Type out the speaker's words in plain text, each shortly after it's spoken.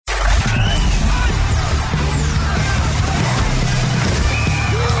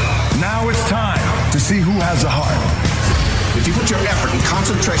has a heart. If you put your effort and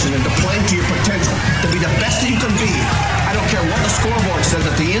concentration into playing to your potential, to be the best that you can be, I don't care what the scoreboard says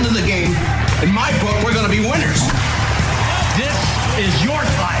at the end of the game, in my book, we're going to be winners. This is your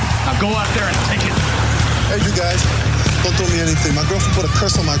time. Now go out there and take it. Hey, you guys, don't throw me anything. My girlfriend put a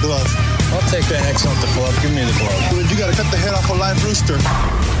curse on my glove. I'll take that X off the glove. Give me the glove. You got to cut the head off a live rooster.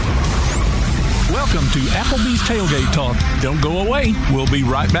 Welcome to Applebee's Tailgate Talk. Don't go away. We'll be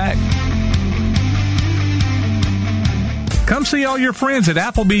right back. Come see all your friends at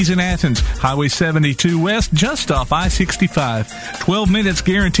Applebee's in Athens, Highway 72 West, just off I-65. 12 minutes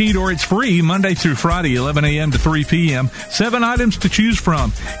guaranteed or it's free Monday through Friday, 11 a.m. to 3 p.m. 7 items to choose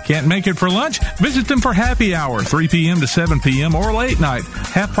from. Can't make it for lunch? Visit them for happy hour, 3 p.m. to 7 p.m. or late night.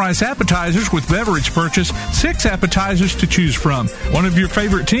 Half-price appetizers with beverage purchase, 6 appetizers to choose from. One of your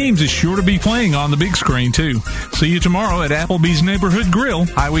favorite teams is sure to be playing on the big screen, too. See you tomorrow at Applebee's Neighborhood Grill,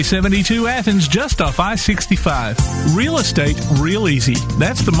 Highway 72 Athens, just off I-65. Real estate real easy.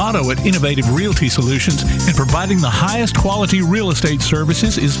 That's the motto at Innovative Realty Solutions, and providing the highest quality real estate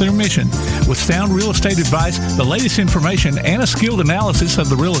services is their mission. With sound real estate advice, the latest information, and a skilled analysis of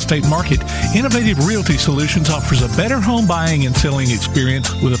the real estate market, Innovative Realty Solutions offers a better home buying and selling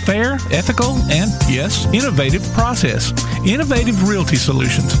experience with a fair, ethical, and, yes, innovative process. Innovative Realty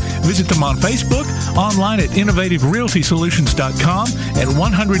Solutions. Visit them on Facebook, online at innovativerealtysolutions.com, at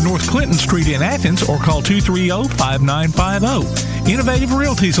 100 North Clinton Street in Athens, or call 230-5950. Innovative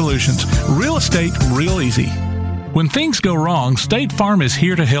Realty Solutions. Real estate real easy. When things go wrong, State Farm is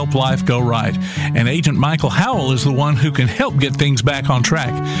here to help life go right. And Agent Michael Howell is the one who can help get things back on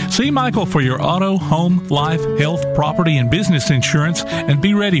track. See Michael for your auto, home, life, health, property, and business insurance, and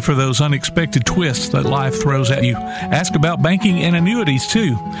be ready for those unexpected twists that life throws at you. Ask about banking and annuities,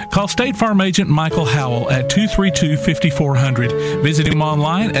 too. Call State Farm Agent Michael Howell at 232-5400. Visit him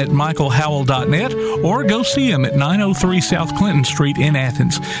online at michaelhowell.net or go see him at 903 South Clinton Street in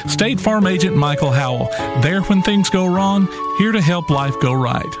Athens. State Farm Agent Michael Howell. There when things go wrong, here to help life go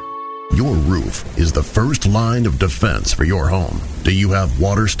right. Your roof is the first line of defense for your home. Do you have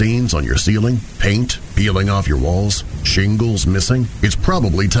water stains on your ceiling, paint peeling off your walls, shingles missing? It's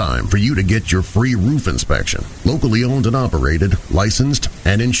probably time for you to get your free roof inspection. Locally owned and operated, licensed,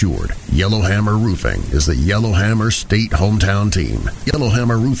 and insured, Yellowhammer Roofing is the Yellowhammer State hometown team.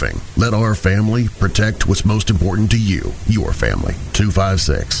 Yellowhammer Roofing. Let our family protect what's most important to you, your family.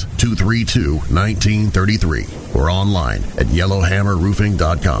 256-232-1933 or online at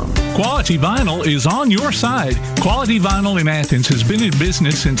yellowhammerroofing.com. Quality Vinyl is on your side. Quality Vinyl in Athens has been in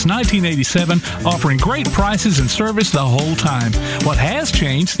business since 1987, offering great prices and service the whole time. What has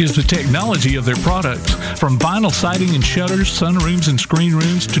changed is the technology of their products. From vinyl siding and shutters, sunrooms and screen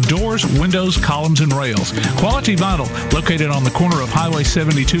rooms, to doors, windows, columns, and rails. Quality Vinyl, located on the corner of Highway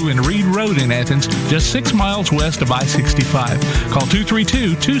 72 and Reed Road in Athens, just 6 miles west of I-65. Call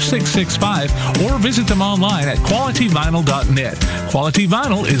 232-2665 or visit them online at qualityvinyl.net. Quality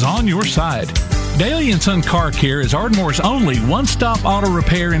Vinyl is on your side. Daly & Son Car Care is Ardmore's only one-stop auto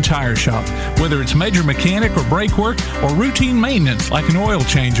repair and tire shop. Whether it's major mechanic or brake work or routine maintenance like an oil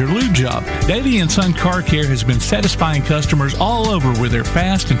change or lube job, Daly & Son Car Care has been satisfying customers all over with their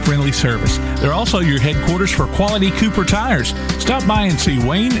fast and friendly service. They're also your headquarters for quality Cooper tires. Stop by and see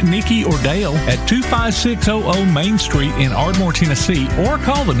Wayne, Nikki, or Dale at 25600 Main Street in Ardmore, Tennessee, or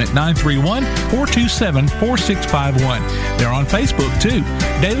call them at 931-427-4651. They're on Facebook, too.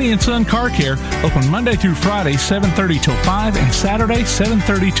 Daly & Son Car Care, open Monday through Friday, 7:30 till 5, and Saturday,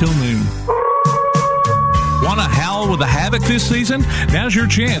 7:30 till noon. Want to howl with the Havoc this season? Now's your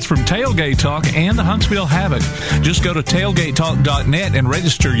chance from Tailgate Talk and the Huntsville Havoc. Just go to tailgatetalk.net and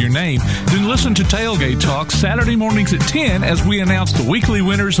register your name. Then listen to Tailgate Talk Saturday mornings at 10 as we announce the weekly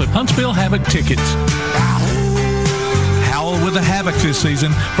winners of Huntsville Havoc tickets. Howl with the Havoc this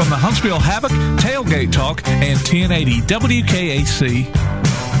season from the Huntsville Havoc, Tailgate Talk, and 1080 WKAC.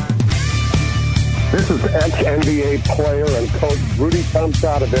 This is ex-NBA player and coach Rudy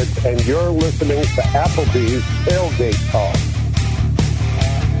Tomcadovich, and you're listening to Applebee's Tailgate Talk.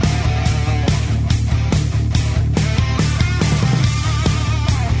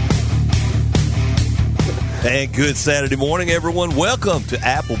 And good Saturday morning, everyone. Welcome to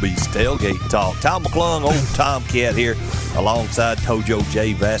Applebee's Tailgate Talk. Tom McClung, old Tomcat here, alongside Tojo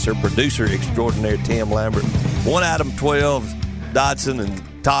J. Vassar, producer extraordinaire Tim Lambert. One Adam 12, Dodson, and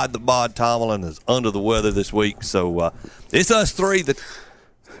Todd the Bod Tomlin is under the weather this week, so it's us three that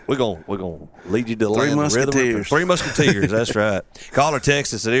we're gonna lead you to the land of rhythm. Three Musketeers, that's right. Call or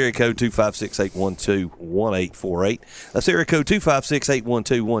text us at area code 256-812-1848. That's area code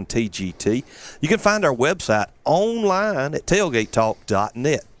 256-812-1TGT. You can find our website online at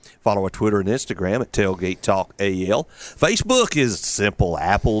tailgatetalk.net. Follow our Twitter and Instagram at Tailgate Talk AL. Facebook is simple,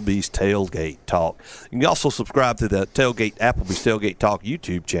 Applebee's Tailgate Talk. You can also subscribe to the Applebee's Tailgate Talk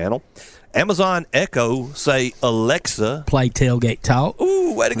YouTube channel. Amazon Echo, say, Alexa. Play Tailgate Talk.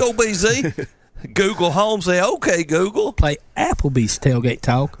 Ooh, way to go, BZ. Google Home, say, okay, Google. Play Applebee's Tailgate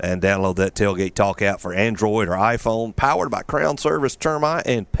Talk. And download that Tailgate Talk app for Android or iPhone, powered by Crown Service, Termite,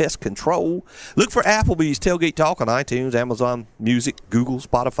 and Pest Control. Look for Applebee's Tailgate Talk on iTunes, Amazon Music, Google,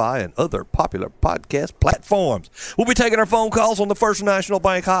 Spotify, and other popular podcast platforms. We'll be taking our phone calls on the First National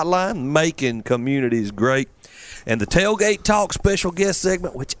Bank hotline, making communities great. And the Tailgate Talk special guest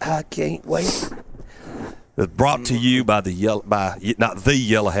segment, which I can't wait, is brought to you by not the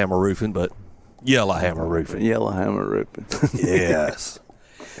Yellowhammer Roofing, but Yellowhammer Roofing. Yellowhammer Roofing. Yes.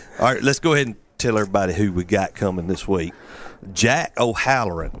 All right, let's go ahead and tell everybody who we got coming this week. Jack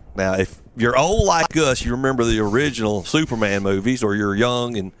O'Halloran. Now, if you're old like us, you remember the original Superman movies, or you're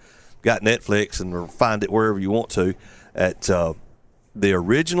young and got Netflix and find it wherever you want to. At the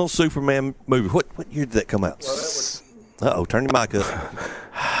original Superman movie, what year did that come out? Uh-oh, turn your mic up.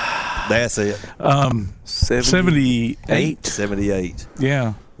 That's it. 78. 78.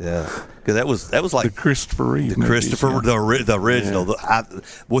 Yeah. Yeah, because that was like the Christopher Reeve. The Christopher, movies, the original,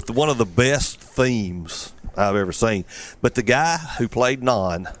 with one of the best themes I've ever seen. But the guy who played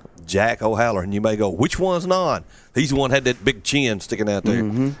Non, Jack O'Halloran, you may go, which one's Non? He's the one who had that big chin sticking out there.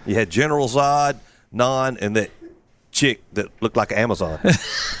 Mm-hmm. You had General Zod, Non, and that chick that looked like an Amazon.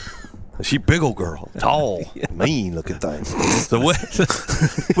 She big old girl, tall, mean looking thing. So we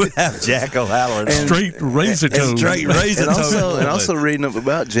have Jack O'Halloran, straight razor toes, and also reading up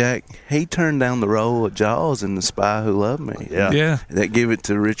about Jack, he turned down the role of Jaws in The Spy Who Loved Me. Yeah. That gave it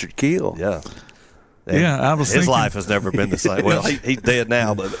to Richard Keel. Yeah. I was his life has never been the same. Well, he's dead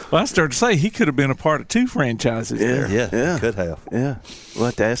now, but I started to say he could have been a part of 2 franchises. Yeah, could have. Yeah, we'll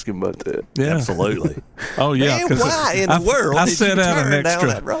have to ask him about that. Yeah, absolutely. Oh yeah, man, why in the world I did set you out turn an extra.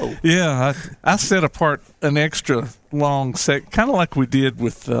 Down that role? Yeah, I set apart an extra long set, kind of like we did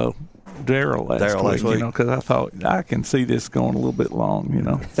with Daryl last week. Because I thought I can see this going a little bit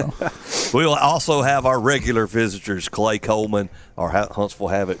long. So. We'll also have our regular visitors, Clay Coleman, our Huntsville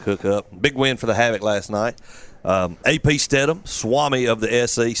Havoc hookup. Big win for the Havoc last night. AP Stedham, Swami of the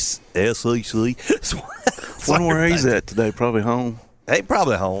SEC. Wonder where he's at today. Probably home. Hey,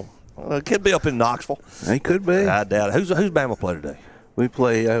 probably home. Could be up in Knoxville. He could be. I doubt it. Who's Bama play today? We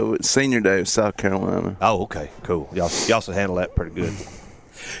play Senior Day with South Carolina. Oh, okay, cool. Y'all should handle that pretty good.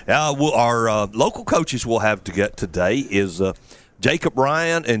 Our local coaches we'll have to get today is Jacob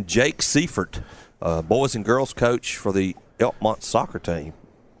Ryan and Jake Seifert, boys and girls coach for the Elkmont soccer team.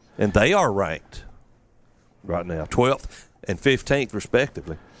 And they are ranked right now, 12th and 15th,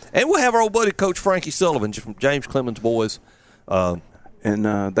 respectively. And we'll have our old buddy, Coach Frankie Sullivan from James Clemens Boys. And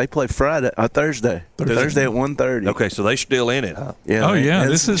they play Thursday at 1:30. Okay, so they're still in it, huh? Yeah. Oh, yeah.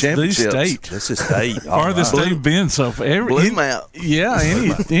 This is state. This is state. Farthest they've been. So for yeah,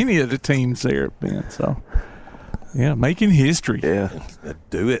 any of the teams there have been. So, yeah, making history. Yeah.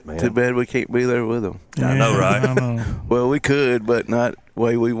 Do it, man. Too bad we can't be there with them. I know, right? I know. Well, we could, but not the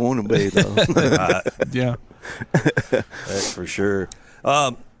way we want to be, though. Right. Yeah. That's for sure.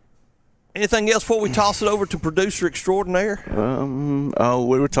 Anything else before we toss it over to producer extraordinaire?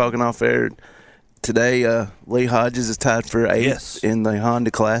 We were talking off air today. Lee Hodges is tied for 8th in the Honda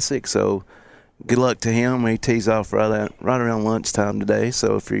Classic, so good luck to him. He tees off right around lunchtime today.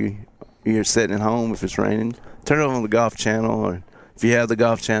 So if you're sitting at home, if it's raining, turn it on the Golf Channel, or if you have the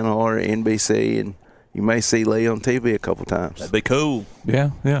Golf Channel or NBC, and you may see Lee on TV a couple times. That'd be cool.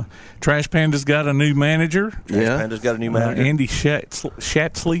 Yeah. Trash Panda's got a new manager. Panda's got a new manager. Andy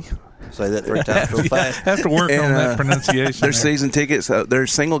Shatsley. Say that 3 times real fast. Have to work on that pronunciation. Their season tickets, their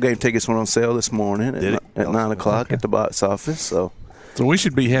single game tickets went on sale this morning at 9 o'clock at the box office. So we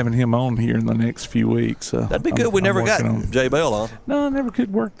should be having him on here in the next few weeks. That'd be good. We never got Jay Bell on. No, I never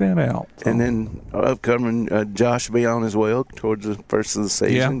could work that out. So. And then upcoming, Josh will be on as well towards the first of the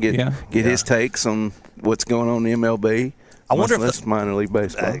season. Get his takes on what's going on in the MLB. I wonder if that's minor league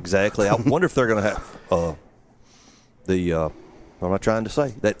baseball. Exactly. I wonder if they're going to have what am I trying to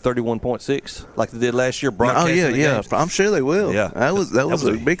say? That 31.6 like they did last year. Yeah. I'm sure they will. Yeah, that was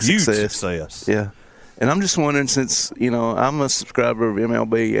a big huge success. Yeah. And I'm just wondering, since I'm a subscriber of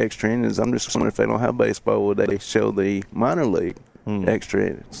MLB extra innings, I'm just wondering if they don't have baseball, would they show the minor league extra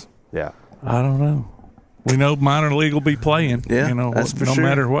innings? Yeah. I don't know. We know minor league will be playing. Yeah, that's for no sure.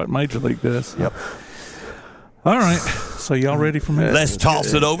 matter what major league does. Yep. All right. So y'all ready for me? Let's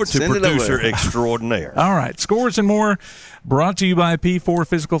toss it over to producer extraordinaire. All right. Scores and more brought to you by P4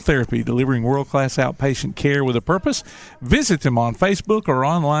 Physical Therapy, delivering world-class outpatient care with a purpose. Visit them on Facebook or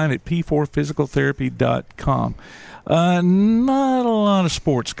online at p4physicaltherapy.com. Not a lot of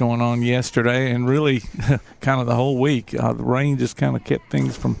sports going on yesterday, and really kind of the whole week. The rain just kind of kept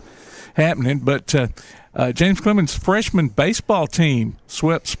things from happening. But James Clemens' freshman baseball team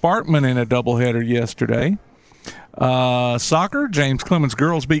swept Sparkman in a doubleheader yesterday. Soccer, James Clemens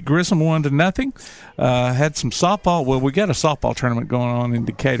girls beat Grissom 1-0. Had some softball. Well, we got a softball tournament going on in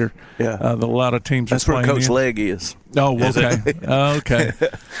Decatur. Yeah, a lot of teams. That's are where playing Coach in. Legg is. Oh, okay, okay.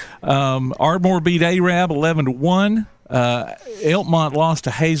 Ardmore beat Arab 11-1. Elkmont lost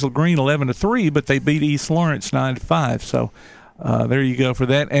to Hazel Green 11-3, but they beat East Lawrence 9-5. So there you go for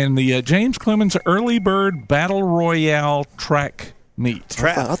that. And the James Clemens Early Bird Battle Royale track meet.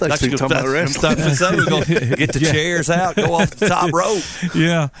 I thought you were talking about wrestling. We're going to get the chairs out, go off the top rope.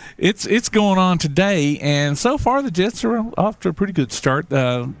 Yeah, it's going on today, and so far the Jets are off to a pretty good start.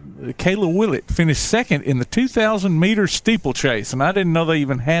 Kayla Willett finished second in the 2,000-meter steeplechase, and I didn't know they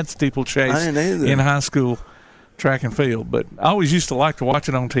even had steeplechase in high school track and field, but I always used to like to watch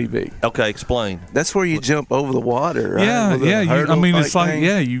it on TV. Okay, explain. That's where you jump over the water, right? Yeah. It's like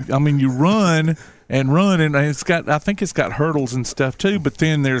you run. And it's got, I think it's got hurdles and stuff too, but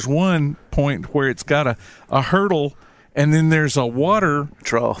then there's one point where it's got a hurdle, and then there's a water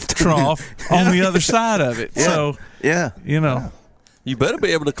trough on the other side of it. Yeah. So, you better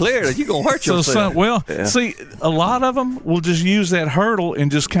be able to clear it. You're going to hurt yourself. See, a lot of them will just use that hurdle and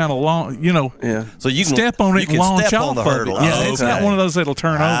just kind of so you can step on it and launch off the hurdle. of it. Yeah, it's not one of those that'll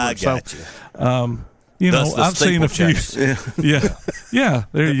turn over. I got you. I've seen a few. Yeah,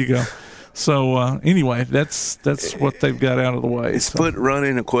 there you go. So anyway, that's what they've got out of the way. It's foot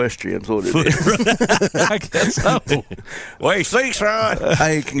running equestrian, what it is. I guess so. Wait, see, son.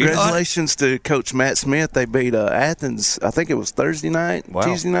 Hey, congratulations to Coach Matt Smith. They beat Athens. I think it was Tuesday night.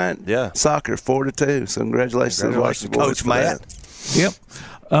 Yeah, soccer 4-2. So congratulations to Washington Coach Matt. Yep.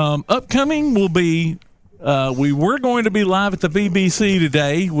 Upcoming will be. We were going to be live at the VBC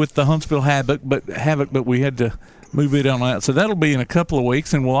today with the Huntsville Havoc, but we had to move it on out. So that'll be in a couple of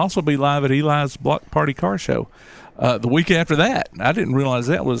weeks, and we'll also be live at Eli's Block Party Car Show the week after that. I didn't realize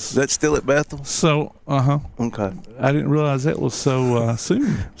that was... That's still at Bethel? So, Okay. I didn't realize that was so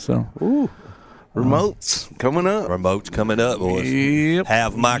soon. So, remotes coming up. Remotes coming up, boys. Yep.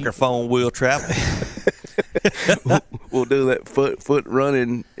 Have microphone wheel travel. We'll do that foot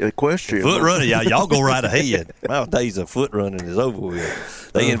running equestrian. Foot running, y'all go right ahead. My days of foot running is over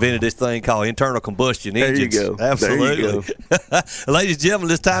with. They invented this thing called internal combustion engines. There you go. Absolutely. There you go. Ladies and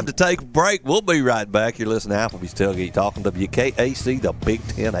gentlemen, it's time to take a break. We'll be right back. You're listening to Applebee's Tailgate Talk on WKAC, the Big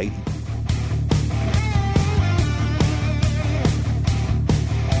 1080.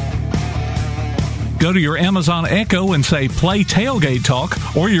 Go to your Amazon Echo and say Play Tailgate Talk,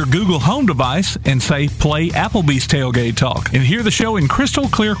 or your Google Home device and say Play Applebee's Tailgate Talk, and hear the show in crystal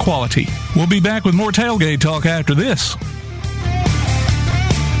clear quality. We'll be back with more Tailgate Talk after this.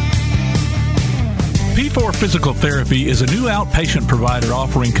 P4 Physical Therapy is a new outpatient provider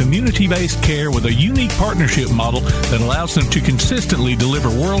offering community-based care with a unique partnership model that allows them to consistently deliver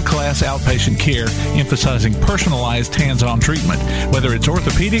world-class outpatient care, emphasizing personalized hands-on treatment. Whether it's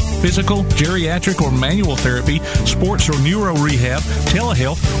orthopedic, physical, geriatric, or manual therapy, sports or neuro rehab,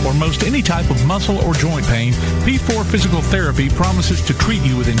 telehealth, or most any type of muscle or joint pain, P4 Physical Therapy promises to treat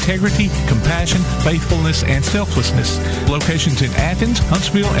you with integrity, compassion, faithfulness, and selflessness. Locations in Athens,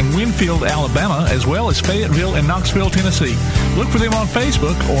 Huntsville, and Winfield, Alabama, as well as Fayetteville and Knoxville, Tennessee. Look for them on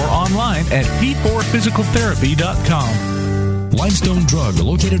Facebook or online at p4physicaltherapy.com. Limestone Drug,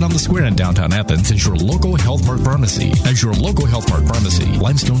 located on the square in downtown Athens, is your local Health Mart pharmacy. As your local Health Mart pharmacy,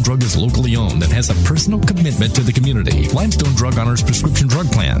 Limestone Drug is locally owned and has a personal commitment to the community. Limestone Drug honors prescription drug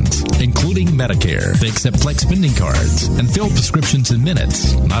plans, including Medicare. They accept flex spending cards and fill prescriptions in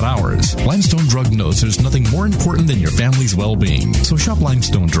minutes, not hours. Limestone Drug knows there's nothing more important than your family's well-being. So shop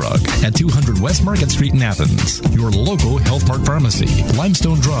Limestone Drug at 200 West Market Street in Athens, your local Health Mart pharmacy.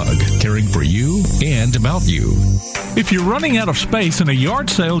 Limestone Drug, caring for you and about you. If you're running out of space and a yard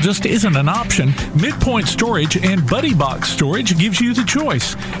sale just isn't an option, Midpoint Storage and Buddy Box Storage gives you the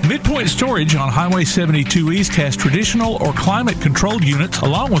choice. Midpoint Storage on Highway 72 East has traditional or climate-controlled units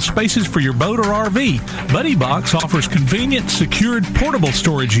along with spaces for your boat or RV. Buddy Box offers convenient, secured, portable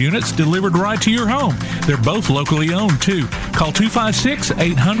storage units delivered right to your home. They're both locally owned, too. Call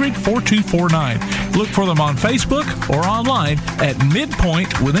 256-800-4249. Look for them on Facebook or online at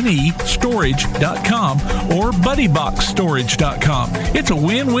midpoint.storage.com or buddyboxstorage.com. MidpointStorage.com. It's a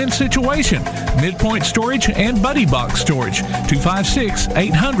win-win situation. Midpoint Storage and Buddy Box Storage.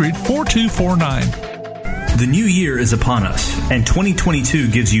 256-800-4249. The new year is upon us, and 2022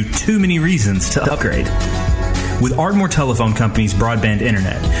 gives you too many reasons to upgrade. With Ardmore Telephone Company's broadband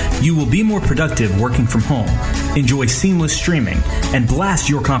internet, you will be more productive working from home, enjoy seamless streaming, and blast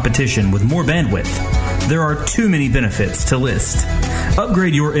your competition with more bandwidth. There are too many benefits to list.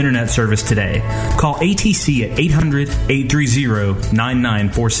 Upgrade your internet service today. Call ATC at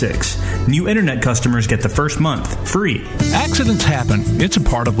 800-830-9946. New internet customers get the first month free. Accidents happen. It's a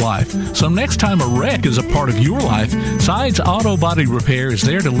part of life. So next time a wreck is a part of your life, Sides Auto Body Repair is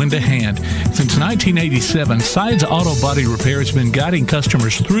there to lend a hand. Since 1987, Sides Auto Body Repair has been guiding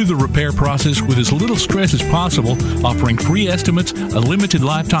customers through the repair process with as little stress as possible, offering free estimates, a limited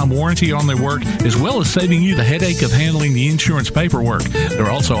lifetime warranty on their work, as well as saving you the headache of handling the insurance paperwork. They're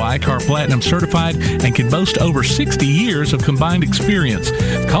also ICAR Platinum certified and can boast over 60 years of combined experience.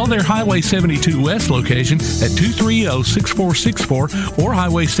 Call their Highway 72 West location at 230-6464 or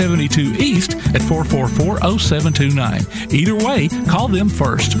Highway 72 East at 444-0729. Either way, call them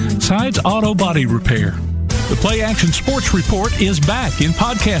first. Sides Auto Body Repair. The Play Action Sports Report is back in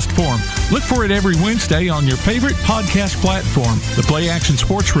podcast form. Look for it every Wednesday on your favorite podcast platform. The Play Action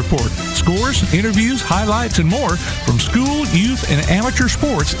Sports Report. Scores, interviews, highlights, and more from school, youth, and amateur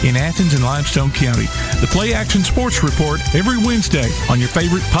sports in Athens and Limestone County. The Play Action Sports Report every Wednesday on your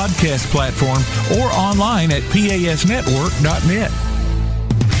favorite podcast platform or online at pasnetwork.net.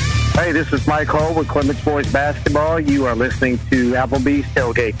 Hey, this is Mike Hull with Clements Boys Basketball. You are listening to Applebee's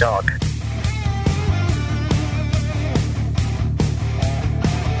Tailgate Talk.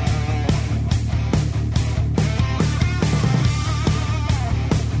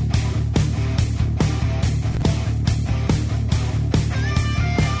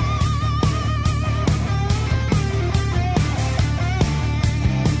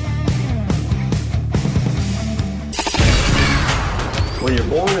 When you're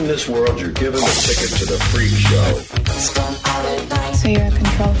born in this world, you're given a ticket to the freak show. So you're a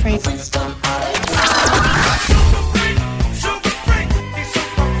control freak?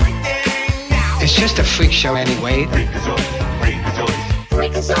 It's just a freak show anyway.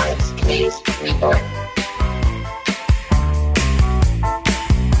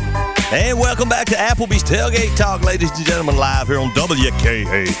 And welcome back to Applebee's Tailgate Talk, ladies and gentlemen, live here on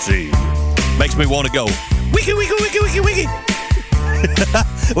WKAC. Makes me want to go, wiki, wiki, wiki, wiki, wiki.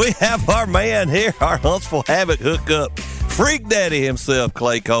 We have our man here, our Huntsville Havoc hookup, Freak Daddy himself,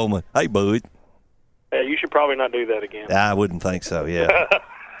 Clay Coleman. Hey, bud. Yeah, you should probably not do that again. I wouldn't think so, yeah.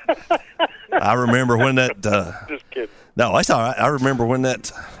 I remember when that... Just kidding. No, that's all right. I remember when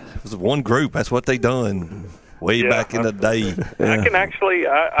that was one group. That's what they done way back in the day. Yeah. I can actually...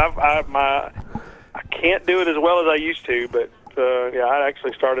 I can't do it as well as I used to, but I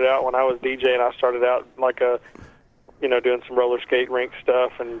actually started out when I was DJing. I started out like doing some roller skate rink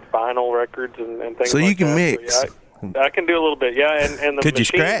stuff and vinyl records and things like that. So you can mix. So, I can do a little bit, yeah. And the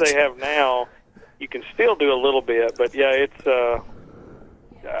machines they have now, you can still do a little bit, but yeah, it's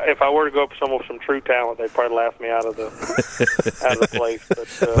if I were to go up with some true talent, they'd probably laugh me out of the place. But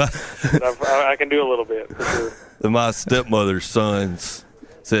I can do a little bit for sure. My stepmother's sons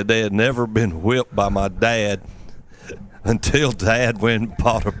said they had never been whipped by my dad until Dad went and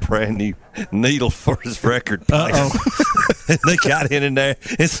bought a brand new needle for his record player. And they got in there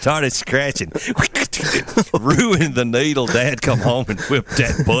and started scratching. Ruined the needle. Dad come home and whipped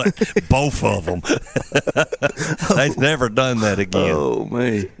that butt, both of them. They've never done that again. Oh,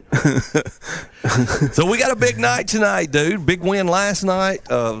 me. So we got a big night tonight, dude. Big win last night.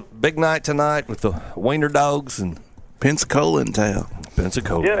 Big night tonight with the Wiener Dogs and Pensacola in town. Yeah, it's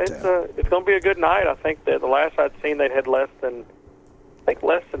going to be a good night. I think that the last I'd seen, they'd had less than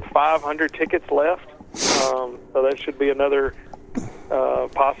 500 tickets left. So that should be another,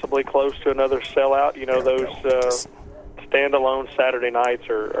 possibly close to another sellout. You know, those standalone Saturday nights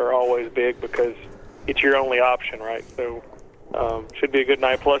are always big because it's your only option, right? So should be a good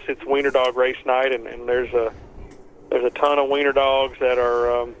night. Plus, it's Wiener Dog race night, and there's a ton of Wiener Dogs that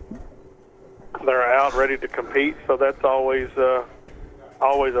are out ready to compete. So that's always a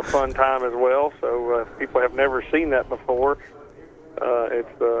fun time as well. So if people have never seen that before,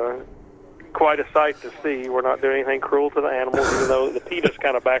 it's quite a sight to see. We're not doing anything cruel to the animals, even though the PETA's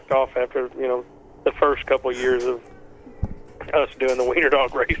kind of backed off after the first couple of years of us doing the Wiener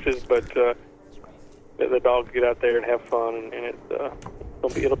Dog races. But the dogs get out there and have fun, and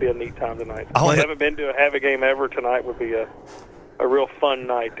it'll be a neat time tonight. If you haven't been to a Havoc game ever, tonight would be a real fun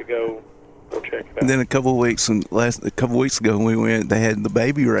night to go check it out. And then a couple of weeks ago, when we went, they had the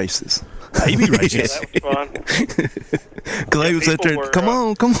baby races. Baby races. Yeah, that was fun. Clay was out there. Come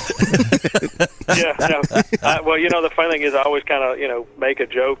on. Yeah. No, well, the funny thing is, I always kind of, make a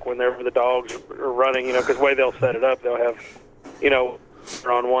joke whenever the dogs are running, because the way they'll set it up, they'll have,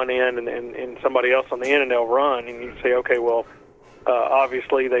 on one end and somebody else on the end, and they'll run, and you say, okay, well,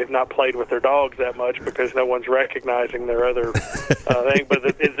 obviously they've not played with their dogs that much because no one's recognizing their other thing. But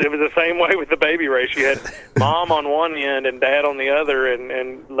it was the same way with the baby race. You had mom on one end and dad on the other,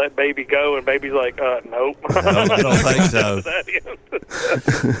 and let baby go, and baby's like, nope. I don't think so.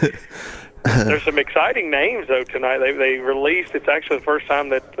 There's some exciting names, though, tonight. They released, it's actually the first time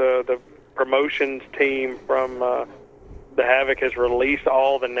that the promotions team from the Havoc has released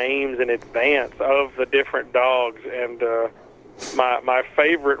all the names in advance of the different dogs, and my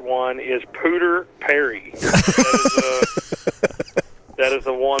favorite one is Pooter Perry. That is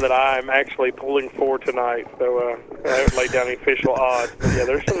the one that I'm actually pulling for tonight. So I haven't laid down the official odds. But yeah,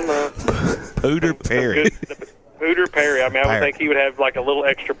 there's some Pooter Perry. Pooter Perry. I mean, I would think he would have like a little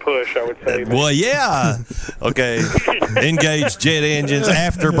extra push, I would say. Well, yeah. Okay. Engage jet engines,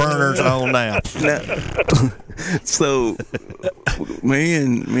 afterburners on now. So me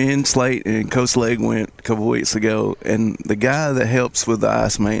and Slate and Coach Legg went a couple weeks ago, and the guy that helps with the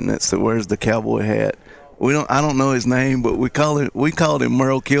ice maintenance that wears the cowboy hat, I don't know his name, but we called him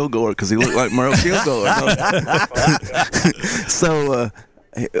Merle Kilgore because he looked like Merle Kilgore. So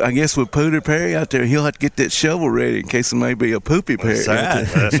I guess with Pooter Perry out there, he'll have to get that shovel ready in case there may be a Poopy Perry.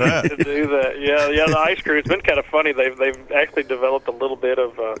 That's right. To do that, yeah. The ice crew, it's been kind of funny. They've actually developed a little bit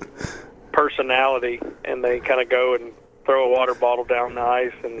of personality, and they kind of go and throw a water bottle down the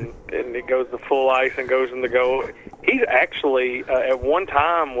ice, and it goes the full ice and goes in the goal. He's actually at one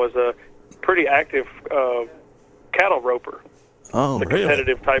time was a pretty active cattle roper. Oh, the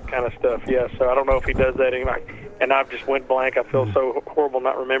competitive type kind of stuff. Yeah, so I don't know if he does that anymore. And I've just went blank. I feel so horrible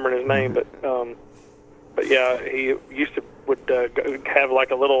not remembering his name, but yeah, he would have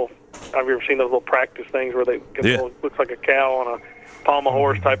like a little. Have you ever seen those little practice things where they looks like a cow on a pommel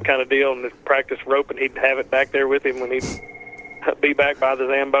horse type kind of deal, and just practice rope, and he'd have it back there with him when he'd be back by the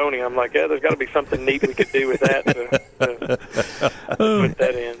Zamboni. I'm like, yeah, there's got to be something neat we could do with that to put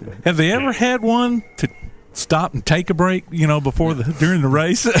that in. Have they ever had one to stop and take a break, before during the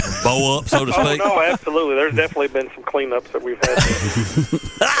race? Bow up, so to speak. Oh, no, absolutely. There's definitely been some cleanups that we've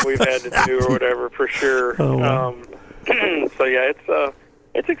had to do or whatever, for sure. Oh, wow. So yeah,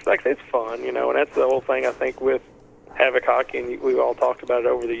 it's fun, and that's the whole thing I think with Havoc hockey, and we've all talked about it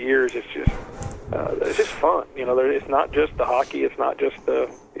over the years. It's just fun, It's not just the hockey. It's not just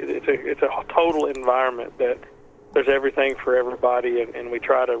it's a total environment that there's everything for everybody, and we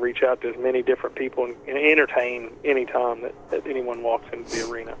try to reach out to as many different people and entertain any time that anyone walks into the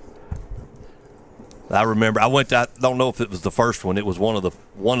arena. I remember I don't know if it was the first one. It was one of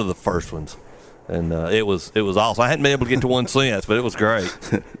the first ones, and it was awesome. I hadn't been able to get to one since, but it was great.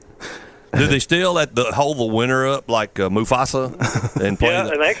 Do they still hold the winner up like Mufasa and play? Yeah,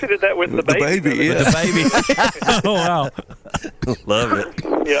 and they actually did that with the baby. Yeah. The baby. Oh wow, love it.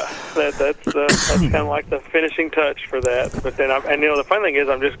 Yeah, that's kind of like the finishing touch for that. But then, the funny thing is,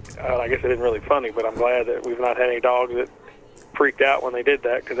 I guess it isn't really funny, but I'm glad that we've not had any dogs that freaked out when they did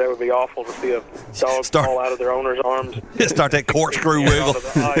that, because that would be awful to see a dog fall out of their owner's arms. Start that corkscrew wiggle. Onto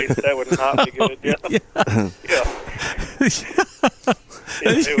the ice. That would not be good. Yeah.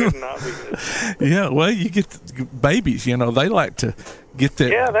 It would not be good. Yeah, well, you get babies, they like to get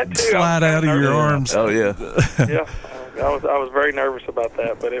that slide out of your arms. Oh, yeah. Yeah, I was very nervous about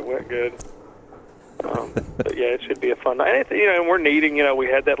that, but it went good. But yeah, it should be a fun night. And we're needing, we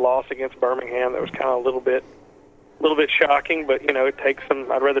had that loss against Birmingham that was kind of a little bit shocking, but it takes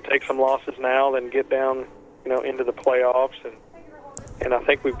I'd rather take some losses now than get down, into the playoffs. And I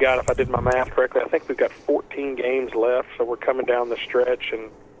think we've got, if I did my math correctly, I think we've got 14 games left, so we're coming down the stretch. And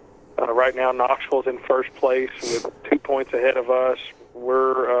right now, Knoxville's in first place with 2 points ahead of us.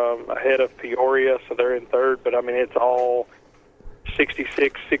 We're ahead of Peoria, so they're in third. But, it's all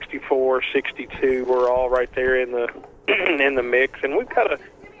 66, 64, 62. We're all right there in the mix. And we've got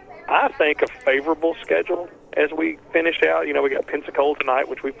I think, a favorable schedule as we finish out. We got Pensacola tonight,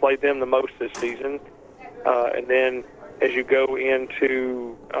 which we played them the most this season. And then as you go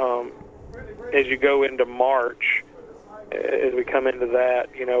into March, as we come into that,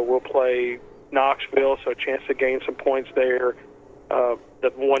 we'll play Knoxville, so a chance to gain some points there.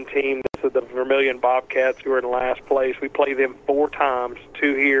 The one team, the Vermilion Bobcats, who are in last place, we play them 4 times,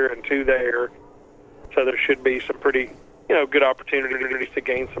 2 here and 2 there. So there should be some pretty, good opportunities to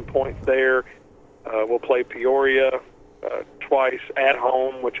gain some points there. We'll play Peoria twice at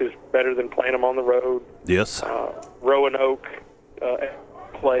home, which is better than playing them on the road. Yes. Roanoke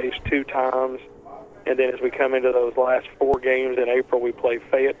plays 2 times. And then as we come into those last 4 games in April, we play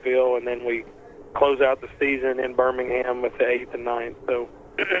Fayetteville, and then we close out the season in Birmingham with the 8th and 9th. So,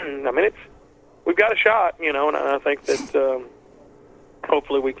 I mean, we've got a shot, and I think that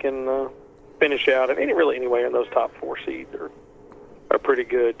hopefully we can finish out. And anyway, in those top 4 seeds are pretty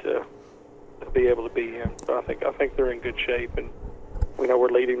good to be able to be in. So I think they're in good shape, and we know we're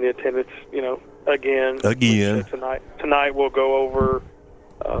leading the attendance, again. Tonight we'll go over.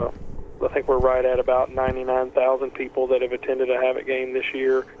 I think we're right at about 99,000 people that have attended a Havoc game this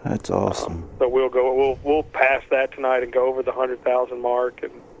year. That's awesome. So we'll pass that tonight and go over the 100,000 mark,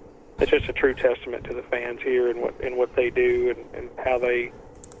 and it's just a true testament to the fans here and what they do and how they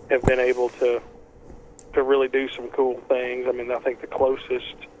have been able to really do some cool things. I mean, I think the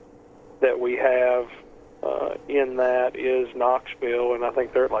closest that we have in that is Knoxville, and I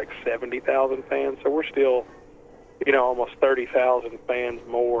think they're at like 70,000 fans. So we're still, almost 30,000 fans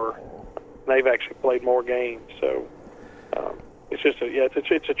more. They've actually played more games, so it's just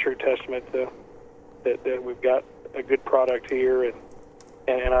it's a true testament to that we've got a good product here, and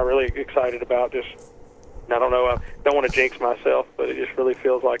I'm really excited about just. I don't know. I don't want to jinx myself, but it just really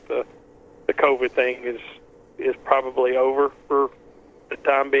feels like the COVID thing is probably over for the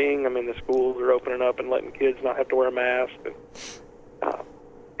time being. I mean, the schools are opening up and letting kids not have to wear a mask.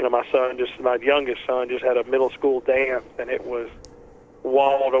 And my youngest son just had a middle school dance, and it was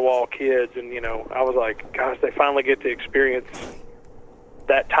wall-to-wall kids. And, I was like, gosh, they finally get to experience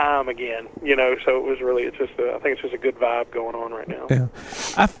that time again, so it was really, I think it's just a good vibe going on right now. Yeah.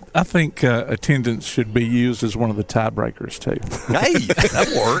 I think attendance should be used as one of the tiebreakers, too. Hey,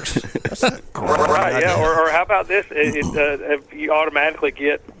 that works. That's right, yeah. Or how about this? You automatically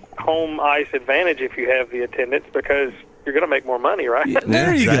get home ice advantage if you have the attendance because you're going to make more money, right? Yeah,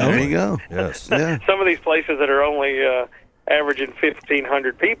 there you go. There you go. Yes. Yeah. Some of these places that are only averaging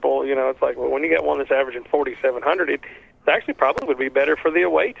 1,500 people, it's like, well, when you get one that's averaging 4,700, it actually probably would be better for the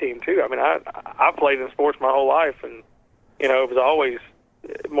away team, too. I mean, I've played in sports my whole life, and, it was always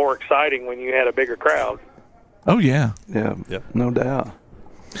more exciting when you had a bigger crowd. Oh, yeah. Yeah, no doubt.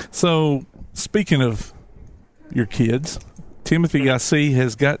 So, speaking of your kids, Timothy, I see,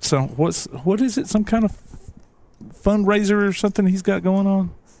 has got what is it, some kind of fundraiser or something he's got going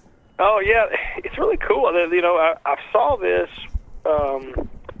on? Oh, yeah, it's really cool. I saw this,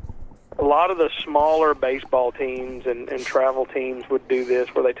 a lot of the smaller baseball teams and travel teams would do this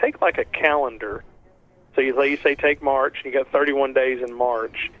where they take like a calendar. So you say take March, and you got 31 days in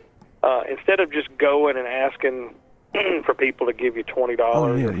March. Instead of just going and asking for people to give you $20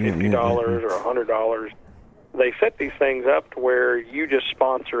 or $50 or $100, they set these things up to where you just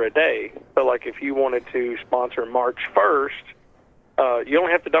sponsor a day. So like if you wanted to sponsor March 1st, you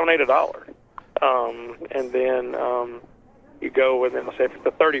only have to donate $1. And then you go, and then let's say if it's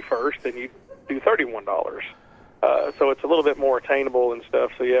the 31st, then you do $31. So it's a little bit more attainable and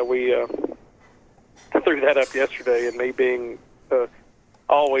stuff. So yeah, we threw that up yesterday, and me being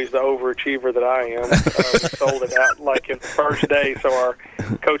always the overachiever that I am, we sold it out like in the first day. So our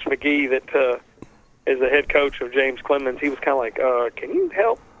Coach McGee, that is the head coach of James Clemens, he was kind of like, can you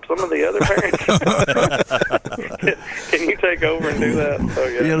help some of the other parents? Can you take over and do that? So,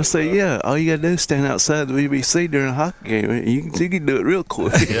 yeah. You got to say, all you got to do is stand outside the BBC during a hockey game. You can do it real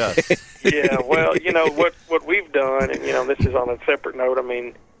quick. Yeah. Yeah, well, what we've done, and, this is on a separate note, I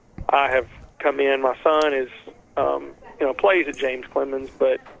mean, I have come in, my son is, plays at James Clemens,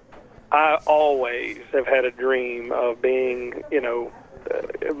 but I always have had a dream of being,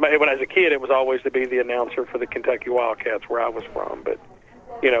 when I was a kid, it was always to be the announcer for the Kentucky Wildcats where I was from, but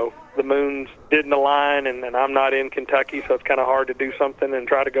the moons didn't align, and I'm not in Kentucky, so it's kind of hard to do something and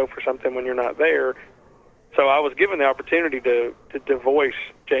try to go for something when you're not there. So I was given the opportunity to voice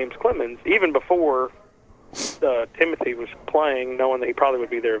James Clemens, even before Timothy was playing, knowing that he probably would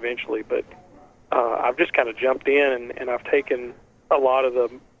be there eventually. But I've just kind of jumped in, and I've taken a lot of the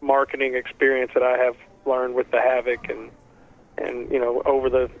marketing experience that I have learned with the Havoc and over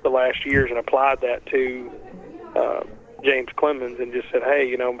the last years, and applied that to James Clemens, and just said,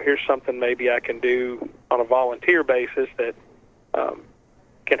 hey, here's something maybe I can do on a volunteer basis that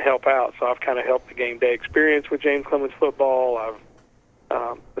can help out. So I've kind of helped the game day experience with James Clemens football. I've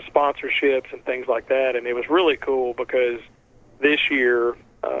the sponsorships and things like that, and it was really cool because this year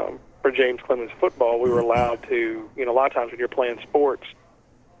for James Clemens football, we were allowed to, a lot of times when you're playing sports,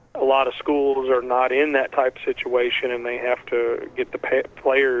 a lot of schools are not in that type of situation, and they have to get the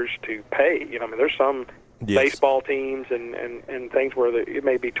players to pay. There's some baseball teams and things where it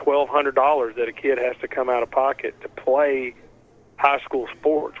may be $1,200 that a kid has to come out of pocket to play high school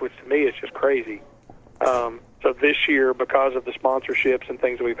sports, which to me is just crazy. So this year, because of the sponsorships and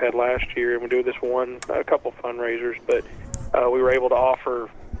things that we've had last year, and we do a couple fundraisers, but we were able to offer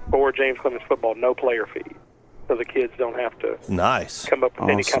for James Clemens football no player fee, so the kids don't have to come up with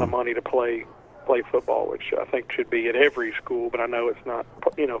any kind of money to play football, which I think should be at every school. But I know it's not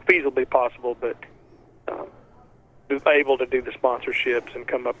feasibly possible, but able to do the sponsorships and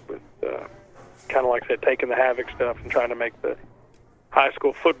come up with kind of like I said, taking the Havoc stuff and trying to make the high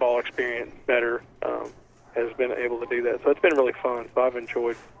school football experience better. Has been able to do that. So it's been really fun. So I've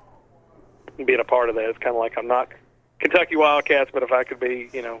enjoyed being a part of that. It's kind of like I'm not Kentucky Wildcats, but if I could be,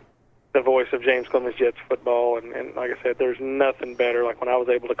 the voice of James Clemens Jets football, and like I said, there's nothing better. Like when I was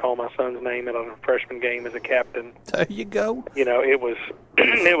able to call my son's name at a freshman game as a captain. There you go. It was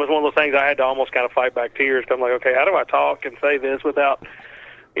it was one of those things I had to almost kind of fight back tears. I'm like, okay, how do I talk and say this without,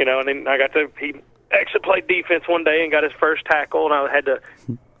 and then he actually played defense one day and got his first tackle, and I had to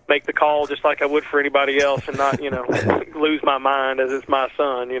make the call just like I would for anybody else, and not lose my mind as it's my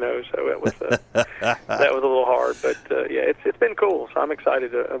son. So it was that was a little hard, but it's been cool. So I'm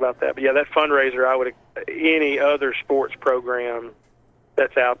excited about that. But that fundraiser, any other sports program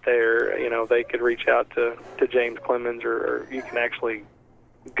that's out there, they could reach out to James Clemens, or you can actually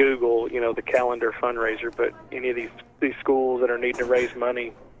Google the calendar fundraiser. But any of these schools that are needing to raise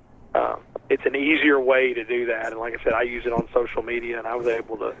money, it's an easier way to do that. And like I said, I use it on social media, and I was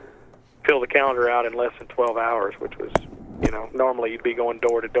able to fill the calendar out in less than 12 hours, which was, normally you'd be going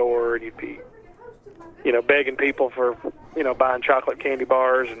door to door, and you'd be, begging people for, buying chocolate candy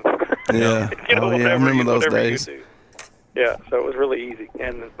bars and, whatever, I remember those days. You do. Yeah, so it was really easy.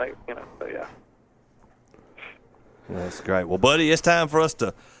 And, That's great. Well, buddy, it's time for us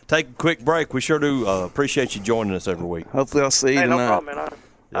to take a quick break. We sure do appreciate you joining us every week. Hopefully I'll see you tonight. No problem, man.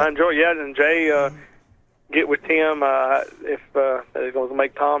 I enjoy it. And Jay, get with Tim if it's going to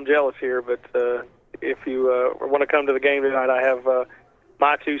make Tom jealous here. But if you want to come to the game tonight, I have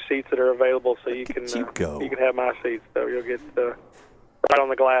my 2 seats that are available, so you can have my seats. So you'll get right on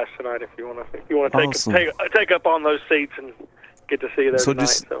the glass tonight if you want to awesome. take up on those seats and get to see you there so tonight.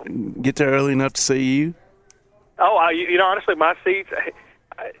 So just get there early enough to see you. Oh, honestly, my seats.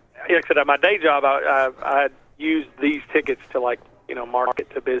 Like I said, at my day job, I used these tickets to market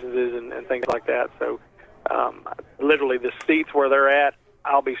to businesses and things like that. So, literally, the seats where they're at,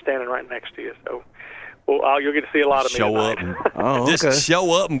 I'll be standing right next to you. So, you'll get to see a lot of me tonight. Just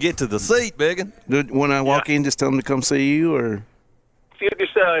show up and get to the seat, biggin. When I walk in, just tell them to come see you, or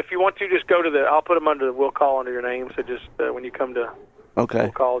if you want to, just go to I'll put them under. We'll call under your name. So just when you come to. Okay.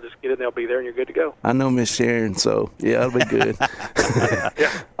 We'll call, just get in, they'll be there, and you're good to go. I know Miss Sharon, so, that'll be good.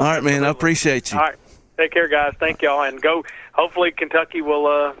 All right, man, I appreciate you. All right. Take care, guys. Thank y'all. And hopefully Kentucky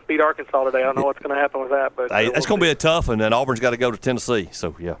will beat Arkansas today. I don't know what's going to happen with that. But it's going to be a tough one, and Auburn's got to go to Tennessee,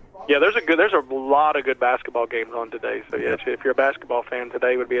 so, yeah. Yeah, there's a lot of good basketball games on today. So, if you're a basketball fan,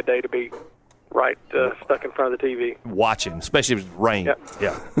 today would be a day to be right stuck in front of the TV. Watching, especially if it's rain. Yep.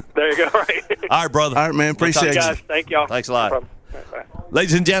 Yeah. There you go. Right. All right, brother. All right, man. Appreciate you. Guys, thank y'all. Thanks a lot. No Bye.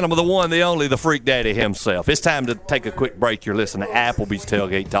 Ladies and gentlemen, the one, the only, the Freak Daddy himself. It's time to take a quick break. You're listening to Applebee's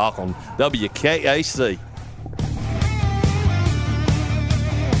Tailgate Talk on WKAC.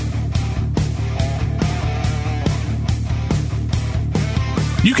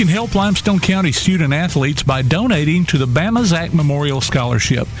 You can help Limestone County student athletes by donating to the Bama Zach Memorial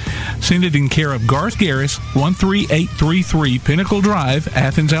Scholarship. Send it in care of Garth Garris, 13833 Pinnacle Drive,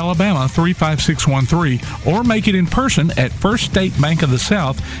 Athens, Alabama, 35613, or make it in person at First State Bank of the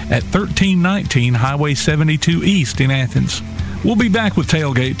South at 1319 Highway 72 East in Athens. We'll be back with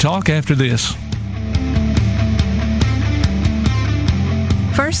Tailgate Talk after this.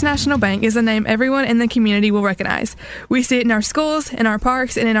 First National Bank is a name everyone in the community will recognize. We see it in our schools, in our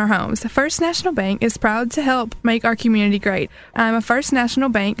parks, and in our homes. First National Bank is proud to help make our community great. I'm a First National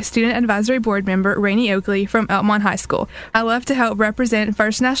Bank Student Advisory Board member, Rainey Oakley, from Elmont High School. I love to help represent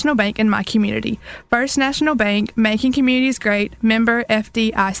First National Bank in my community. First National Bank, making communities great, member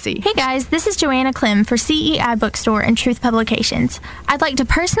FDIC. Hey guys, this is Joanna Clem for CEI Bookstore and Truth Publications. I'd like to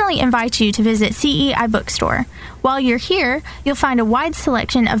personally invite you to visit CEI Bookstore. While you're here, you'll find a wide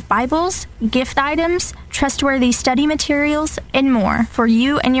selection of Bibles, gift items, trustworthy study materials, and more for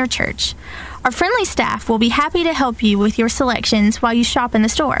you and your church. Our friendly staff will be happy to help you with your selections while you shop in the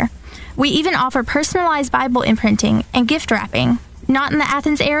store. We even offer personalized Bible imprinting and gift wrapping. Not in the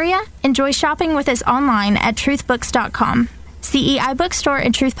Athens area? Enjoy shopping with us online at truthbooks.com. CEI Bookstore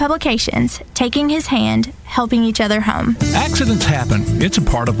and Truth Publications, taking his hand, helping each other home. Accidents happen. It's a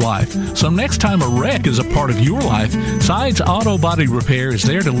part of life. So next time a wreck is a part of your life, Sides Auto Body Repair is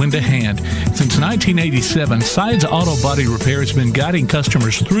there to lend a hand. Since 1987, Sides Auto Body Repair has been guiding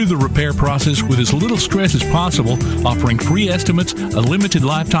customers through the repair process with as little stress as possible, offering free estimates, a limited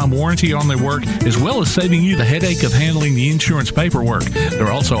lifetime warranty on their work, as well as saving you the headache of handling the insurance paperwork.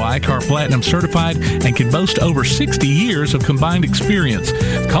 They're also ICAR Platinum certified and can boast over 60 years of combined experience.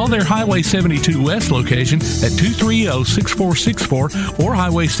 Call their Highway 72 West location at 230-6464 or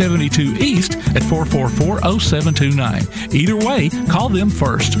Highway 72 East at 444-0729. Either way, call them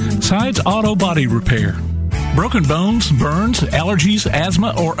first. Sides Auto Body Repair. Broken bones, burns, allergies,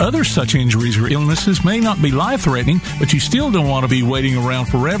 asthma, or other such injuries or illnesses may not be life-threatening, but you still don't want to be waiting around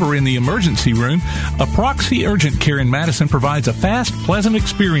forever in the emergency room. A Proxy Urgent Care in Madison provides a fast, pleasant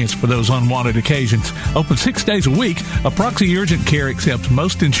experience for those unwanted occasions. Open 6 days a week, a Proxy Urgent Care accepts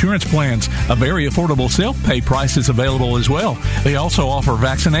most insurance plans. A very affordable self-pay price is available as well. They also offer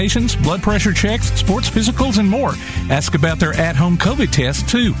vaccinations, blood pressure checks, sports physicals, and more. Ask about their at-home COVID test,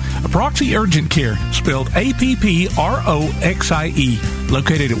 too. A Proxy Urgent Care, spelled APPROXIE,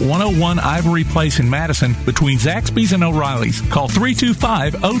 located at 101 Ivory Place in Madison between Zaxby's and O'Reilly's. Call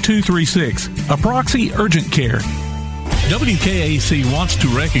 325-0236. A Proxy Urgent Care. WKAC wants to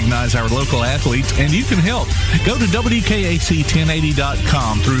recognize our local athletes, and you can help. Go to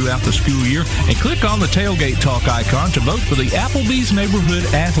WKAC1080.com throughout the school year and click on the Tailgate Talk icon to vote for the Applebee's Neighborhood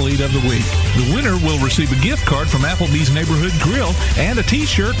Athlete of the Week. The winner will receive a gift card from Applebee's Neighborhood Grill and a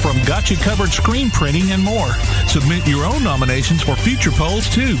T-shirt from Gotcha Covered Screen Printing and more. Submit your own nominations for future polls,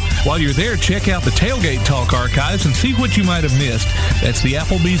 too. While you're there, check out the Tailgate Talk archives and see what you might have missed. That's the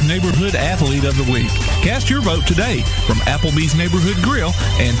Applebee's Neighborhood Athlete of the Week. Cast your vote today from Applebee's Neighborhood Grill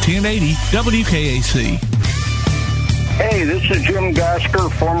and 1080 WKAC. Hey, this is Jim Gasker,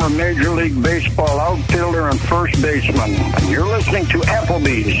 former Major League Baseball outfielder and first baseman. And you're listening to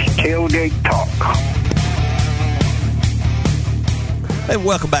Applebee's Tailgate Talk. Hey,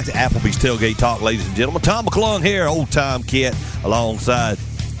 welcome back to Applebee's Tailgate Talk, ladies and gentlemen. Tom McClung here, Old Time Cat, alongside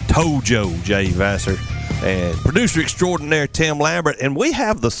Tojo J. Vassar and producer extraordinaire Tim Lambert. And we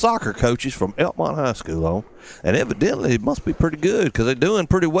have the soccer coaches from Elkmont High School on. And evidently it must be pretty good because they're doing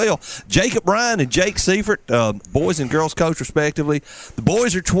pretty well. Jacob Ryan and Jake Seifert, boys and girls coach respectively. The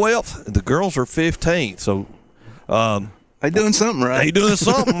boys are 12th, and the girls are 15th. So they doing something right. They doing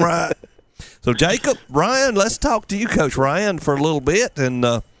something right. So Jacob, Ryan, let's talk to you, Coach Ryan, for a little bit and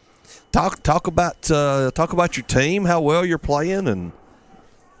talk about your team, how well you're playing, and.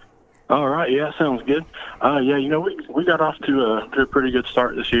 All right, yeah, sounds good. We got off to a pretty good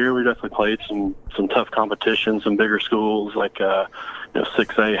start this year. We definitely played some tough competition, some bigger schools like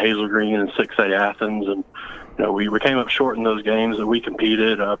 6A Hazel Green and 6A Athens, and we came up short in those games that we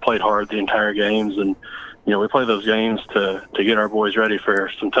competed, played hard the entire games, and we play those games to get our boys ready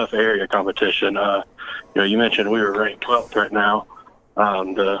for some tough area competition. You mentioned we were ranked 12th right now.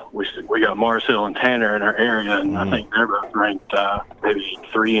 We got Mars Hill and Tanner in our area, and I think they're both ranked maybe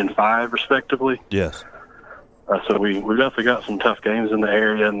 3 and 5 respectively. Yes. So we've definitely got some tough games in the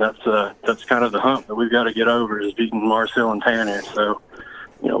area, and that's kind of the hump that we've got to get over is beating Mars Hill and Tanner. So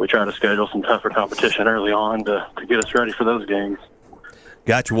we try to schedule some tougher competition early on to get us ready for those games.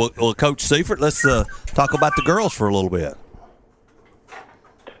 Gotcha. Well, Coach Seifert, let's talk about the girls for a little bit.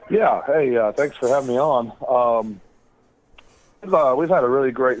 Yeah. Hey, thanks for having me on. We've had a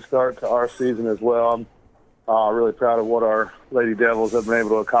really great start to our season as well. I'm really proud of what our Lady Devils have been able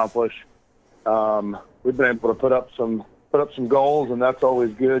to accomplish. We've been able to put up some goals, and that's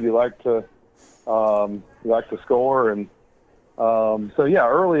always good. You like to score, and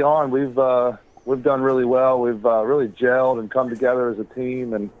early on we've done really well. We've really gelled and come together as a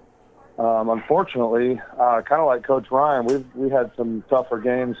team, and unfortunately, kind of like Coach Ryan, we had some tougher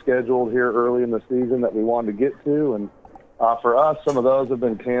games scheduled here early in the season that we wanted to get to, and for us, some of those have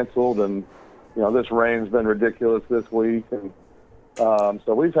been canceled, and this rain's been ridiculous this week, and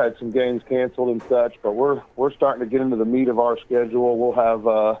so we've had some games canceled and such. But we're starting to get into the meat of our schedule. We'll have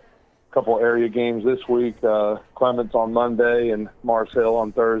a couple area games this week, Clements on Monday and Mars Hill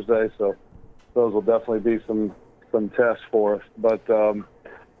on Thursday. So those will definitely be some tests for us. But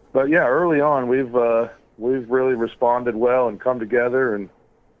yeah, early on we've really responded well and come together, and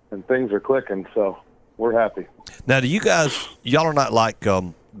things are clicking. So we're happy. Now, do y'all are not like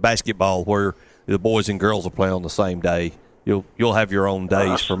basketball where the boys and girls will play on the same day? You'll have your own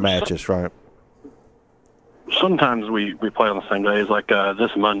days for matches, right? sometimes we play on the same days. Like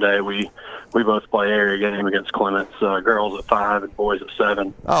this Monday, we both play area game against Clements. Girls at 5 and boys at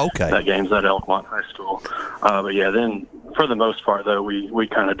 7. Oh, okay. That game's at Elkmont High School. But yeah, then for the most part though, we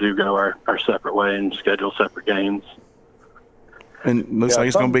kind of do go our separate way and schedule separate games. And looks like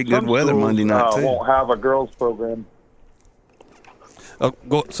it's going to be good weather schools, Monday night too. Won't have a girls program. Oh,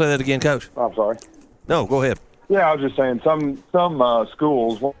 say that again, Coach. I'm sorry. No, go ahead. Yeah, I was just saying some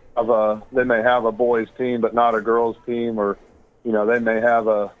schools won't have they may have a boys team but not a girls team, or they may have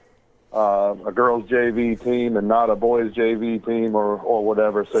a girls JV team and not a boys JV team or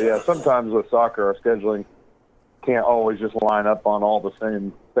whatever. So yeah, sometimes with soccer our scheduling can't always just line up on all the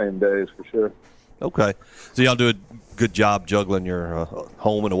same days for sure. Okay, so y'all do a good job juggling your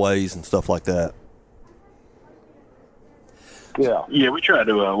home and aways and stuff like that. Yeah, we try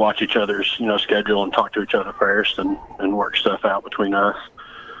to watch each other's schedule and talk to each other first and work stuff out between us.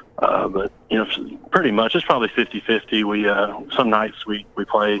 But pretty much it's probably 50-50. We some nights we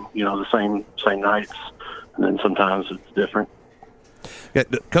play the same nights, and then sometimes it's different. Yeah,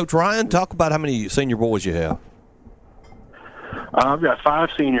 Coach Ryan, talk about how many senior boys you have. I've got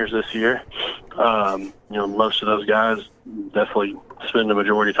 5 seniors this year. Most of those guys definitely spend the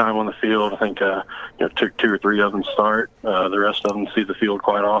majority of time on the field. I think 2 or 3 of them start. The rest of them see the field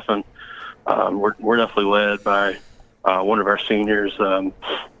quite often. We're definitely led by one of our seniors, and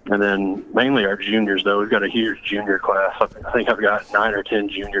then mainly our juniors. Though we've got a huge junior class. I think I've got 9 or 10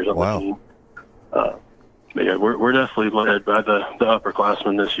 juniors on the team. But yeah, we're definitely led by the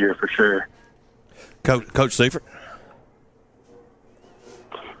upperclassmen this year for sure. Coach Seifert.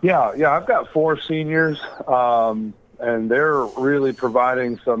 Yeah, I've got 4 seniors, and they're really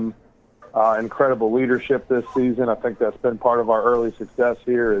providing some incredible leadership this season. I think that's been part of our early success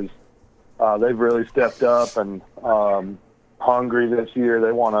here is they've really stepped up and hungry this year.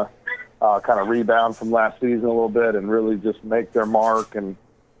 They want to kind of rebound from last season a little bit and really just make their mark and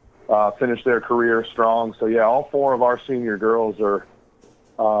finish their career strong. So, yeah, all 4 of our senior girls are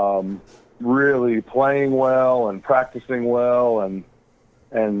really playing well and practicing well and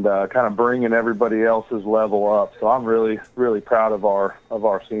kind of bringing everybody else's level up. So I'm really, really proud of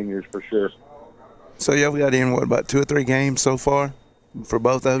our seniors for sure. So yeah, we got in about 2 or 3 games so far for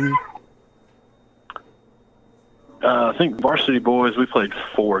both of them. I think varsity boys we played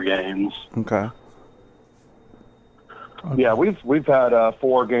 4 games. Okay. Yeah, we've had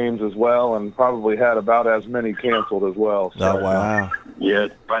 4 games as well, and probably had about as many canceled as well. So. Oh wow! Yeah,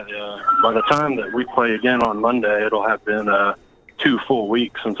 by the time that we play again on Monday, it'll have been 2 full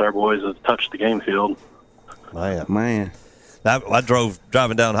weeks since our boys have touched the game field. Man. I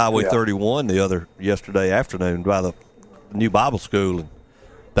driving down Highway 31 yesterday afternoon by the new Bible school, and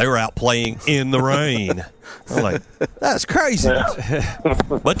they were out playing in the rain. I'm like, that's crazy. Yeah.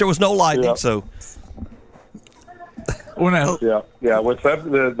 But there was no lightning, so. Yeah. With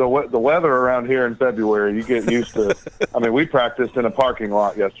the weather around here in February, you get used to. I mean, we practiced in a parking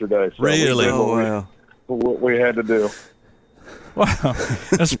lot yesterday. So really? What we had to do. Wow.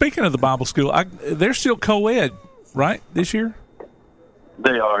 Now, speaking of the Bible school, they're still co-ed, right, this year?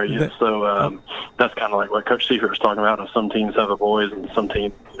 They are, yeah. So that's kind of like what Coach Seifert was talking about. Some teams have a boys and some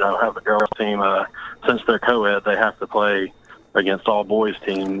teams, have a girls team. Since they're co-ed, they have to play against all boys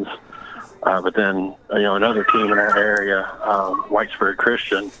teams. But then, another team in our area, Whitesburg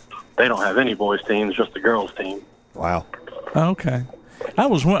Christian, they don't have any boys teams, just the girls team. Wow. Okay.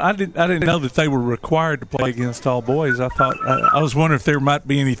 I didn't know that they were required to play against all boys. I thought I was wondering if there might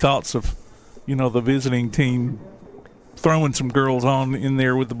be any thoughts of, the visiting team throwing some girls on in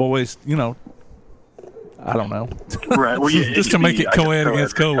there with the boys. I don't know. Right. Well, yeah, just to make it co-ed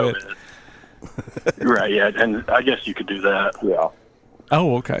against co-ed. Right. Yeah, and I guess you could do that. Yeah.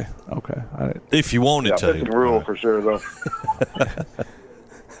 Oh, okay. If you wanted to. That's a rule for sure, though.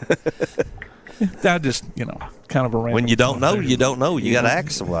 I just, kind of a random. When you don't know, you don't know. You got to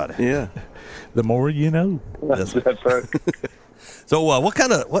ask somebody. Yeah. The more you know. That's right. So, what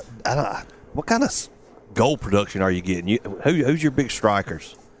kind of goal production are you getting? Who's your big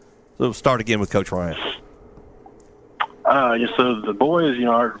strikers? So, we'll start again with Coach Ryan. So the boys,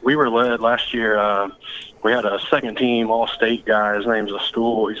 we were led last year. We had a second team All-State guy. His name's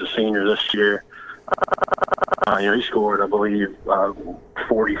Stool. He's a senior this year. He scored, I believe,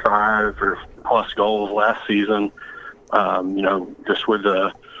 45 or plus goals last season. Just with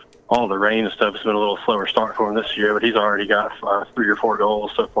all the rain and stuff, it's been a little slower start for him this year, but he's already got 3 or 4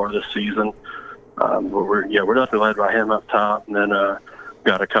 goals so far this season. But we're definitely led by him up top, and then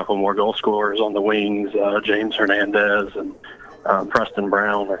got a couple more goal scorers on the wings. James Hernandez and Preston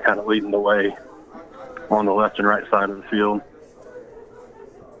Brown are kind of leading the way on the left and right side of the field.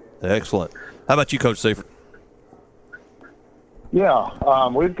 Excellent. How about you, Coach Seifert? Yeah,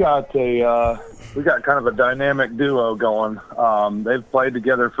 we've got kind of a dynamic duo going. They've played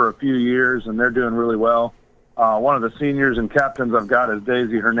together for a few years, and they're doing really well. One of the seniors and captains I've got is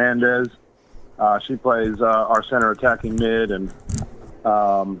Daisy Hernandez. She plays our center attacking mid, and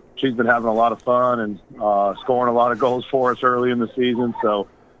she's been having a lot of fun and scoring a lot of goals for us early in the season. So,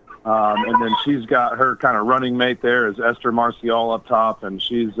 and then she's got her kind of running mate there is Esther Marcial up top, and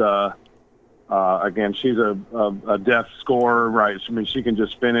she's again, she's a deft scorer, right? I mean, she can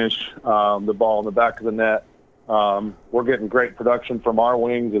just finish the ball in the back of the net. We're getting great production from our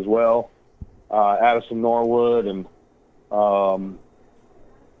wings as well. Addison Norwood, and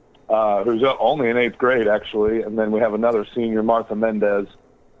who's only in 8th grade, actually. And then we have another senior, Martha Mendez,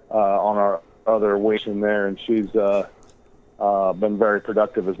 on our other wing in there, and she's been very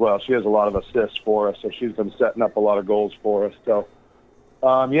productive as well. She has a lot of assists for us, so she's been setting up a lot of goals for us. So,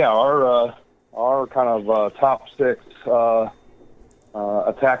 our kind of top 6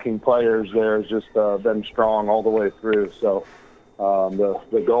 attacking players there has just been strong all the way through. So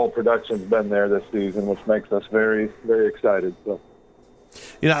the goal production's been there this season, which makes us very, very excited. So,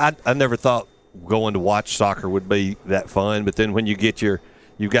 I never thought going to watch soccer would be that fun, but then when you've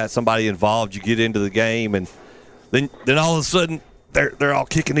got somebody involved, you get into the game, and then all of a sudden they're all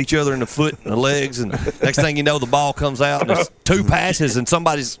kicking each other in the foot and the legs, and next thing you know, the ball comes out and there's 2 passes and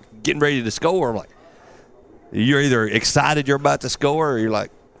somebody's getting ready to score. I'm like, you're either excited you're about to score, or you're like,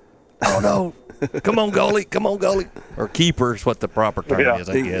 oh no, come on goalie, or keeper is what the proper term is,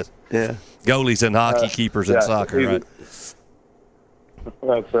 I guess. Yeah, goalies in hockey, keepers in soccer, right?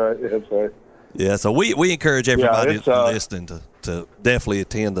 That's right. Yeah, so we encourage everybody listening to definitely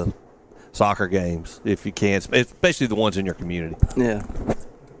attend the soccer games if you can, especially the ones in your community. Yeah.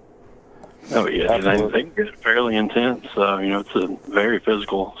 Oh, yeah, they can get fairly intense. It's a very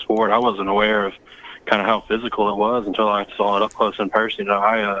physical sport. I wasn't aware of kind of how physical it was until I saw it up close in person.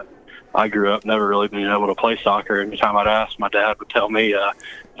 I grew up never really being able to play soccer. Anytime I'd ask, my dad would tell me,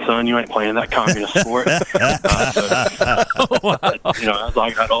 son, you ain't playing that communist sport. As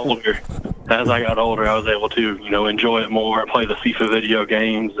I got older, I was able to, enjoy it more, play the FIFA video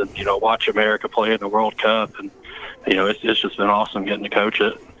games, and, watch America play in the World Cup. And, it's just been awesome getting to coach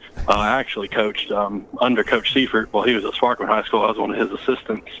it. I actually coached under Coach Seifert while he was at Sparkman High School. I was one of his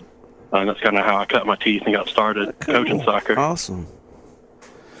assistants. And that's kind of how I cut my teeth and got started coaching soccer. Awesome.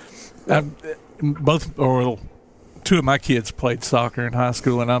 Two of my kids played soccer in high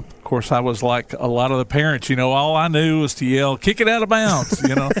school, and of course I was like a lot of the parents. All I knew was to yell, "Kick it out of bounds!"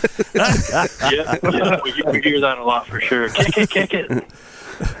 Yeah, we hear that a lot for sure. Kick it.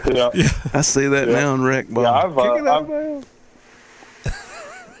 Yeah. I see that now in rec ball.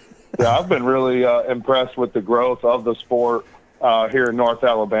 I've been really impressed with the growth of the sport here in North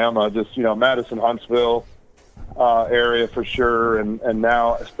Alabama. Just Madison, Huntsville area for sure, and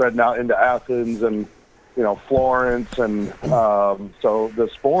now spreading out into Athens and Florence, and so the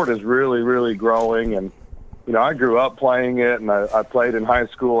sport is really, really growing. And I grew up playing it, and I played in high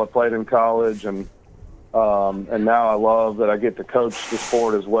school, I played in college, and now I love that I get to coach the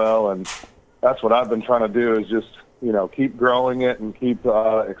sport as well. And that's what I've been trying to do, is just keep growing it and keep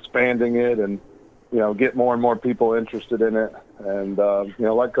expanding it, and get more and more people interested in it. And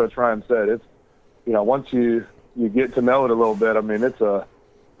like Coach Ryan said, it's once you get to know it a little bit, I mean, it's a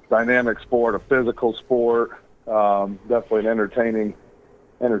dynamic sport, a physical sport, definitely an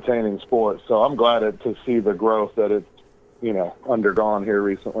entertaining sport. So I'm glad to see the growth that it's undergone here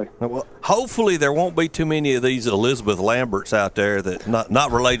recently. Well, hopefully there won't be too many of these Elizabeth Lamberts out there that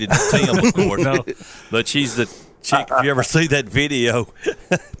not related to Tim, of course. No, but she's the chick. If you ever see that video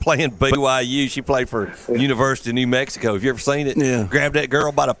playing BYU, she played for University of New Mexico. Have you ever seen it? Yeah. Grabbed that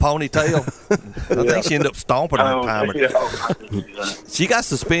girl by the ponytail. I think she ended up stomping her timer. Yeah. She got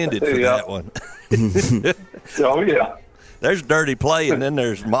suspended for that one. Oh yeah. There's dirty play, and then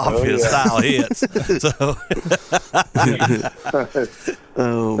there's mafia-style hits. So,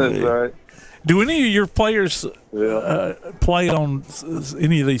 That's right. Do any of your players play on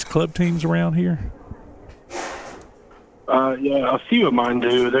any of these club teams around here? Yeah, a few of mine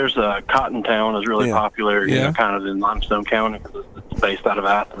do. There's Cottontown is really popular, kind of in Limestone County, because it's based out of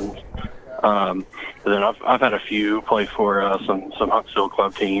Athens. But then I've had a few play for some Huntsville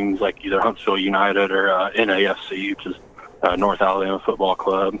club teams, like either Huntsville United or NAFC, which is North Alabama Football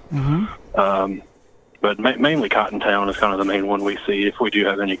Club. Mm-hmm. But mainly Cottontown is kind of the main one we see if we do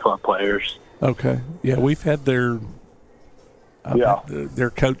have any club players. Okay. Yeah, we've had their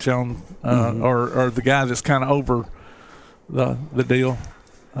coach on, or the guy that's kind of over the deal.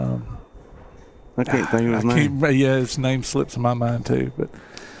 I can't think of his name. His name slips in my mind too. But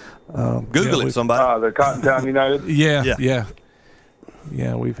Google it, somebody. The Cottontown United. Yeah.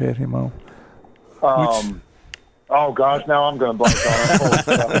 Yeah, we've had him on. Oh gosh, now I'm going to blank on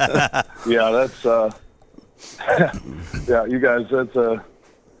it. Yeah, that's yeah. You guys, you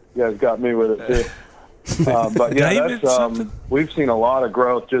guys got me with it too. But yeah, that's we've seen a lot of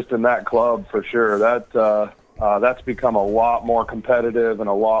growth just in that club for sure. That's become a lot more competitive and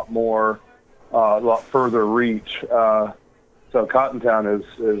a lot further reach. So Cottontown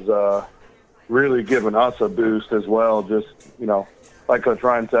is really given us a boost as well. Just like Coach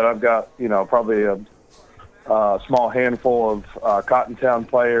Ryan said, I've got probably a small handful of Cottontown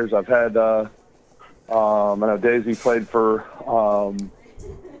players. I've had I know Daisy played for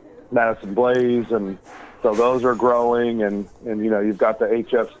Madison Blaze, and so those are growing. And you've got the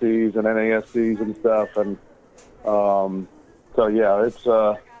HFCs and NASCs and stuff, and so yeah,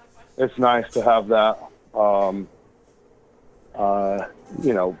 it's nice to have that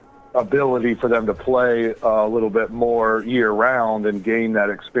ability for them to play a little bit more year round and gain that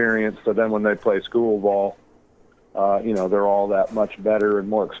experience. So then when they play school ball, they're all that much better and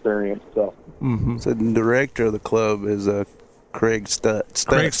more experienced. So, So the director of the club is Craig Stutz.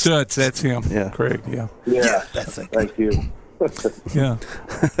 Craig Stutz, that's him. Yeah, Craig. Yeah. Yeah, that's it. Thank you. Yeah.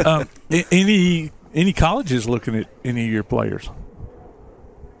 Any colleges looking at any of your players?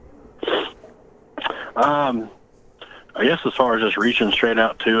 I guess as far as just reaching straight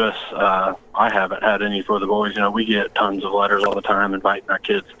out to us, I haven't had any for the boys. We get tons of letters all the time inviting our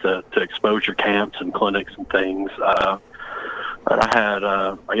kids to exposure camps and clinics and things. But I had,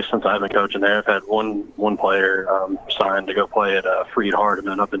 I guess since I've been coaching there, I've had one player signed to go play at Freed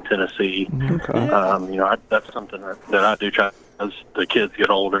Hardeman up in Tennessee. Okay. That's something that I do try as the kids get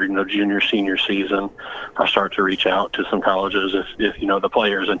older, junior, senior season. I start to reach out to some colleges if the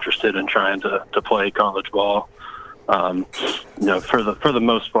player is interested in trying to play college ball. For the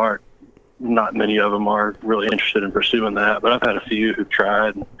most part, not many of them are really interested in pursuing that, but I've had a few who've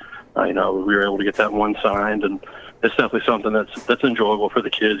tried. We were able to get that one signed, and it's definitely something that's enjoyable for the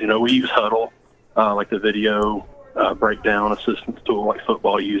kids. We use Huddle, like the video breakdown assistance tool like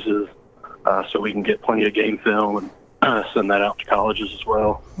football uses, so we can get plenty of game film and send that out to colleges as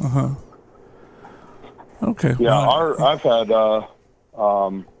well. Okay. Yeah, I've had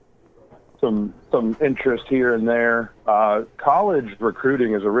some interest here and there. College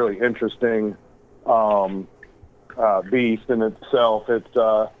recruiting is a really interesting beast in itself.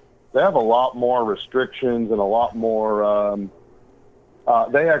 They have a lot more restrictions and a lot more.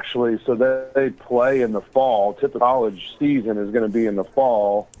 They play in the fall. Typical college season is going to be in the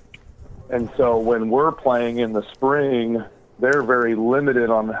fall, and so when we're playing in the spring, they're very limited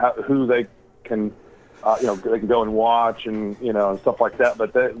on who they can. They can go and watch and stuff like that,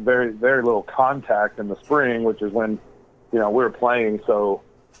 but very, very little contact in the spring, which is when, we're playing. So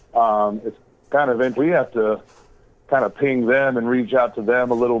it's kind of, we have to kind of ping them and reach out to them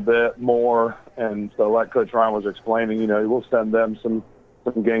a little bit more. And so like Coach Ryan was explaining, we'll send them some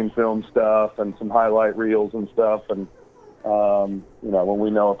game film stuff and some highlight reels and stuff. And, when we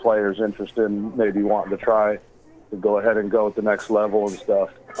know a player's interested in maybe wanting to try to go ahead and go at the next level and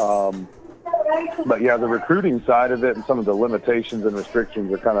stuff. But yeah, the recruiting side of it and some of the limitations and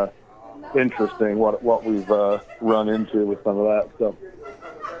restrictions are kind of interesting. What we've run into with some of that stuff.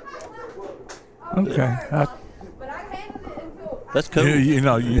 Okay, that's cool.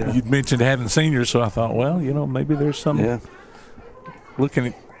 You mentioned having seniors, so I thought, well, maybe there's some looking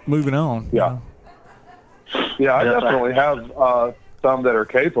at moving on. Yeah, I definitely have some that are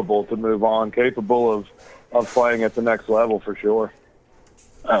capable to move on, capable of playing at the next level for sure.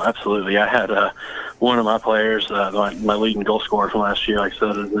 Oh, absolutely. I had one of my players, my leading goal scorer from last year, like I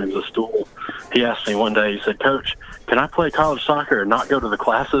said, his name's Stool. He asked me one day, he said, "Coach, can I play college soccer and not go to the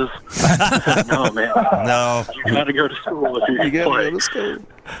classes?" I said, "No, man. No. You got to go to school if you're going to play." Go to school.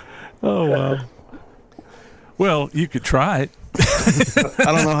 Oh, wow. Well, you could try it. I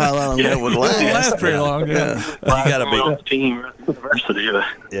don't know how long that would last. It won't last very long. Yeah. You got to be on the team university.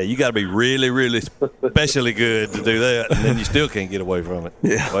 Yeah, you got to be really, really especially good to do that, and then you still can't get away from it.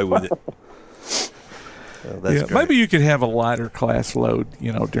 Yeah, away with it. That's great. Maybe you could have a lighter class load,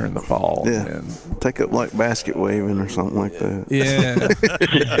 during the fall. Yeah, and take up like basket waving or something like that. Yeah.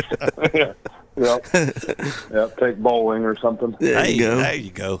 Yep, take bowling or something. There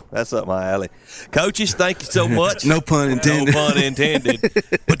you go. That's up my alley. Coaches, thank you so much. No pun intended. No pun intended.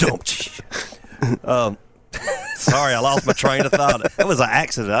 But don't. Sorry, I lost my train of thought. That was an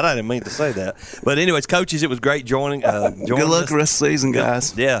accident. I didn't mean to say that. But anyways, coaches, it was great joining. Good luck the rest of the season,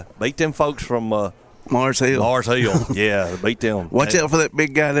 guys. Yeah, beat them folks from Mars Hill. Yeah, beat them. Watch out for that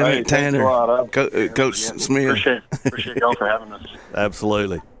big guy there at Tanner. Coach Smith. Appreciate y'all for having us.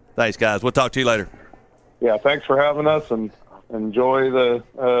 Absolutely. Thanks, guys. We'll talk to you later. Yeah, thanks for having us, and enjoy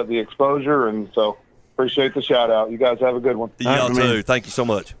the exposure, and so appreciate the shout out. You guys have a good one. Y'all too. Thank you so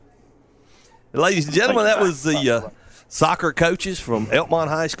much. Ladies and gentlemen, that was the soccer coaches from Elkmont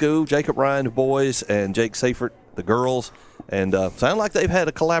High School, Jacob Ryan, the boys, and Jake Seifert, the girls. And sound like they've had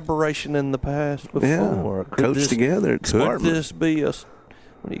a collaboration in the past before. Yeah, coached together. Could this be a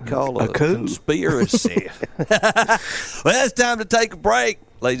conspiracy? Well, it's time to take a break,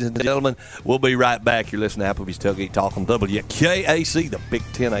 ladies and gentlemen. We'll be right back. You're listening to Applebee's Tailgate Talk on WKAC, the Big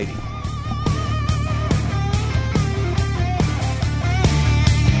 1080.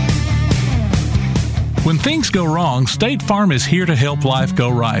 When things go wrong, State Farm is here to help life go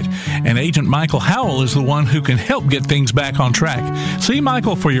right. And Agent Michael Howell is the one who can help get things back on track. See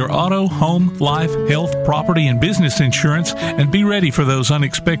Michael for your auto, home, life, health, property, and business insurance, and be ready for those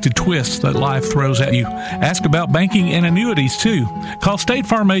unexpected twists that life throws at you. Ask about banking and annuities, too. Call State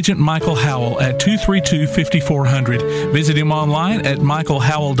Farm Agent Michael Howell at 232-5400. Visit him online at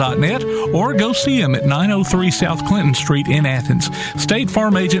michaelhowell.net or go see him at 903 South Clinton Street in Athens. State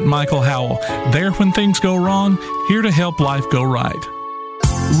Farm Agent Michael Howell. There when things go wrong, here to help life go right.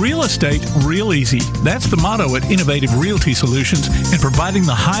 Real estate, real easy. That's the motto at Innovative Realty Solutions, and providing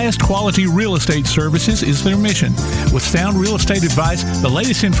the highest quality real estate services is their mission. With sound real estate advice, the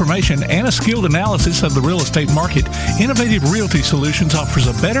latest information, and a skilled analysis of the real estate market, Innovative Realty Solutions offers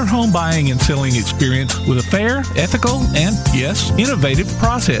a better home buying and selling experience with a fair, ethical, and, yes, innovative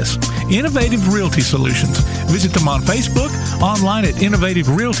process. Innovative Realty Solutions. Visit them on Facebook, online at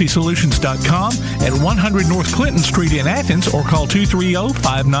innovativerealtysolutions.com, at 100 North Clinton Street in Athens, or call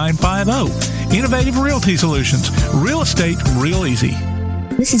 230-5950. Innovative Realty Solutions. Real estate, real easy.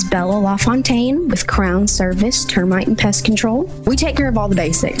 This is Bella LaFontaine with Crown Service Termite and Pest Control. We take care of all the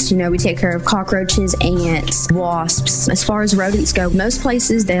basics. We take care of cockroaches, ants, wasps. As far as rodents go, most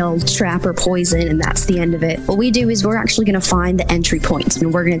places they'll trap or poison, and that's the end of it. What we do is we're actually going to find the entry points,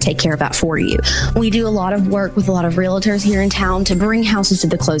 and we're going to take care of that for you. We do a lot of work with a lot of realtors here in town to bring houses to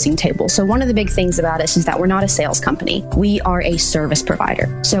the closing table. So one of the big things about us is that we're not a sales company. We are a service provider.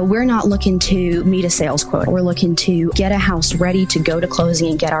 So we're not looking to meet a sales quota. We're looking to get a house ready to go to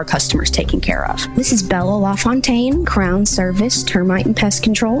closing and get our customers taken care of. This is Bella LaFontaine, Crown Service Termite and Pest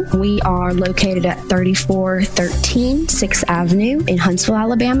Control. We are located at 3413 6th Avenue in Huntsville,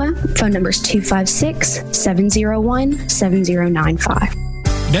 Alabama. Phone number is 256-701-7095.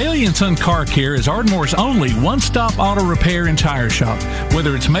 Daly & Son Car Care is Ardmore's only one-stop auto repair and tire shop.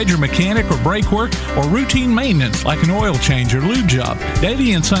 Whether it's major mechanic or brake work or routine maintenance like an oil change or lube job,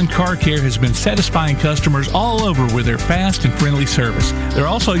 Daly & Son Car Care has been satisfying customers all over with their fast and friendly service. They're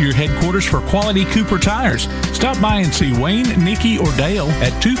also your headquarters for quality Cooper tires. Stop by and see Wayne, Nikki, or Dale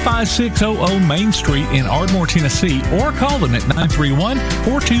at 25600 Main Street in Ardmore, Tennessee, or call them at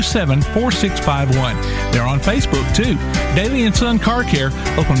 931-427-4651. They're on Facebook, too. Daly & Son Car Care,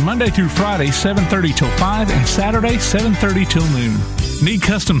 open Monday through Friday, 7:30 till 5, and Saturday, 7:30 till noon. Need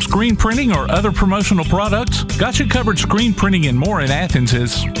custom screen printing or other promotional products? Got You Covered Screen Printing and More in Athens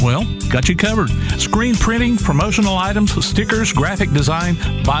is, well, got you covered. Screen printing, promotional items, stickers, graphic design,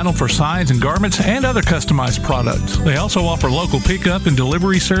 vinyl for signs and garments, and other customized products. They also offer local pickup and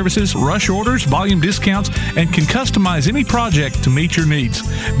delivery services, rush orders, volume discounts, and can customize any project to meet your needs.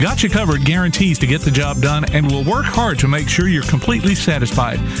 Got You Covered guarantees to get the job done and will work hard to make sure you're completely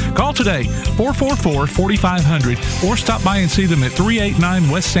satisfied. Call today, 444-4500, or stop by and see them at 389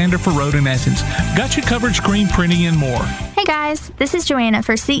 West Sandifer Road in Athens. Got You Covered Screen Printing and More. Hey guys, this is Joanna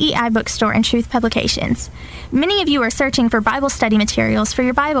for CEI Bookstore and Truth Publications. Many of you are searching for Bible study materials for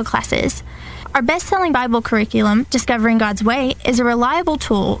your Bible classes. Our best-selling Bible curriculum, Discovering God's Way, is a reliable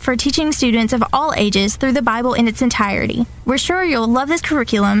tool for teaching students of all ages through the Bible in its entirety. We're sure you'll love this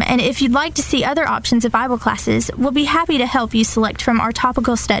curriculum, and if you'd like to see other options of Bible classes, we'll be happy to help you select from our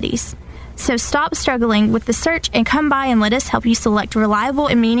topical studies. So stop struggling with the search and come by and let us help you select reliable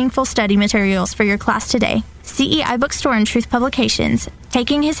and meaningful study materials for your class today. CEI Bookstore and Truth Publications,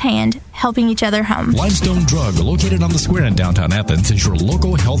 taking his hand, helping each other home. Limestone Drug, located on the square in downtown Athens, is your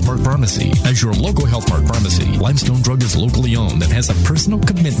local Health Mart pharmacy. As your local Health Mart pharmacy, Limestone Drug is locally owned and has a personal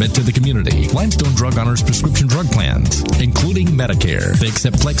commitment to the community. Limestone Drug honors prescription drug plans, including Medicare. They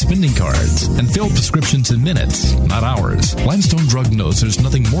accept flex spending cards and fill prescriptions in minutes, not hours. Limestone Drug knows there's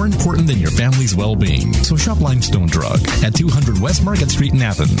nothing more important than your family's well-being. So shop Limestone Drug at 200 West Market Street in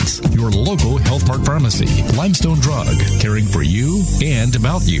Athens, your local Health Mart pharmacy. Limestone Drug, caring for you and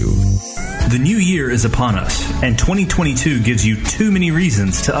about you. The new year is upon us, and 2022 gives you too many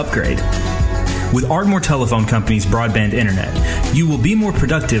reasons to upgrade. With Ardmore Telephone Company's broadband internet, you will be more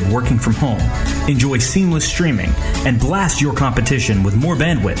productive working from home, enjoy seamless streaming, and blast your competition with more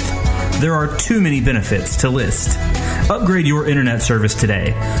bandwidth. There are too many benefits to list. Upgrade your internet service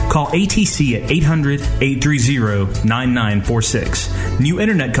today. Call ATC at 800-830-9946. New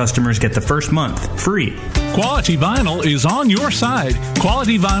internet customers get the first month free. Quality Vinyl is on your side.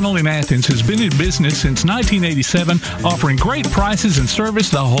 Quality Vinyl in Athens has been in business since 1987, offering great prices and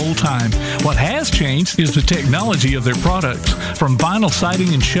service the whole time. What has changed is the technology of their products. From vinyl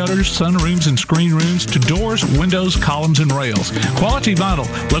siding and shutters, sunrooms and screen rooms, to doors, windows, columns, and rails. Quality Vinyl,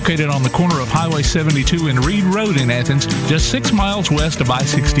 located on the corner of Highway 72 and Reed Road in Athens, just 6 miles west of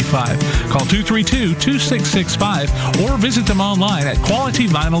I-65. Call 232-2665 or visit them online at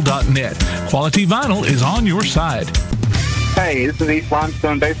qualityvinyl.net. Quality Vinyl is on your side. Hey, this is East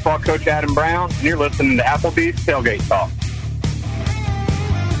Limestone baseball coach Adam Brown, and you're listening to Applebee's Tailgate Talk.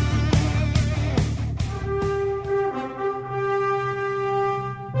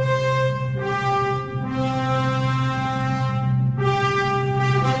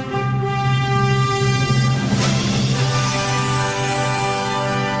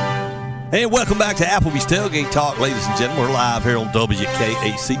 And welcome back to Applebee's Tailgate Talk, ladies and gentlemen. We're live here on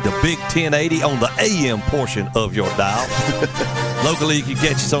WKAC, the Big 1080 on the AM portion of your dial. Locally, you can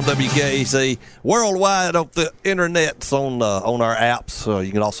catch us on WKAC. Worldwide, on the internet's on our apps.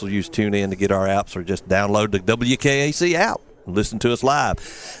 You can also use TuneIn to get our apps, or just download the WKAC app and listen to us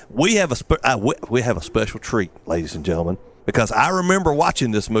live. We have a special treat, ladies and gentlemen, because I remember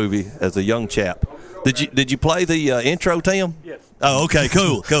watching this movie as a young chap. Did you play the intro, Tim? Yes. Oh, okay,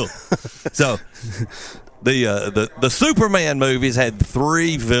 cool. So, the Superman movies had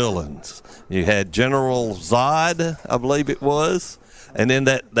 3 villains. You had General Zod, I believe it was, and then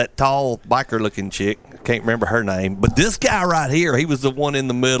that tall biker-looking chick. I can't remember her name, but this guy right here, he was the one in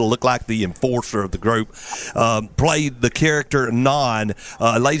the middle, looked like the enforcer of the group. Played the character Non.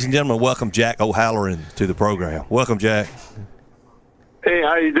 Ladies and gentlemen, welcome Jack O'Halloran to the program. Welcome, Jack. Hey,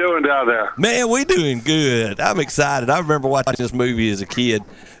 how you doing down there? Man, we doing good. I'm excited. I remember watching this movie as a kid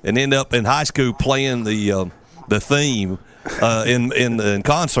and end up in high school playing the theme in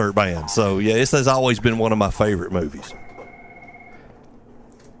concert band. So, yeah, this has always been one of my favorite movies.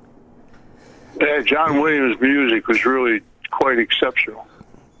 Yeah, John Williams' music was really quite exceptional.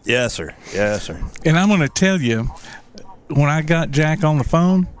 Yes, sir. Yes, sir. And I'm going to tell you, when I got Jack on the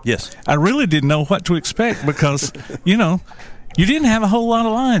phone, yes, I really didn't know what to expect because, you didn't have a whole lot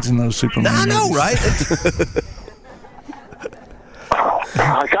of lines in those Superman movies. I know, right?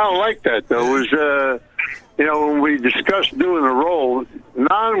 I kind of like that, though. It was, when we discussed doing the role,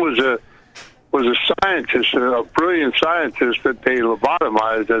 Non was a scientist, a brilliant scientist that they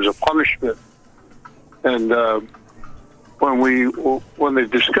lobotomized as a punishment. And when they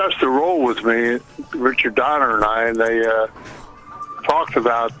discussed the role with me, Richard Donner and I, and they talked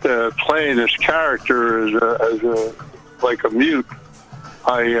about playing this character as a like a mute,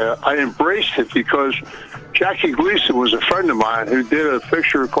 I embraced it because Jackie Gleason was a friend of mine who did a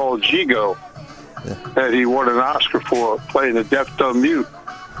picture called Gigo that he won an Oscar for, playing a deaf, dumb mute.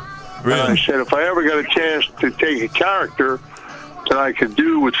 Really? And I said, if I ever got a chance to take a character that I could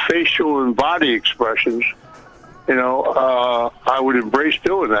do with facial and body expressions, I would embrace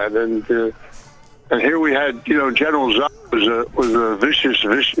doing that. And here we had, General Zod was a vicious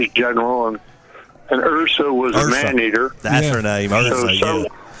general, and Ursa was a man-eater. That's her name, Ursa, so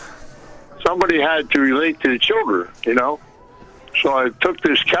somebody had to relate to the children, So I took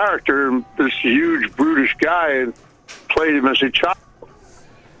this character, this huge, brutish guy, and played him as a child,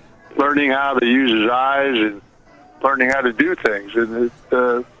 learning how to use his eyes and learning how to do things. And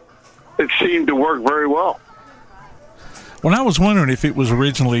it seemed to work very well. Well, I was wondering if it was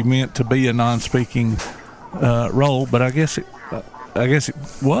originally meant to be a non-speaking role, but I guess it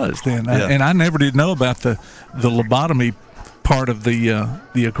was then, and I never did know about the lobotomy part of the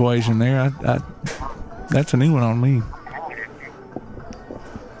equation there. That's a new one on me.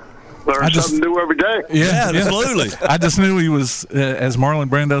 Learn something new every day. Yeah, absolutely. I just knew he was, as Marlon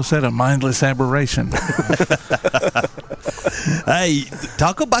Brando said, a mindless aberration. Hey,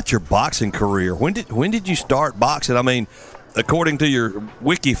 talk about your boxing career. When did you start boxing? I mean, according to your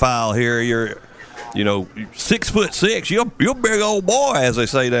wiki file here, you're 6'6". You're a big old boy, as they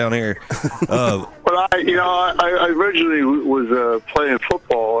say down here. Well, I originally was playing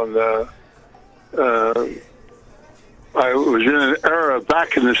football, and I was in an era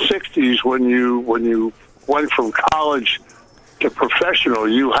back in the '60s when you went from college to professional.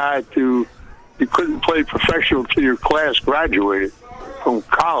 You couldn't play professional until your class graduated from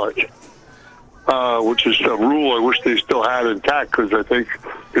college, which is a rule I wish they still had intact, because I think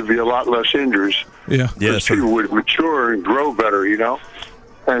there'd be a lot less injuries. Yeah, yes, people would mature and grow better,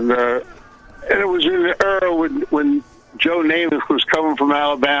 And it was in the era when Joe Namath was coming from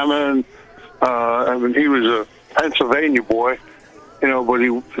Alabama, and I mean, he was a Pennsylvania boy, you know, but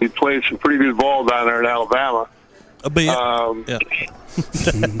he played some pretty good ball down there in Alabama. A bit. Yeah.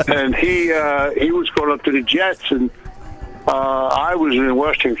 And he was going up to the Jets, and I was in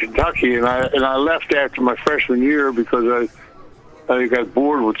Western Kentucky, and I left after my freshman year because I got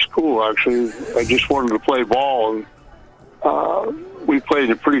bored with school. Actually, I just wanted to play ball, and we played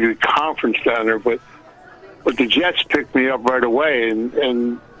in a pretty good conference down there. But the Jets picked me up right away,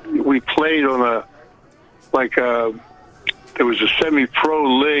 and we played on there was a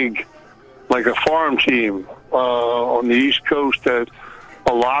semi-pro league, like a farm team on the East Coast that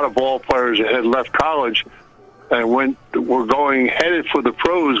a lot of ball players that had left college and were headed for the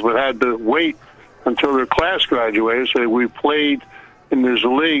pros, but had to wait until their class graduated. So we played in this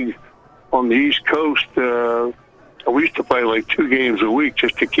league on the East Coast. We used to play like 2 games a week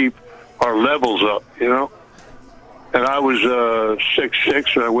just to keep our levels up, you know. And I was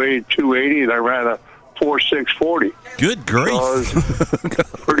 6'6", and I weighed 280, and I ran a 4.640. Good grief! So I was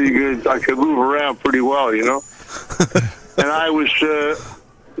pretty good. I could move around pretty well, you know. And I was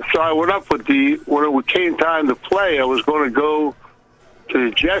so I went up when it came time to play. I was going to go to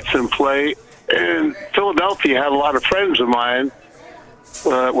the Jets and play, and Philadelphia had a lot of friends of mine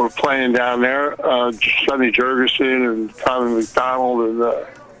that were playing down there. Sonny Jurgensen and Tommy McDonald and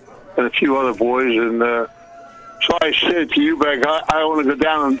a few other boys, and. So I said to Eubank, I want to go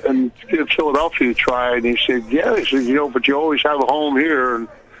down and give Philadelphia a try. And he said, yeah. He said, you know, but you always have a home here. And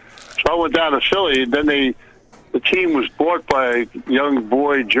so I went down to Philly. And then the team was bought by a young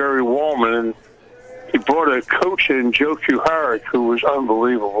boy, Jerry Wallman. And he brought a coach in, Joe Kuharich, who was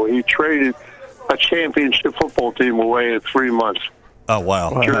unbelievable. He traded a championship football team away in 3 months. Oh, wow.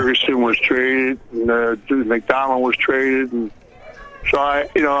 Jurgensen was traded, and McDonald was traded, and so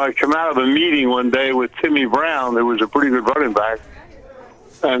I come out of a meeting one day with Timmy Brown, who was a pretty good running back,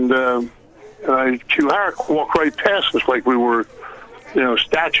 and Kuharich walked right past us like we were, you know,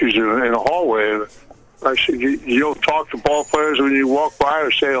 statues in a hallway. And I said, you don't talk to ball players when you walk by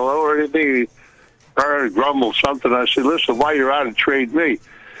or say hello or anything? He grumbled something. I said, listen, while you're out, trade me.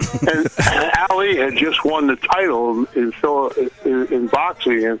 And Ali had just won the title in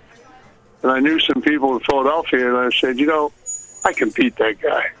boxing, and I knew some people in Philadelphia, and I said, you know, I can beat that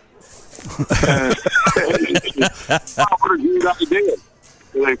guy. What a good idea.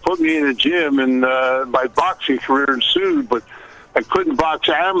 They put me in the gym, and my boxing career ensued, but I couldn't box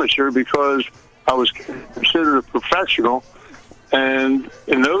amateur because I was considered a professional, and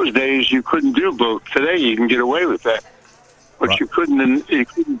in those days you couldn't do both. Today you can get away with that, but right. you couldn't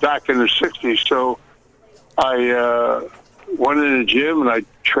back in the 60s. So I went in the gym, and I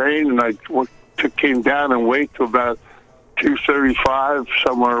trained, and I came down in weight to about 235,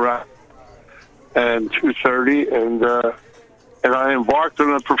 somewhere around, and 230, and I embarked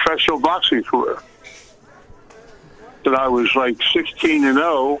on a professional boxing career. And I was like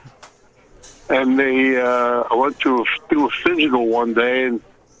 16-0, and I went to do a physical one day, and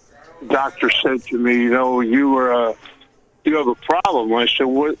the doctor said to me, you know, you have a problem. I said,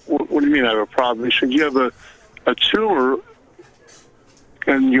 what do you mean I have a problem? He said, you have a tumor,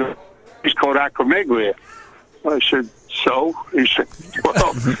 and it's called acromegaly. I said, so? He said,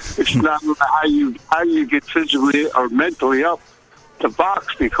 well, it's not how you get physically or mentally up to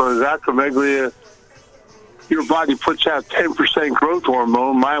box, because acromegaly, your body puts out 10% growth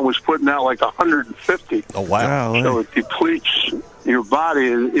hormone. Mine was putting out like 150. Oh, wow. So it depletes your body.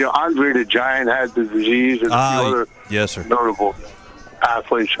 You know, Andre the Giant had the disease, and a few other notable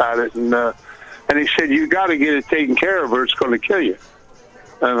athletes had it. And he said, you got to get it taken care of or it's going to kill you.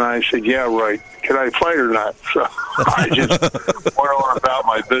 And I said, yeah, right. Can I fight or not? So I just went on about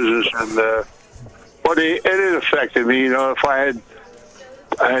my business, and but it affected me. You know, if I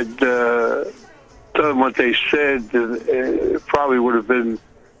had done what they said, it probably would have been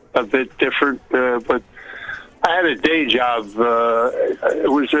a bit different. But I had a day job.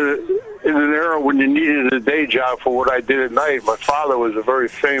 It was in an era when you needed a day job for what I did at night. My father was a very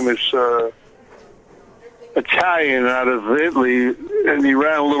famous Italian out of Italy, and he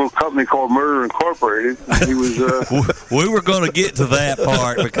ran a little company called Murder Incorporated. He was. We were going to get to that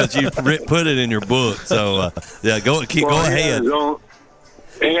part because you put it in your book. So yeah, go ahead.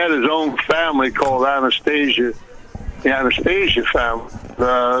 He had his own family called Anastasia, the Anastasia family,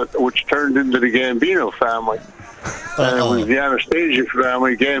 which turned into the Gambino family. And it was the Anastasia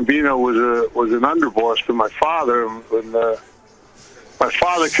family. Gambino was an underboss to my father, and my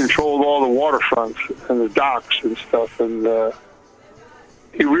father controlled all the waterfronts and the docks and stuff, and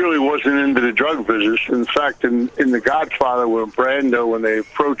he really wasn't into the drug business. In fact, in The Godfather, when they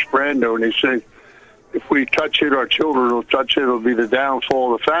approached Brando and he said, if we touch it, our children will touch it. It'll be the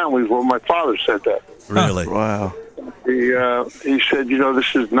downfall of the families. Well, my father said that. Really? Wow. He said,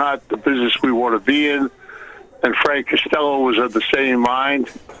 this is not the business we want to be in. And Frank Costello was of the same mind.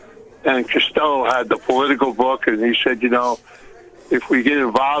 And Costello had the political book, and he said, if we get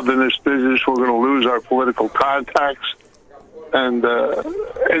involved in this business, we're going to lose our political contacts. And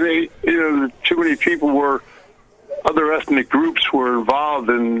they, too many people other ethnic groups were involved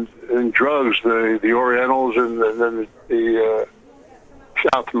in drugs, the Orientals and then the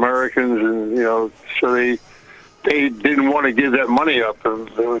South Americans, and so they didn't want to give that money up, and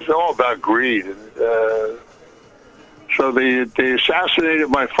it was all about greed. And so they assassinated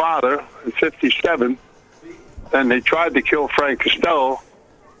my father in '57, and they tried to kill Frank Costello,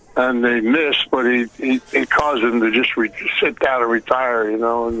 and they missed, but it caused them to just sit down and retire,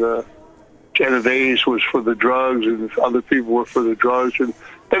 and Genovese was for the drugs, and other people were for the drugs, and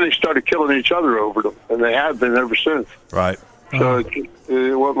then they started killing each other over them, and they have been ever since. Right. So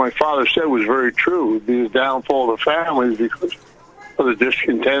what my father said was very true. It would be the downfall of the families because of the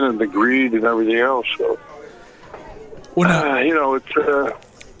discontent and the greed and everything else. So, it's...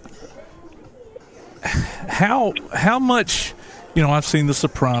 How much... I've seen The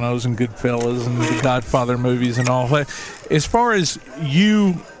Sopranos and Goodfellas and the Godfather movies and all that. As far as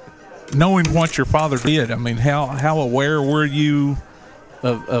you knowing what your father did, I mean, how aware were you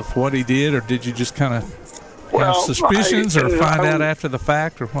of what he did, or did you just kind of have suspicions or find out after the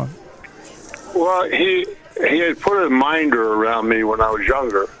fact, or what? Well, he had put a minder around me when I was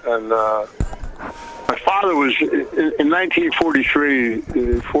younger, and my father was in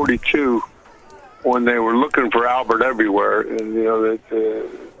 1943, 42. When they were looking for Albert everywhere, and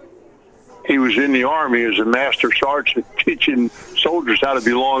he was in the Army as a master sergeant teaching soldiers how to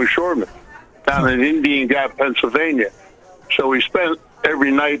be longshoremen down in Indian Gap, Pennsylvania. So he spent every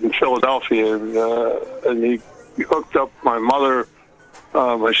night in Philadelphia, and he hooked up my mother.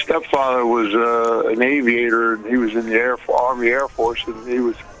 My stepfather was an aviator, and he was in the Army Air Force, and he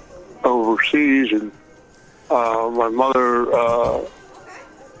was overseas. And my mother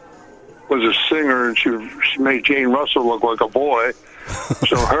was a singer, and she made Jane Russell look like a boy.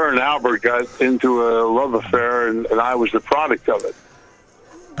 So her and Albert got into a love affair, and I was the product of it.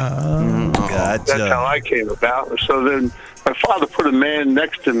 Gotcha. That's how I came about. So then my father put a man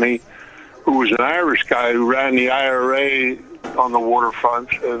next to me who was an Irish guy who ran the IRA on the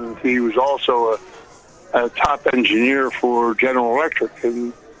waterfront, and he was also a top engineer for General Electric,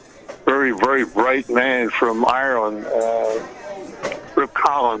 and very, very bright man from Ireland, Rip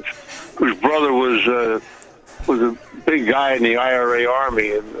Collins, whose brother was a big guy in the IRA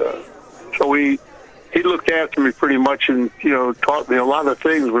Army, and so he looked after me pretty much, and taught me a lot of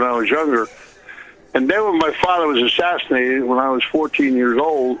things when I was younger. And then when my father was assassinated, when I was 14 years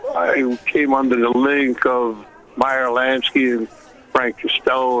old, I came under the link of Meyer Lansky and Frank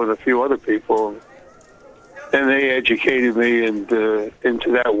Costello and a few other people, and they educated me into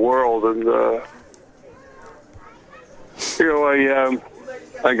that world. And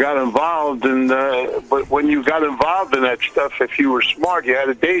I got involved, but when you got involved in that stuff, if you were smart, you had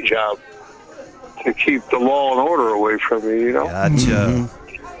a day job to keep the law and order away from you. Gotcha. Mm-hmm.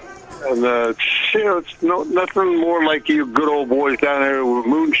 And it's nothing more like you good old boys down there with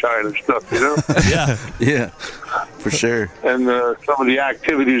moonshine and stuff, Yeah, for sure. And some of the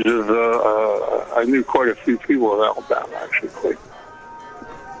activities of I knew quite a few people in Alabama, actually,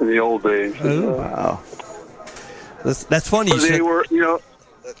 in the old days. Wow. That's funny.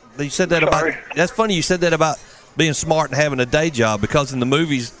 You said that about. That's funny. You said that about being smart and having a day job, because in the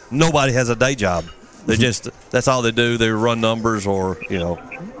movies nobody has a day job. They that's all they do. They run numbers, or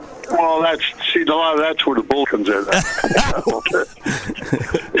Well, a lot of that's where the bull comes in.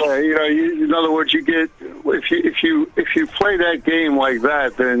 In other words, you get if you play that game like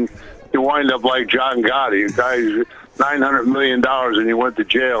that, then you wind up like John Gotti, a guy who's $900 million, and he went to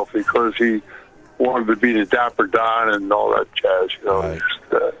jail because he wanted to be the Dapper Don and all that jazz. Right.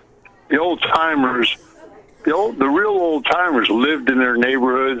 The old timers, the real old timers lived in their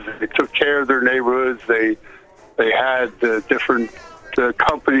neighborhoods. They took care of their neighborhoods. They had different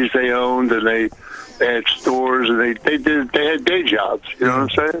companies they owned, and they had stores, and they had day jobs. You know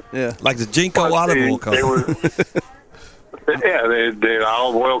what I'm saying? Yeah, like the Jinko Olive Oil Company. They had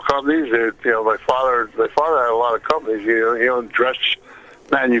olive oil companies. My father had a lot of companies. He owned dress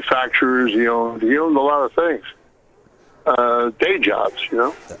manufacturers. He owned a lot of things. Day jobs,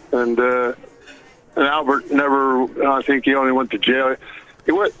 and Albert never. I think he only went to jail.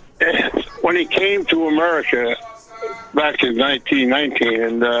 When he came to America back in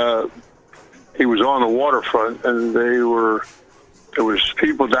 1919, and he was on the waterfront, and they were there was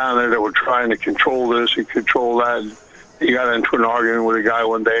people down there that were trying to control this and control that. He got into an argument with a guy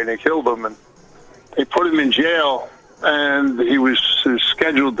one day, and they killed him, and they put him in jail, and he was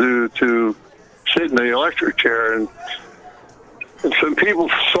scheduled to sit in the electric chair, and some people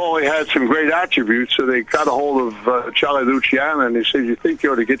saw he had some great attributes, so they got a hold of Charlie Luciano, and they said, "You think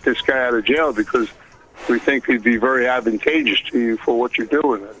you ought to get this guy out of jail because we think he'd be very advantageous to you for what you're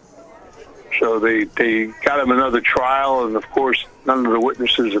doing." So they got him another trial, and of course none of the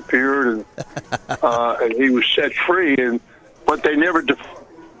witnesses appeared, and he was set free. But they never.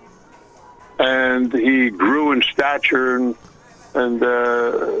 And he grew in stature, and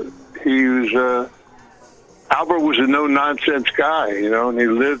he was. Albert was a no-nonsense guy, and he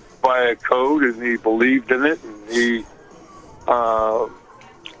lived by a code, and he believed in it, and he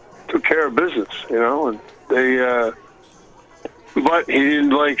took care of business, and they. But he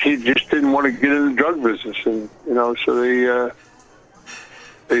just didn't want to get in the drug business, and so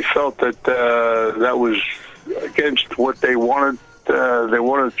they felt that that was against what they wanted. They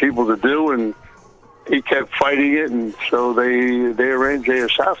wanted people to do, and he kept fighting it, and so they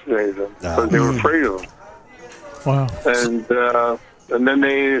assassinated him because they were afraid of him. Wow! And then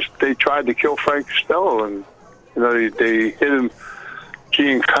they tried to kill Frank Costello, and they hit him.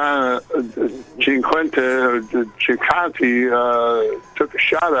 Gianconti took a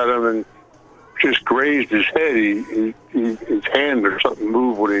shot at him and just grazed his head. His hand or something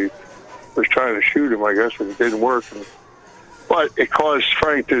moved when he was trying to shoot him, I guess, and it didn't work. But it caused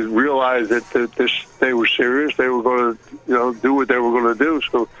Frank to realize that they were serious. They were going to, do what they were going to do.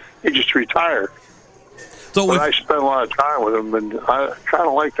 So he just retired. But I spent a lot of time with him, and I kind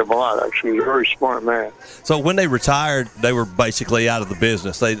of liked him a lot, actually. He's a very smart man. So when they retired, they were basically out of the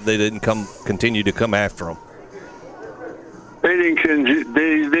business. They didn't continue to come after him. They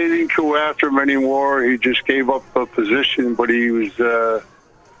didn't go after him anymore. He just gave up a position, but he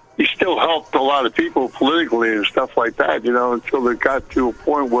still helped a lot of people politically and stuff like that, until it got to a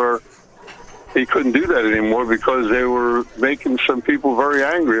point where he couldn't do that anymore because they were making some people very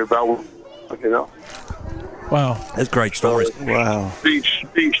angry about, Wow, that's great stories. Wow, things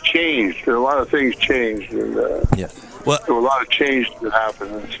changed. A lot of things changed, and there were a lot of changes that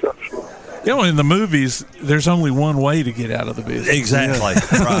happened and stuff. So. In the movies, there's only one way to get out of the business. Exactly,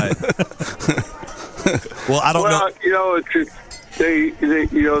 right. Well, I don't know.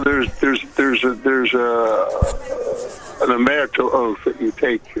 There's an emerital oath that you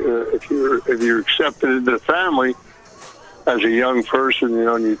take if you're accepted into the family as a young person,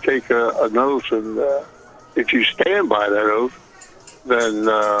 and you take an oath, and if you stand by that oath, then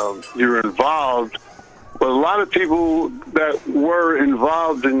you're involved. But a lot of people that were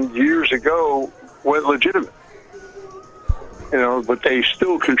involved in years ago went legitimate, but they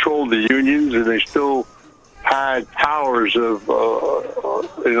still controlled the unions, and they still had powers of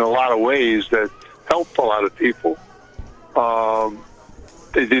in a lot of ways that helped a lot of people.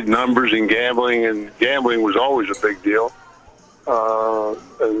 They did numbers in gambling, and gambling was always a big deal.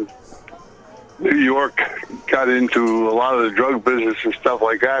 And New York got into a lot of the drug business and stuff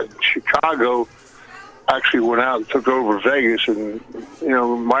like that. Chicago actually went out and took over Vegas, and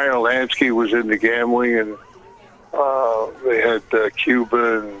Meyer Lansky was into gambling, and they had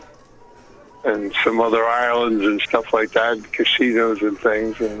Cuba and some other islands and stuff like that, and casinos and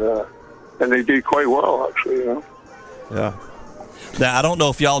things, and they did quite well, actually. Yeah. Now I don't know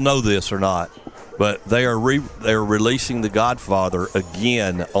if y'all know this or not, but they are releasing The Godfather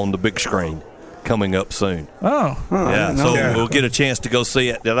again on the big screen coming up soon. Oh, yeah. So we'll get a chance to go see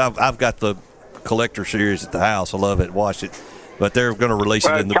it. And I've got the collector series at the house. I love it. Watch it. But they're going to release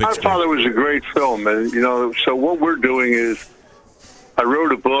it in the big screen. Godfather was a great film, and so what we're doing is I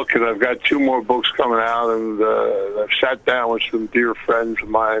wrote a book, and I've got 2 more books coming out, and I've sat down with some dear friends of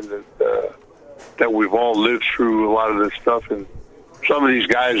mine that we've all lived through a lot of this stuff, and some of these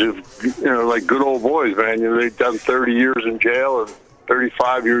guys have, like good old boys, man. They've done 30 years in jail and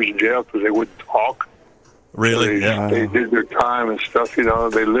 35 years in jail because they wouldn't talk. Really? They did their time and stuff. They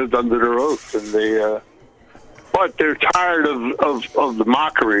lived under their oath, and but they're tired of the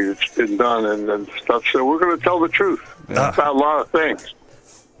mockery that's been done and stuff. So we're going to tell the truth about a lot of things.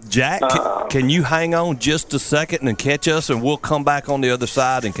 Jack, can you hang on just a second and catch us, and we'll come back on the other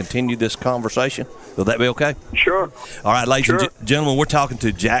side and continue this conversation? Will that be okay? Sure. All right, ladies and gentlemen, we're talking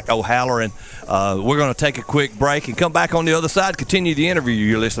to Jack O'Halloran. We're going to take a quick break and come back on the other side, continue the interview.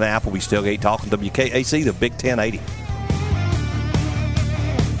 You're listening to Applebee's Tailgate Talk on WKAC, the Big 1080.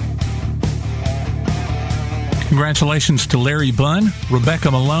 Congratulations to Larry Bunn,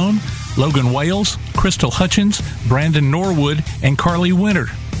 Rebecca Malone, Logan Wales, Crystal Hutchins, Brandon Norwood, and Carly Winter,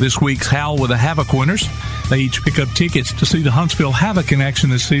 this week's Howl with the Havoc winners. They each pick up tickets to see the Huntsville Havoc in action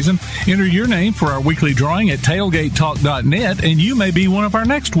this season. Enter your name for our weekly drawing at tailgatetalk.net, and you may be one of our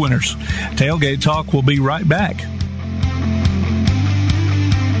next winners. Tailgate Talk will be right back.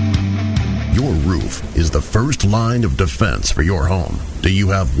 Your roof is the first line of defense for your home. Do you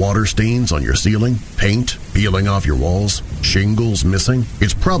have water stains on your ceiling, paint peeling off your walls, shingles missing?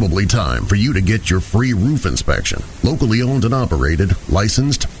 It's probably time for you to get your free roof inspection. Locally owned and operated,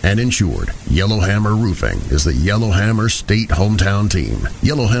 licensed, and insured, Yellowhammer Roofing is the Yellowhammer State hometown team.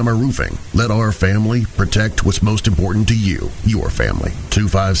 Yellowhammer Roofing. Let our family protect what's most important to you, your family.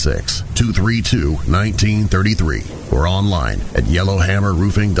 256-232-1933 or online at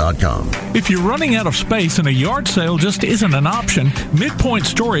yellowhammerroofing.com. If you're running out of space and a yard sale just isn't an option, Midpoint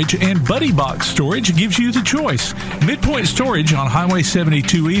Storage and Buddy Box Storage gives you the choice. Midpoint Storage on Highway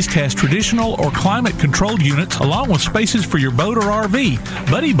 72 East has traditional or climate-controlled units along with spaces for your boat or RV.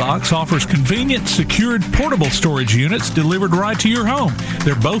 Buddy Box offers convenient, secured, portable storage units delivered right to your home.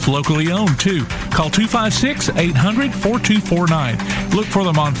 They're both locally owned, too. Call 256-800-4249. Look for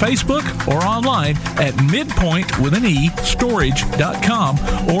them on Facebook or online at midpoint.storage.com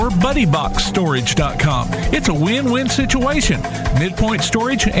or buddyboxstorage.com. It's a win-win situation. Midpoint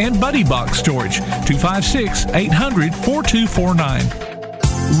Storage and Buddy Box Storage. 256-800-4249.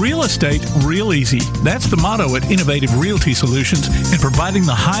 Real estate real easy. That's the motto at Innovative Realty Solutions, and providing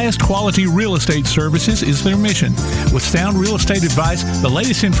the highest quality real estate services is their mission. With sound real estate advice, the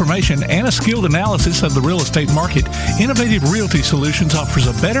latest information, and a skilled analysis of the real estate market, Innovative Realty Solutions offers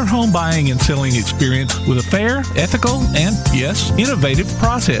a better home buying and selling experience with a fair, ethical, and, yes, innovative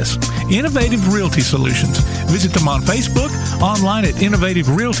process. Innovative Realty Solutions. Visit them on Facebook, online at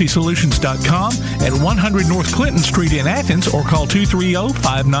innovativerealtysolutions.com, at 100 North Clinton Street in Athens, or call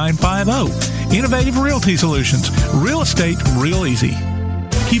 230-5950. Innovative Realty Solutions. Real estate real easy.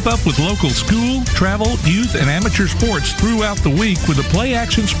 Keep up with local school, travel, youth, and amateur sports throughout the week with the Play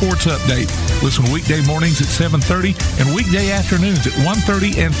Action Sports Update. Listen weekday mornings at 7:30 and weekday afternoons at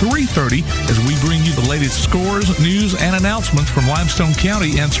 1:30 and 3:30 as we bring you the latest scores, news, and announcements from Limestone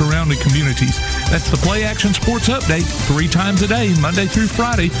County and surrounding communities. That's the Play Action Sports Update 3 times a day, Monday through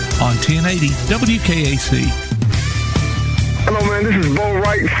Friday on 1080 WKAC. Hello, man. This is Bo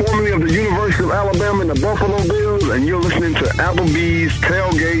Wright, formerly of the University of Alabama and the Buffalo Bills, and you're listening to Applebee's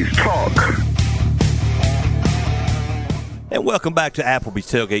Tailgate Talk. And welcome back to Applebee's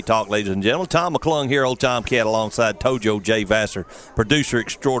Tailgate Talk, ladies and gentlemen. Tom McClung here, Old Tom Cat, alongside Tojo J. Vassar, producer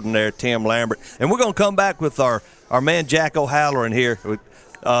extraordinaire Tim Lambert. And we're going to come back with our man Jack O'Halloran here.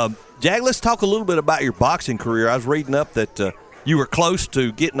 Jack, let's talk a little bit about your boxing career. I was reading up that you were close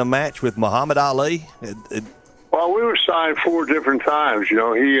to getting a match with Muhammad Ali. Well, we were signed 4 different times. He,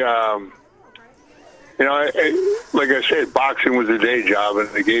 like I said, boxing was a day job,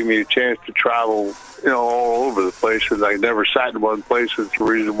 and it gave me a chance to travel, all over the place. And I never sat in one place. It's the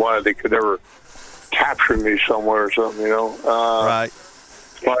reason why they could never capture me somewhere or something, Right.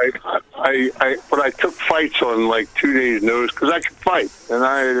 But I took fights on like 2 days' notice because I could fight, and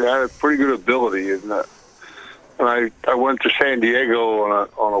I had a pretty good ability. And I went to San Diego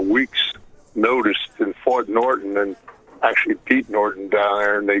on a week's notice and fought Norton and actually beat Norton down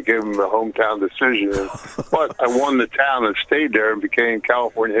there, and they gave him a hometown decision. But I won the town and stayed there and became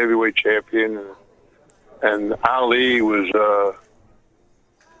California heavyweight champion. And Ali was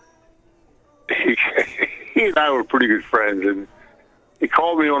he and I were pretty good friends, and he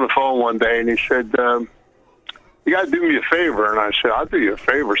called me on the phone one day and he said, you got to do me a favor. And I said, I'll do you a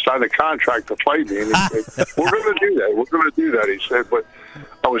favor, sign a contract to fight me. And he said, we're going to do that. We're going to do that. He said, but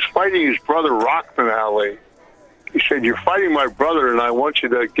I was fighting his brother, Rockman Ali. He said, you're fighting my brother, and I want you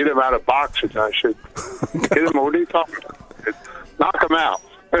to get him out of boxing. And I said, get him, what are you talking about? Said, knock him out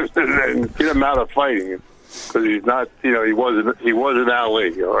and get him out of fighting. Because he's not, he wasn't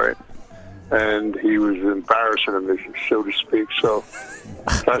Ali, all right? And he was embarrassing him, so to speak. So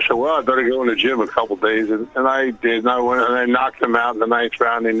I said, well, I better go in the gym a couple of days. And I did. And I went and I knocked him out in the 9th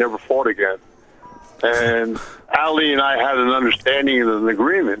round. They never fought again. And Ali and I had an understanding of an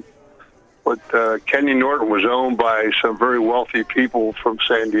agreement. But Kenny Norton was owned by some very wealthy people from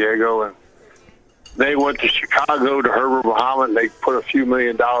San Diego. And they went to Chicago to Herbert Muhammad. And they put a few $1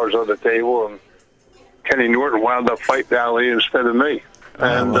 million on the table. And Kenny Norton wound up fighting Ali instead of me.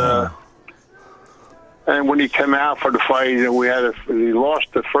 And and when he came out for the fight, he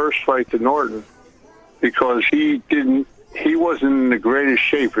lost the first fight to Norton because he wasn't in the greatest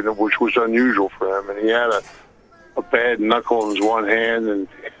shape, which was unusual for him. And he had a bad knuckle in his one hand, and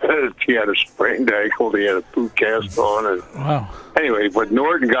he had a sprained ankle. He had a boot cast on. And wow. Anyway, but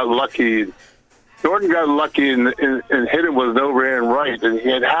Norton got lucky. Norton got lucky and hit him with an overhand right, and he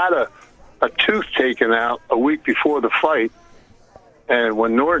had a a tooth taken out a week before the fight. And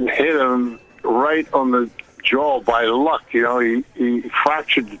when Norton hit him right on the jaw by luck, he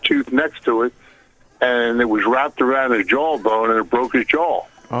fractured the tooth next to it, and it was wrapped around his jawbone, and it broke his jaw.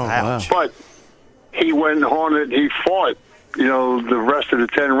 Oh, wow. But he went on it. He fought, the rest of the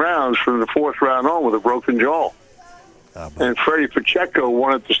 10 rounds from the 4th round on with a broken jaw. And Freddie Pacheco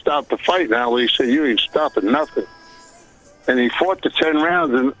wanted to stop the fight. Now he said, "You ain't stopping nothing." And he fought the 10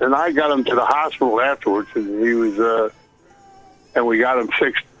 rounds, and I got him to the hospital afterwards, and he was, and we got him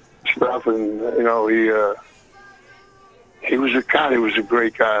fixed stuff, and he was a guy. He was a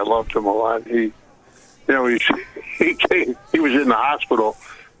great guy. I loved him a lot. He was in the hospital,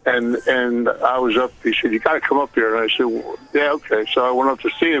 and I was up. He said, "You got to come up here." And I said, well, "Yeah, okay." So I went up to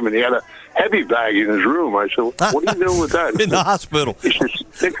see him, and he had a heavy bag in his room. I said, "What are you doing with that?" In the hospital. He said,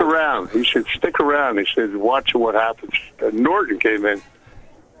 "Stick around." He said, "Stick around." He said, "Watch what happens." And Norton came in,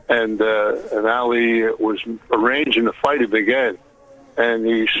 and Ali was arranging to fight him again. And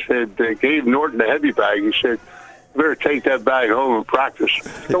he said, they gave Norton a heavy bag. He said, "You better take that bag home and practice."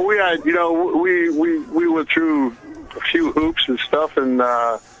 So we had, we went through a few hoops and stuff, and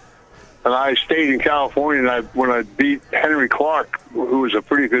I stayed in California. And when I beat Henry Clark, who was a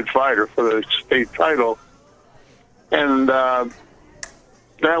pretty good fighter for the state title, and then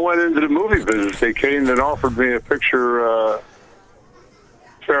I went into the movie business. They came and offered me a picture.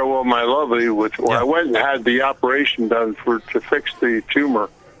 Farewell, My Lovely. I went and had the operation done to fix the tumor.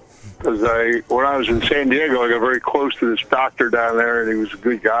 Because when I was in San Diego, I got very close to this doctor down there, and he was a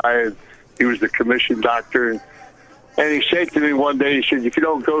good guy, and he was the commissioned doctor. And he said to me one day, he said, "If you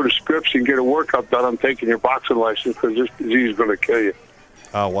don't go to Scripps and get a workup done, I'm taking your boxing license because this disease is going to kill you."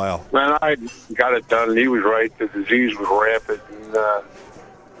 Oh, wow. And I got it done, and he was right. The disease was rampant. And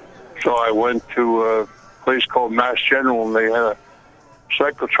so I went to a place called Mass General, and they had a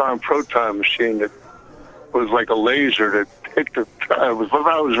cyclotron proton machine that was like a laser that hit the. I was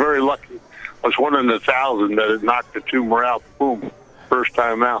very lucky. I was one in 1,000 that it knocked the tumor out. Boom, first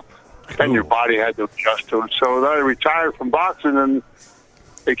time out. And your body had to adjust to it. So I retired from boxing, and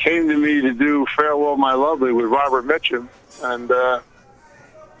they came to me to do Farewell, My Lovely with Robert Mitchum, and so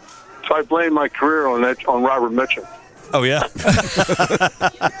I blamed my career on Robert Mitchum. Oh, yeah.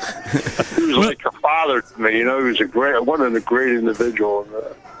 He was like a father to me. He was one of the great individual. And,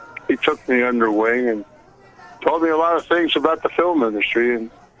 he took me under wing and told me a lot of things about the film industry.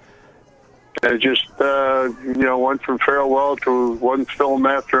 And it just, went from Farewell to one film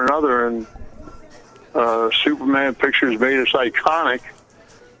after another. And Superman pictures made us iconic.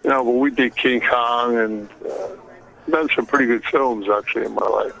 But we did King Kong and done some pretty good films actually in my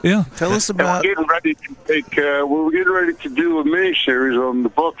life. Yeah, tell us about. We're getting ready to we're getting ready to do a mini series on the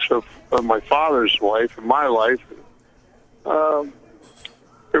books of my father's life and my life.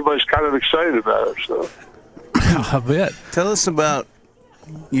 Everybody's kind of excited about it. So I bet. Tell us about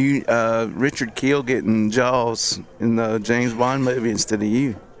you, Richard Kiel getting Jaws in the James Bond movie instead of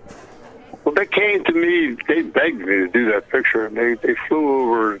you. Well, they came to me. They begged me to do that picture, and they flew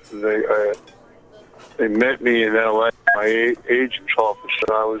over. They met me in L.A. my agent's office,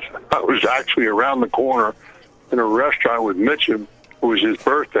 and I was actually around the corner in a restaurant with Mitchum. It was his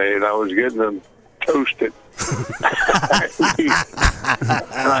birthday, and I was getting him toasted. And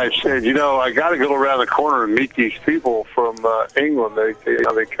I said, I got to go around the corner and meet these people from England. They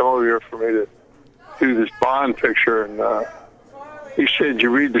come over here for me to do this Bond picture, and he said, "You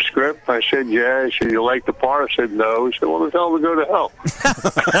read the script?" I said, "Yeah." He said, "You like the part?" I said, "No." He said, "Well, then tell him to go to hell."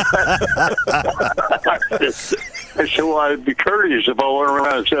 I said, "Well, I'd be courteous if I went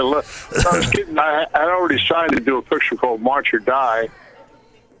around and said, look, I was kidding. I already signed to do a picture called March or Die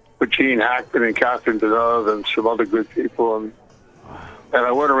with Gene Hackman and Catherine Deneuve and some other good people. And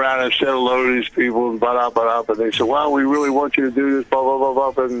I went around and said hello to these people and and they said, "Well, we really want you to do this, blah, blah,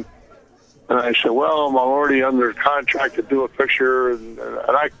 blah, blah." And I said, "Well, I'm already under contract to do a picture," and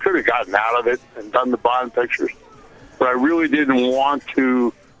I could have gotten out of it and done the Bond pictures, but I really didn't want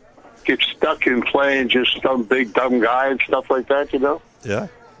to get stuck in playing just some big dumb guy and stuff like that, Yeah.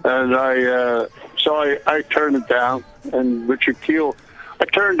 And I turned it down. And Richard Kiel, I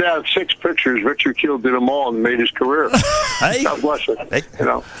turned down 6 pictures. Richard Kiel did them all and made his career. Hey. God bless him. Hey.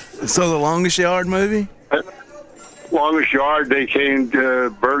 So the Longest Yard movie? Longest Yard,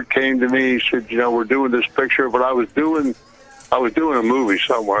 Bert came to me. He said, "We're doing this picture," but I was doing a movie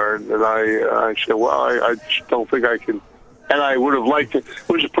somewhere, and I said, "Well, I just don't think I can." And I would have liked it. It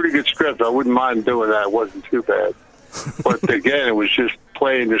was a pretty good script. I wouldn't mind doing that. It wasn't too bad. But again, it was just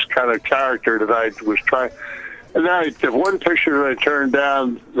playing this kind of character that I was trying. And then the one picture that I turned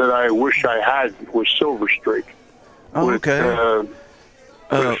down that I wish I had was Silver Streak. Oh, okay.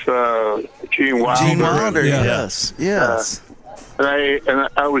 With Gene Wilder. Gene Wilder, yes. And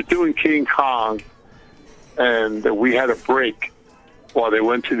I was doing King Kong, and we had a break while they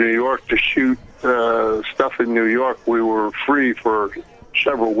went to New York to shoot stuff in New York. We were free for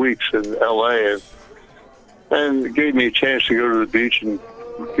several weeks in L.A., and it gave me a chance to go to the beach and,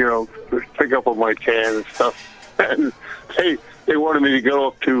 pick up on my tan and stuff. And they wanted me to go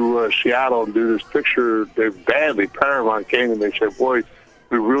up to Seattle and do this picture. Paramount came and they said, boy,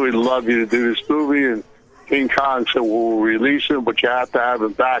 we really love you to do this movie. And King Kong said, well, we'll release him, but you have to have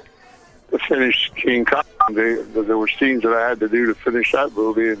him back to finish King Kong. There were scenes that I had to do to finish that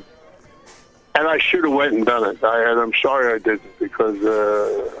movie. And I should have went and done it. I'm sorry I didn't, because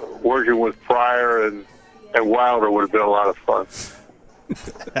working with Pryor and Wilder would have been a lot of fun.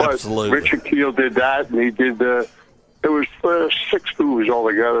 Absolutely. But Richard Kiel did that, and he did there was 6 movies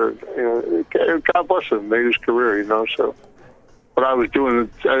altogether. God bless him, made his career, So, but I was doing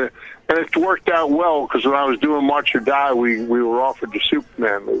it, and it worked out well, because when I was doing March or Die, we were offered the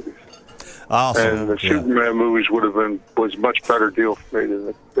Superman movies. Awesome. And the Superman movies was a much better deal for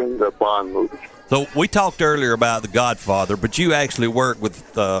me than the Bond movies. So we talked earlier about The Godfather, but you actually worked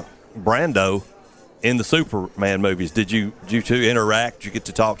with Brando in the Superman movies. Did you two interact? Did you get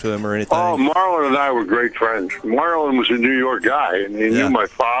to talk to him or anything? Oh, Marlon and I were great friends. Marlon was a New York guy, and he knew my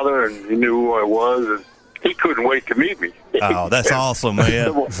father, and he knew who I was, and he couldn't wait to meet me. Oh, that's awesome,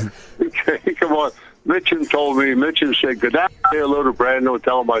 man. Come on. Mitchum said, go down, say hello to Brando, and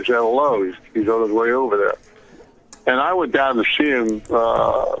tell him I said hello. He's on his way over there. And I went down to see him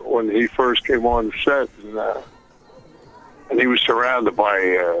when he first came on the set, and he was surrounded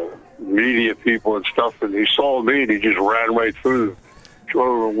by media people and stuff, and he saw me, and he just ran right through.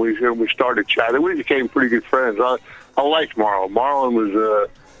 So we started chatting. We became pretty good friends. I liked Marlon. Marlon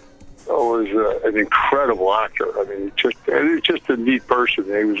was an incredible actor. I mean, he was just a neat person.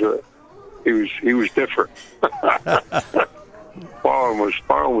 He was different. Marlon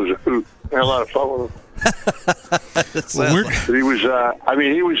was a hoot. I had a lot of fun with him. He was.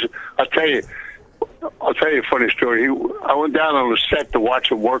 I'll tell you a funny story. I went down on the set to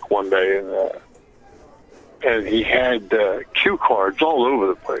watch him work one day, and he had cue cards all over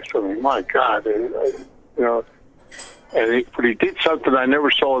the place. I mean, my God, but he did something I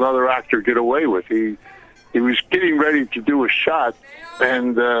never saw another actor get away with. He was getting ready to do a shot,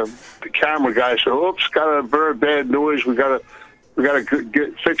 and the camera guy said, "Oops, got a very bad noise. We gotta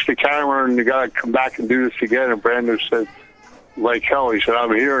fix the camera, and you gotta come back and do this again." And Brando said, like hell, he said,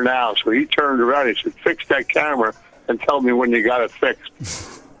 "I'm here now." So he turned around, he said, "Fix that camera and tell me when you got it fixed."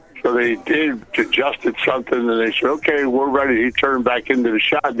 So they did, adjusted something, and they said, "Okay, we're ready." He turned back into the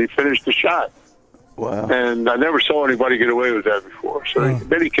shot, and he finished the shot. Wow. And I never saw anybody get away with that before. So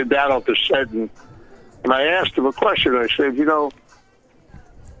then he came down off the set, and I asked him a question. I said,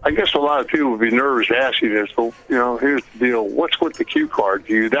 I guess a lot of people would be nervous asking this, but, here's the deal. What's with the cue cards?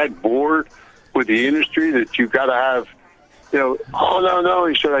 Are you that bored with the industry that you got to have, oh, no.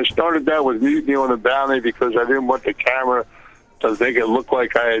 He said, I started that with Mutiny on the Bounty because I didn't want the camera to make it look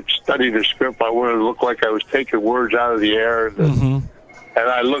like I had studied the script. I wanted to look like I was taking words out of the air. And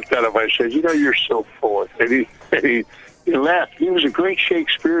I looked at him. I said, you're so full of it. And he laughed. He was a great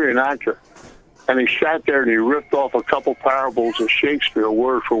Shakespearean actor. And he sat there and he ripped off a couple parables of Shakespeare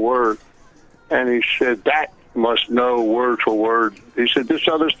word for word. And he said, that must know word for word. He said, this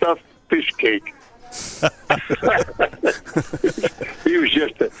other stuff, piece of cake. He was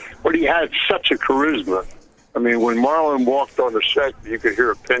but he had such a charisma. I mean, when Marlon walked on the set, you could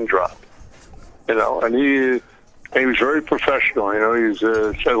hear a pin drop, and he was very professional. He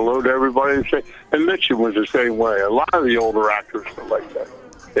said hello to everybody. And Mitchum was the same way. A lot of the older actors were like that.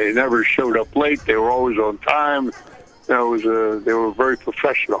 They never showed up late. They were always on time. They were very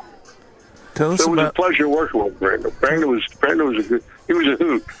professional. Tell us it was a pleasure working with Brando. Brando was he was a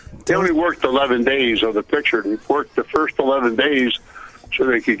hoot. They only worked 11 days on the picture. He worked the first 11 days so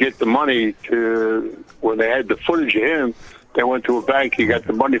they could get the money to, when they had the footage of him, they went to a bank, he got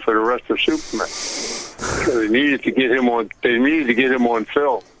the money for the rest of Superman. So they needed to get him on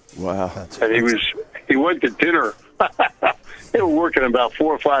film. Wow. And he went to dinner. They were working about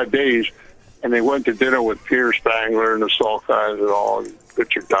 4 or 5 days, and they went to dinner with Peter Spangler and the Salkinds and all, and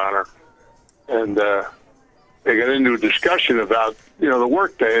Richard Donner. And they got into a discussion about, the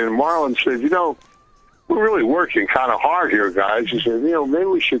work day, and Marlon said, we're really working kind of hard here, guys. He said, maybe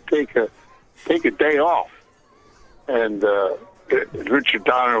we should take a day off. And Richard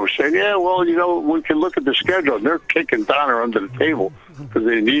Donner was saying, yeah, well, we can look at the schedule. And they're kicking Donner under the table because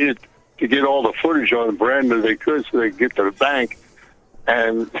they needed to get all the footage on Brando they could so they could get to the bank.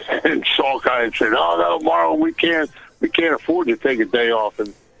 And Salkind said, oh, no, Marlon, we can't afford to take a day off.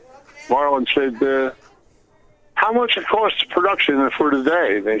 And Marlon said, how much it costs production for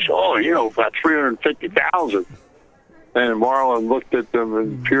today? And they said, about $350,000. And Marlon looked at them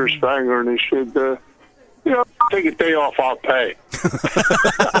in pure anger, and he said, take a day off, I'll pay.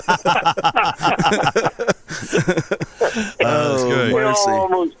 That's great. We all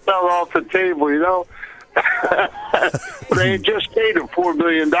almost fell off the table, They had just paid him $4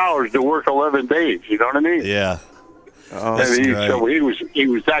 million to work 11 days, you know what I mean? Yeah. Oh, and so he was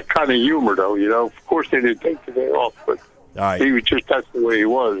that kind of humor, though, Of course, they didn't take the day off, but he was just, that's the way he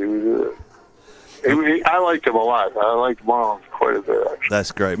was. I liked him a lot. I liked Marlon quite a bit, actually.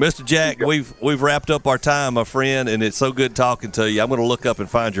 That's great. Mr. Jack, we've wrapped up our time, my friend, and it's so good talking to you. I'm going to look up and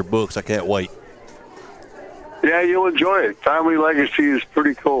find your books. I can't wait. Yeah, you'll enjoy it. Family Legacy is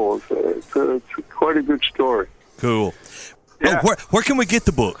pretty cool. It's quite a good story. Cool. Yeah. Oh, where can we get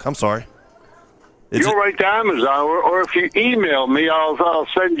the book? I'm sorry. You go right to Amazon, or if you email me, I'll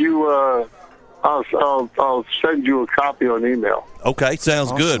send you I'll send you a copy on email. Okay,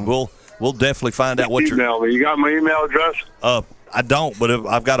 sounds good. We'll definitely find out what email me. You got my email address? I don't, but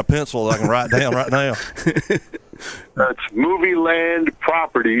I've got a pencil that I can write down right now. That's Movieland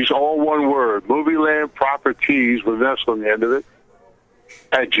Properties, all one word. Movieland Properties with an S on the end of it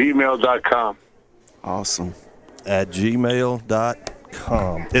at gmail.com. Awesome. At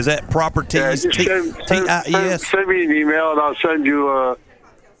gmail.com. Is that properties? T-I-E-S? Send me an email, and I'll send you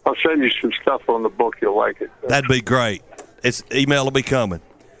some stuff on the book. You'll like it. That'd be great. Email will be coming.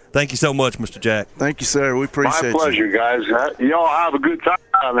 Thank you so much, Mr. Jack. Thank you, sir. We appreciate it. My pleasure, guys. Y'all have a good time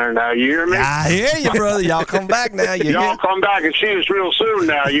down there now. You hear me? I hear you, brother. Y'all come back now. Y'all come back and see us real soon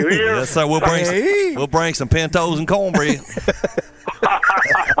now. You hear? Yes, sir. We'll bring some pintos and cornbread.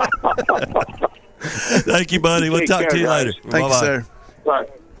 Thank you, buddy. We'll talk to you later. Thank you, sir. Bye.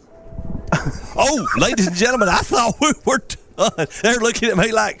 Oh, ladies and gentlemen, I thought we were done. They're looking at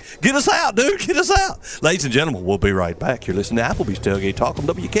me like, get us out, dude. Get us out. Ladies and gentlemen, we'll be right back. You're listening to Applebee's Tailgate Talk on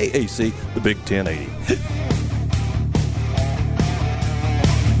WKAC, the Big 1080.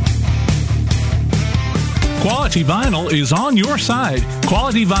 Quality Vinyl is on your side.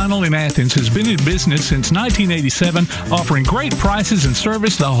 Quality Vinyl in Athens has been in business since 1987, offering great prices and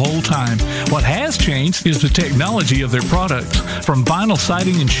service the whole time. What has changed is the technology of their products. From vinyl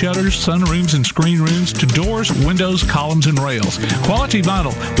siding and shutters, sunrooms and screen rooms, to doors, windows, columns, and rails. Quality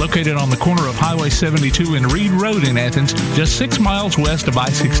Vinyl, located on the corner of Highway 72 and Reed Road in Athens, just 6 miles west of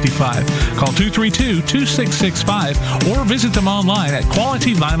I-65. Call 232-2665 or visit them online at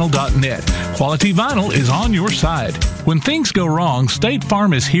qualityvinyl.net. Quality Vinyl is on your side. When things go wrong, State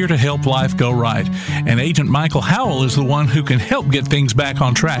Farm is here to help life go right. And Agent Michael Howell is the one who can help get things back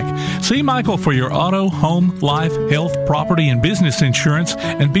on track. See Michael for your auto, home, life, health, property, and business insurance,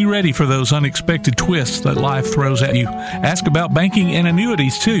 and be ready for those unexpected twists that life throws at you. Ask about banking and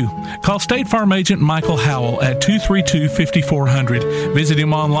annuities, too. Call State Farm Agent Michael Howell at 232-5400. Visit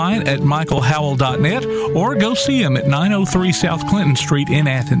him online at michaelhowell.net or go see him at 903 South Clinton Street in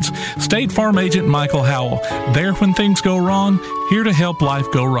Athens. State Farm Agent Michael Howell. There when things go wrong, here to help life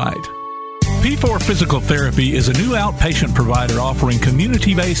go right. P4 Physical Therapy is a new outpatient provider offering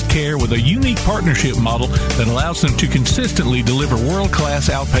community-based care with a unique partnership model that allows them to consistently deliver world-class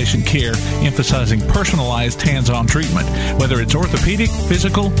outpatient care, emphasizing personalized hands-on treatment. Whether it's orthopedic,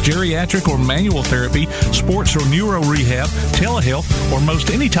 physical, geriatric, or manual therapy, sports or neuro rehab, telehealth, or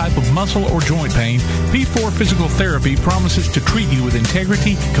most any type of muscle or joint pain, P4 Physical Therapy promises to treat you with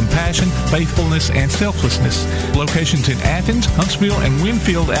integrity, compassion, faithfulness, and selflessness. Locations in Athens, Huntsville, and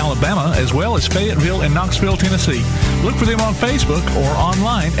Winfield, Alabama, as well as Fayetteville and Knoxville, Tennessee. Look for them on Facebook or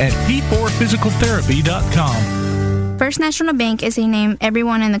online at p4physicaltherapy.com. First National Bank is a name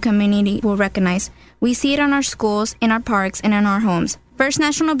everyone in the community will recognize. We see it on our schools, in our parks, and in our homes. First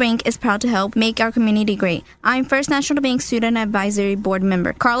National Bank is proud to help make our community great. I'm First National Bank Student Advisory Board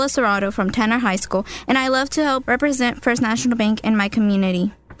member Carla Serrato from Tanner High School, and I love to help represent First National Bank in my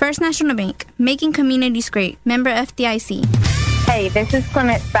community. First National Bank, making communities great. Member FDIC. Hey, this is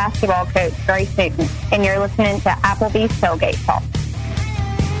Clement's basketball coach, Grace Newton, and you're listening to Applebee's Tailgate Talk.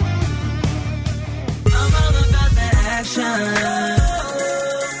 I'm all about that action.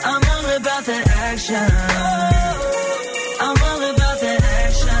 I'm all about that action. I'm all about that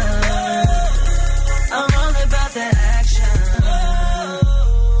action. I'm all about that action.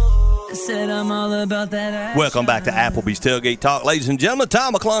 Said I'm all about that action. Welcome back to Applebee's Tailgate Talk. Ladies and gentlemen,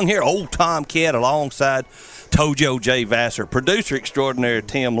 Tom McClung here, old Tom Cat, alongside Tojo J. Vassar, producer extraordinaire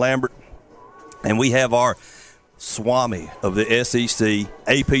Tim Lambert, and we have our Swami of the SEC,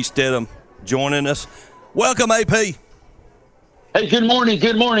 AP Stedham, joining us. Welcome, AP. Hey, good morning.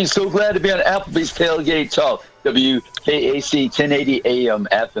 Good morning. So glad to be on Applebee's Tailgate Talk. WKAC 1080 AM,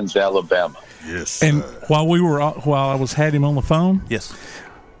 Athens, Alabama. Yes. And while I had him on the phone, yes,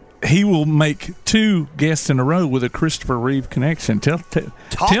 he will make 2 guests in a row with a Christopher Reeve connection. Tell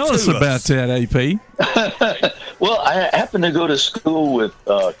us about that, AP. Well, I happened to go to school with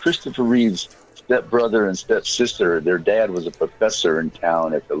Christopher Reeve's stepbrother and stepsister. Their dad was a professor in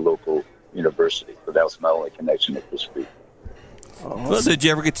town at the local university, so that was my only connection with Chris Reeve. Well, did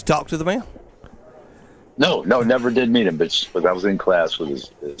you ever get to talk to the man? No, never did meet him, but I was in class with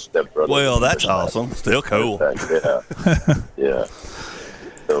his stepbrother. Well, that's awesome. Still cool. Yeah.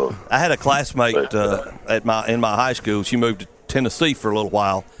 So, I had a classmate in my high school. She moved to Tennessee for a little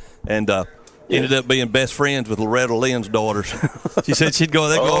while, and ended up being best friends with Loretta Lynn's daughters. She said they'd go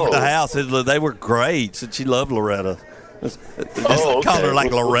over to the house. They were great. Said she loved Loretta. Call her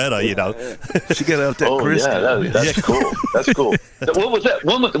like Loretta, you know. She got out that Christy. Yeah, that's cool. That's cool. What was that?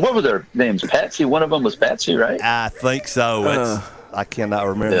 What were their names? Patsy. One of them was Patsy, right? I think so. I cannot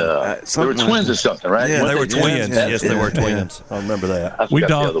remember. They were twins or something, right? Yeah, they were twins. Yes, they were twins. I remember that. I forgot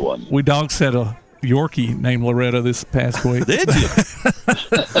the other one. We dogs had a Yorkie named Loretta this past week. Did you?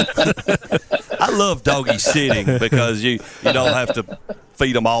 I love doggy sitting because you don't have to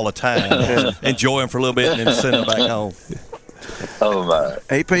feed them all the time. Enjoy them for a little bit and then send them back home. Oh, my.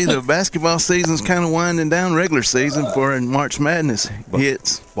 AP, the basketball season's kind of winding down, regular season before March Madness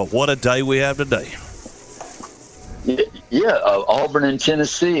hits. But what a day we have today. Yeah, Auburn and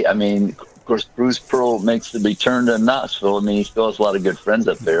Tennessee. I mean, of course, Bruce Pearl makes the return to Knoxville. I mean, he still has a lot of good friends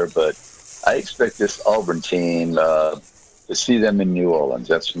up there, but I expect this Auburn team to see them in New Orleans.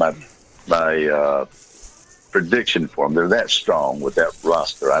 That's my prediction for them. They're that strong with that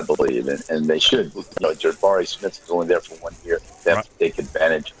roster, I believe, and they should. Jabari Smith's going there for 1 year. They have to take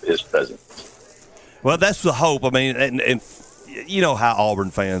advantage of his presence. Well, that's the hope. I mean, and you know how Auburn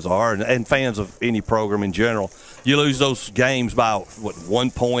fans are, and fans of any program in general. You lose those games by,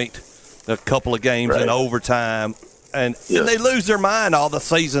 1 point, a couple of games in overtime, and they lose their mind all the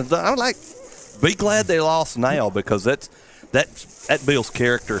season. I'm like, be glad they lost now, because that builds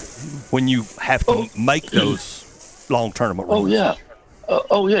character when you have to make those long tournament runs.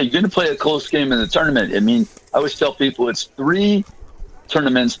 Oh, yeah. You're going to play a close game in the tournament. I mean, I always tell people it's 3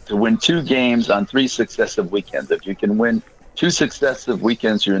 tournaments to win 2 games on 3 successive weekends. If you can win 2 successive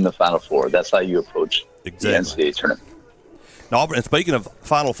weekends, you're in the Final Four. That's how you approach the NCAA tournament. Auburn, and speaking of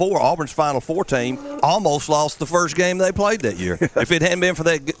Final Four, Auburn's Final Four team almost lost the first game they played that year. If it hadn't been for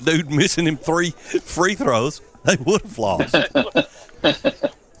that dude missing him 3 free throws, they would have lost.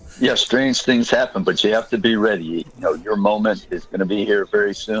 Yeah, strange things happen, but you have to be ready. Your moment is going to be here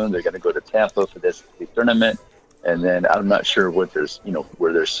very soon. They're going to go to Tampa for this tournament, and then I'm not sure what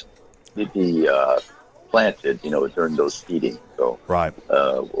where there's maybe planted, during those seeding. So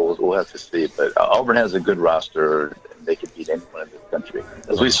we'll have to see. But Auburn has a good roster. They could beat anyone in this country.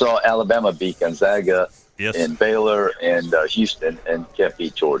 As we saw Alabama beat Gonzaga and Baylor and Houston, and can't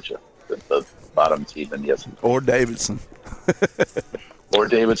beat Georgia, the bottom team in the SEC. Or Davidson.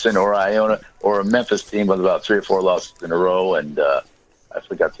 Or Iona, or a Memphis team with about 3 or 4 losses in a row, and I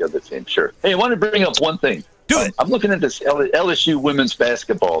forgot the other team. Sure. Hey, I want to bring up one thing. I'm looking at this LSU women's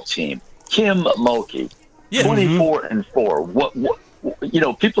basketball team. Kim Mulkey, 24-4.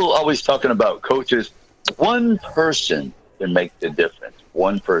 What? People always talking about coaches. One person can make the difference.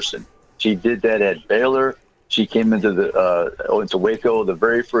 One person. She did that at Baylor. She came into Waco the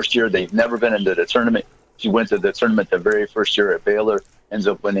very first year. They've never been into the tournament. She went to the tournament the very first year at Baylor, ends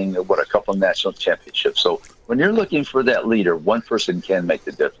up winning, a couple national championships. So when you're looking for that leader, one person can make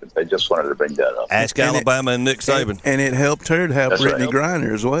the difference. I just wanted to bring that up. Ask Alabama and Nick Saban. And it helped her to have Brittany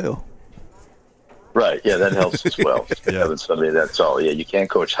Griner as well. Right, yeah, that helps as well. Having somebody that's all. Yeah, you can't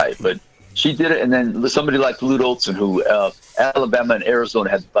coach height, but she did it. And then somebody like Lute Olson, who Alabama and Arizona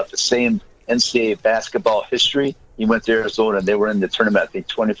has about the same NCAA basketball history. He went to Arizona, and they were in the tournament, I think,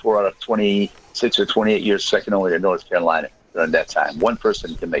 24 out of 26 or 28 years, second only to North Carolina during that time. One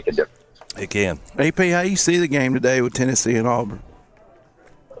person can make a difference. It can. AP, how you see the game today with Tennessee and Auburn?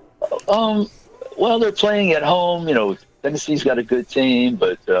 Well, they're playing at home. Tennessee's got a good team,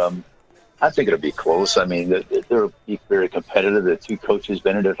 but I think it'll be close. I mean, they'll be very competitive. The 2 coaches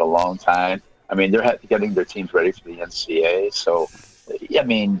been in it a long time. I mean, they're getting their teams ready for the NCAA. So, I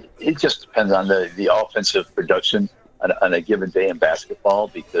mean, it just depends on the offensive production on a given day in basketball,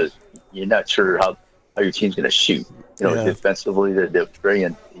 because you're not sure how your team's going to shoot. Defensively, they're very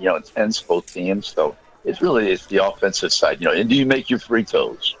intense, both teams. So it's the offensive side. And do you make your free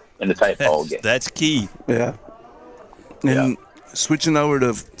throws in the tight ball game? That's key. Yeah. And switching over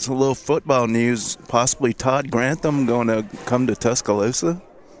to some little football news, possibly Todd Grantham going to come to Tuscaloosa.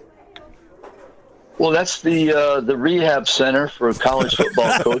 Well, that's the rehab center for college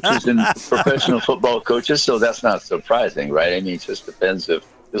football coaches and professional football coaches, so that's not surprising, right? I mean, it just depends if,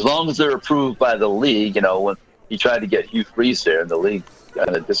 as long as they're approved by the league, you know, when he tried to get Hugh Freeze there, and the league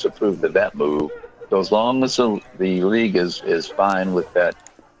kind of disapproved of that move. So as long as the league is fine with that,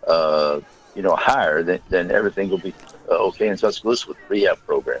 hire, then everything will be okay in Tuscaloosa with the rehab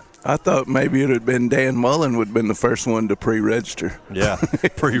program. I thought maybe it had been Dan Mullen would have been the first one to pre-register. Yeah,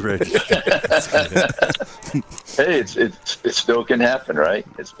 pre-register. Hey, it still can happen, right?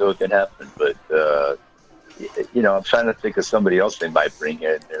 It still can happen. But, I'm trying to think of somebody else they might bring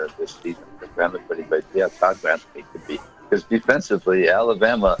in there this season for Gramsci. But, yeah, Todd Gramsci could be. Because defensively,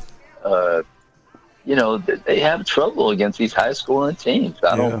 Alabama, they have trouble against these high-scoring teams.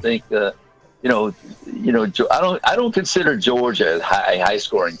 I don't think I don't consider Georgia a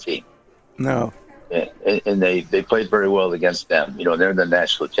high-scoring team. No. And they played very well against them. They're in the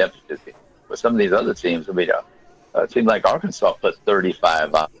national championship game. But some of these other teams, a team like Arkansas put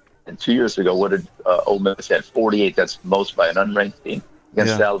 35 on. And 2 years ago, what did Ole Miss had 48? That's most by an unranked team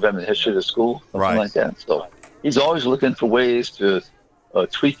against Alabama in the history of the school, something like that. So he's always looking for ways to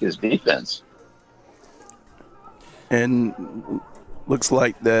tweak his defense. And looks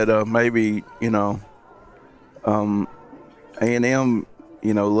like that maybe, A&M,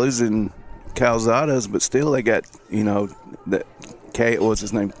 losing Calzadas, but still they got, that what's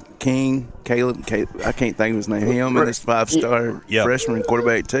his name? Caleb, I can't think of his name. Him and this 5-star freshman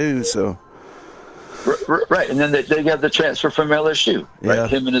quarterback too. So right, and then they got the transfer from LSU. Right,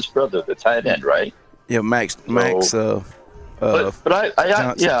 him and his brother, the tight end, right? Yeah, Max. But I've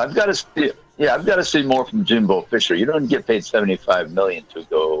got to see. Yeah, I've got to see more from Jimbo Fisher. You don't get paid $75 million to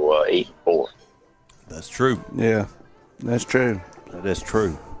go 8-4. That's true. Yeah, that's true. That is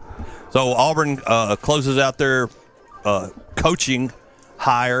true. So Auburn closes out their coaching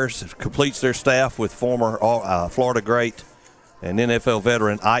hires, completes their staff with former Florida great and NFL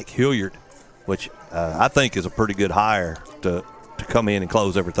veteran Ike Hilliard, which I think is a pretty good hire to come in and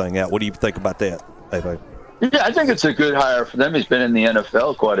close everything out. What do you think about that, Hey? Yeah, I think it's a good hire for them. He's been in the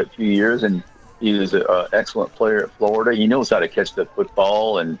NFL quite a few years, and he was an excellent player at Florida. He knows how to catch the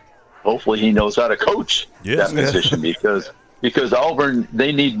football, and hopefully he knows how to coach that position because Auburn,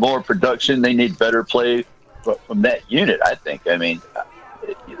 they need more production. They need better play from that unit, I think. I mean,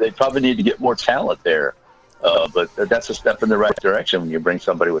 they probably need to get more talent there. But that's a step in the right direction when you bring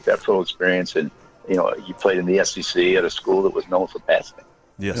somebody with that pro experience and, you played in the SEC at a school that was known for passing.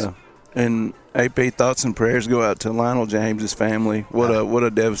 Yes. Yeah. And AP, thoughts and prayers go out to Lionel James's family. What a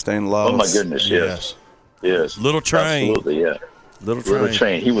devastating loss. Oh my goodness, yes. Little Train. Absolutely, yeah. Little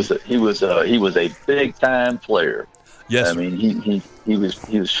Train. He was a big time player. Yes. I mean, he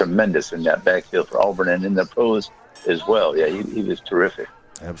was tremendous in that backfield for Auburn and in the pros as well. Yeah, he was terrific.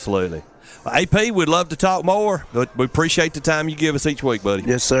 Absolutely. AP, we'd love to talk more, but we appreciate the time you give us each week, buddy.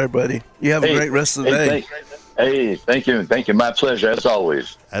 Yes, sir, buddy. You have a great rest of the day. Thank you. My pleasure, as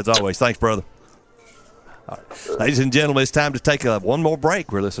always. As always. Thanks, brother. All right. Ladies and gentlemen, it's time to take one more break.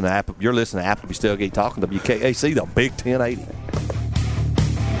 You're listening to Applebee's Tailgate Talk on WKAC, the Big 1080.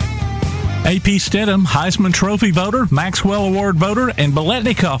 AP Stedham, Heisman Trophy voter, Maxwell Award voter, and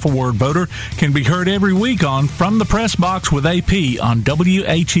Biletnikoff Award voter can be heard every week on From the Press Box with AP on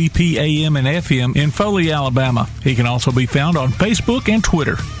WHEP AM and FM in Foley, Alabama. He can also be found on Facebook and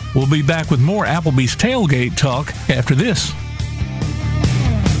Twitter. We'll be back with more Applebee's Tailgate Talk after this.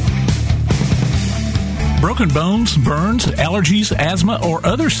 Broken bones, burns, allergies, asthma, or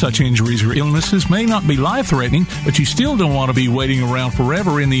other such injuries or illnesses may not be life-threatening, but you still don't want to be waiting around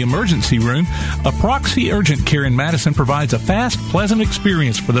forever in the emergency room. A Proxy Urgent Care in Madison provides a fast, pleasant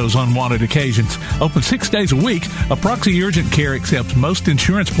experience for those unwanted occasions. Open 6 days a week, a Proxy Urgent Care accepts most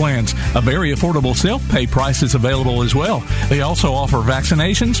insurance plans. A very affordable self-pay price is available as well. They also offer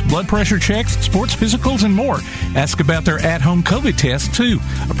vaccinations, blood pressure checks, sports physicals, and more. Ask about their at-home COVID tests, too.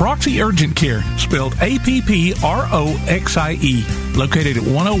 A Proxy Urgent Care, spelled APPROXIE, located at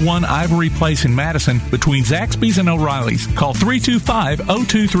 101 Ivory Place in Madison between Zaxby's and O'Reilly's. Call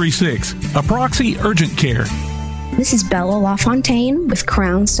 325-0236. A Proxy Urgent Care. This is Bella LaFontaine with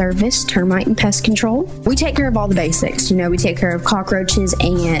Crown Service Termite and Pest Control. We take care of all the basics. We take care of cockroaches,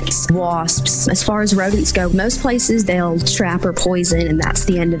 ants, wasps. As far as rodents go, most places they'll trap or poison, and that's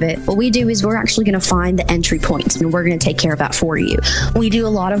the end of it. What we do is we're actually going to find the entry points, and we're going to take care of that for you. We do a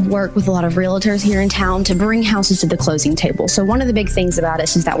lot of work with a lot of realtors here in town to bring houses to the closing table. So one of the big things about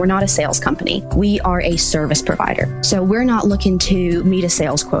us is that we're not a sales company. We are a service provider. So we're not looking to meet a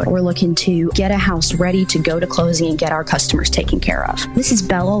sales quota. We're looking to get a house ready to go to closing busy and get our customers taken care of. This is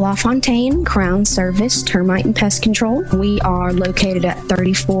Bella LaFontaine, Crown Service Termite and Pest Control. We are located at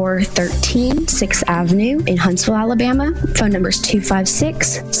 3413 6th Avenue in Huntsville, Alabama. Phone number is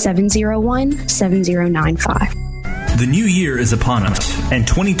 256-701-7095. The new year is upon us, and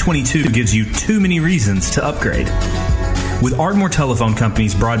 2022 gives you too many reasons to upgrade. With Ardmore Telephone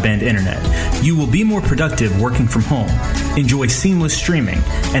Company's broadband internet, you will be more productive working from home, enjoy seamless streaming,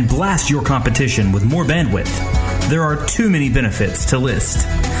 and blast your competition with more bandwidth. There are too many benefits to list.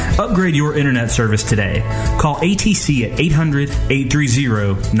 Upgrade your internet service today. Call ATC at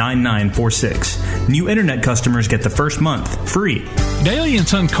 800-830-9946. New internet customers get the first month free. Daly &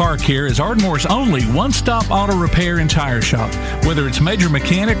 Son Car Care is Ardmore's only one-stop auto repair and tire shop. Whether it's major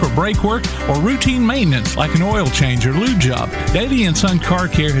mechanic or brake work or routine maintenance like an oil change or lube job, Daly & Son Car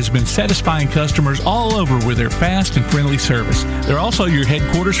Care has been satisfying customers all over with their fast and friendly service. They're also your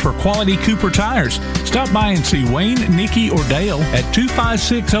headquarters for quality Cooper tires. Stop by and see Wayne, Nikki, or Dale at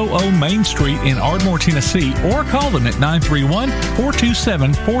 25600 Main Street in Ardmore, Tennessee, or call them at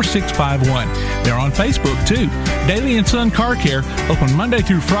 931-427-4651. They're on Facebook, too. Daly & Son Car Care, open Monday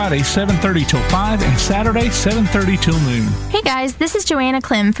through Friday, 7:30 till 5, and Saturday, 7:30 till noon. Hey guys, this is Joanna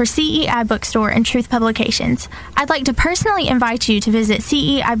Clem for CEI Bookstore and Truth Publications. I'd like to personally invite you to visit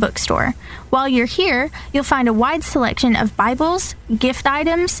CEI Bookstore. While you're here, you'll find a wide selection of Bibles, gift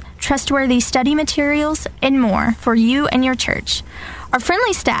items, trustworthy study materials, and more for you and your church. Our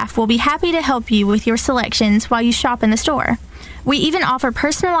friendly staff will be happy to help you with your selections while you shop in the store. We even offer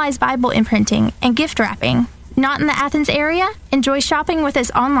personalized Bible imprinting and gift wrapping. Not in the Athens area? Enjoy shopping with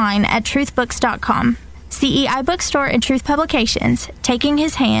us online at truthbooks.com. CEI Bookstore and Truth Publications, taking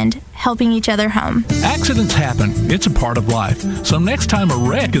his hand, helping each other home. Accidents happen. It's a part of life. So next time a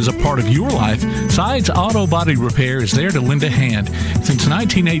wreck is a part of your life, Sides Auto Body Repair is there to lend a hand. Since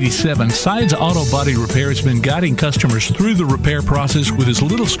 1987, Sides Auto Body Repair has been guiding customers through the repair process with as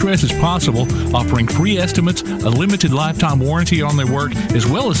little stress as possible, offering free estimates, a limited lifetime warranty on their work, as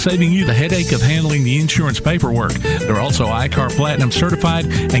well as saving you the headache of handling the insurance paperwork. They're also ICAR Platinum certified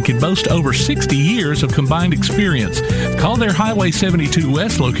and can boast over 60 years of combined experience. Call their Highway 72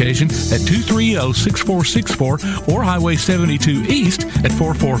 West location at 230-6464 or Highway 72 East at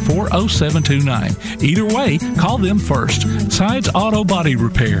 444-0729. Either way, call them first. Sides Auto Body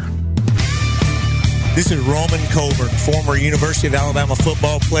Repair. This is Roman Colburn, former University of Alabama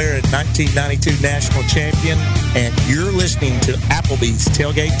football player and 1992 national champion, and you're listening to Applebee's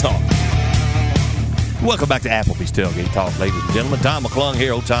Tailgate Talk. Welcome back to Applebee's Tailgate Talk, ladies and gentlemen. Tom McClung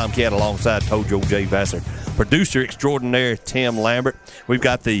here, old Tom Cat, alongside Tojo J. Vassar, producer extraordinaire Tim Lambert. We've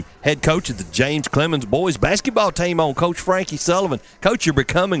got the head coach of the James Clemens boys basketball team on, Coach Frankie Sullivan. Coach, you're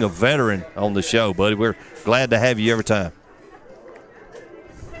becoming a veteran on the show, buddy. We're glad to have you every time.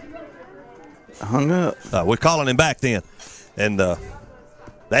 Hung up. We're calling him back then. And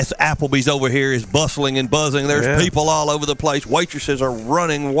that's Applebee's over here is bustling and buzzing. There's people all over the place. Waitresses are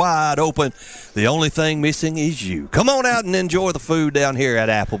running wide open. The only thing missing is you. Come on out and enjoy the food down here at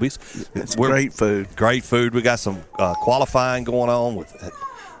Applebee's. It's great food. Great food. We got some qualifying going on with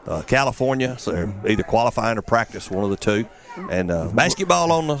California. So they're either qualifying or practice, one of the two. And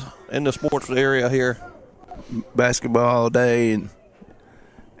basketball in the sports area here. Basketball all day.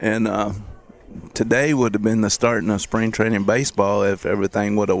 And today would have been the starting of spring training baseball if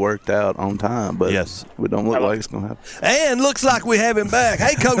everything would have worked out on time. But yes, we don't look like it's going to happen. And looks like we have him back.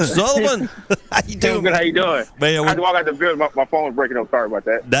 Hey, Coach Sullivan. How you doing? Good. How you doing? Man, I had to walk out the building. My phone was breaking up. Sorry about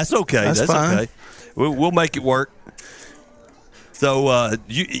that. That's okay. That's fine. Okay. We'll make it work. So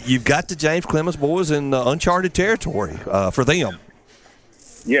you've got the James Clemens boys in uncharted territory for them.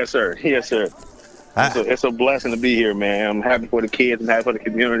 Yes, sir. Yes, sir. It's a blessing to be here, man. I'm happy for the kids. I'm happy for the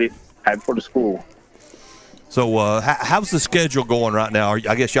community. Happy for the school. So how's the schedule going right now?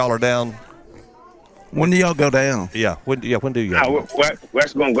 I guess y'all are down. When do y'all go down? Yeah. When do you? We're actually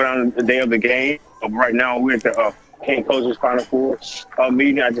going to go down the day of the game. Right now, we're at the head coach's Final Four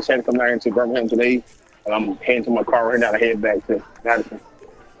meeting. I just had to come down here to Birmingham today. I'm heading to my car right now to head back to Madison.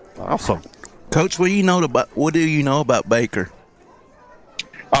 Awesome. Coach, what do you know about Baker?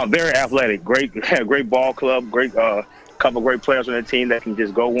 Very athletic. Great ball club. Great couple great players on the team that can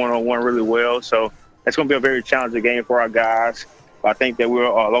just go one-on-one really well. So it's going to be a very challenging game for our guys. But I think that we're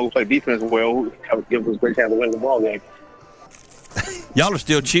long play defense well. Give us a great chance to win the ball game. Y'all are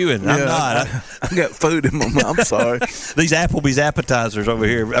still chewing. I'm not. I got food in my mouth. I'm sorry. These Applebee's appetizers over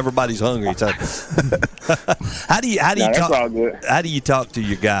here. Everybody's hungry. So. How do you talk? All good. How do you talk to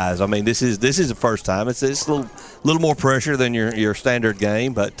your guys? I mean, this is the first time. It's a little more pressure than your standard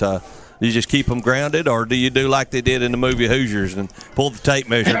game, but You just keep them grounded, or do you do like they did in the movie Hoosiers and pull the tape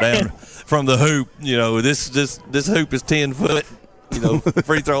measure down from the hoop? You know, this hoop is 10 foot. You know,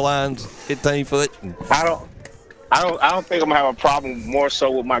 free throw lines 15 foot. I don't think I'm gonna have a problem more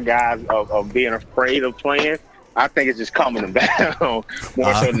so with my guys of being afraid of playing. I think it's just calming them down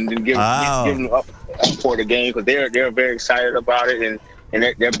more so than giving them up for the game, because they're very excited about it, and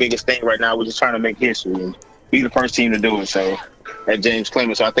their biggest thing right now, we're just trying to make history and be the first team to do it. So at James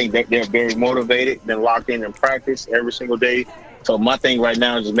Clemens, so I think they're very motivated, they're locked in practice every single day. So my thing right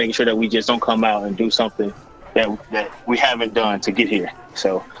now is just making sure that we just don't come out and do something that we haven't done to get here.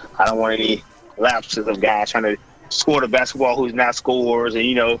 So I don't want any lapses of guys trying to score the basketball who's not scorers,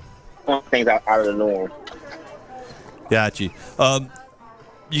 and things out of the norm. Got you.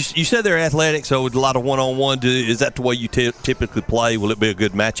 You said they're athletic, so with a lot of one-on-one. Is that the way you typically play? Will it be a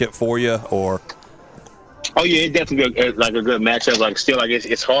good matchup for you, or? Oh yeah, it definitely be a good matchup.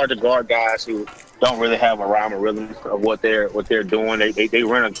 It's hard to guard guys who don't really have a rhyme or rhythm of what they're doing. They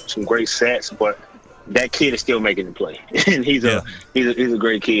run some great sets, but that kid is still making the play, and he's a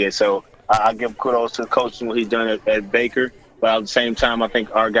great kid. So I give kudos to the coach and what he's done at Baker. But at the same time, I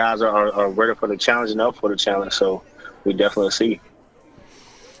think our guys are ready for the challenge and up for the challenge. So we definitely see.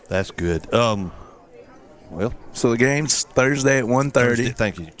 That's good. So the game's Thursday at 1:30.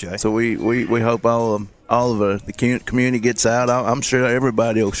 Thank you, Jay. So we hope all of the community gets out. I'm sure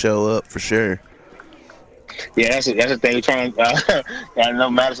everybody will show up for sure. Yeah, that's the thing. We're trying. I know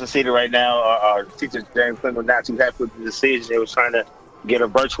Madison City right now. Our teacher James Clinton was not too happy with the decision. They was trying to get a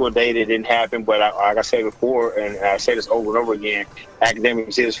virtual day that didn't happen. But like I said before, and I say this over and over again,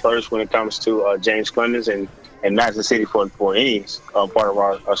 academics is first when it comes to James Clemens and Madison City for any part of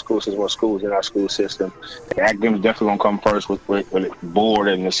our school system or schools in our school system. The academics definitely going to come first with the board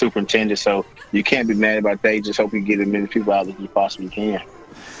and the superintendent. So you can't be mad about that. You just hope you get as many people out as you possibly can.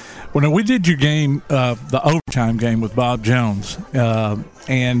 Well, now we did your game, the overtime game with Bob Jones,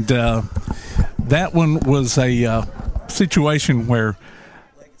 and that one was a situation where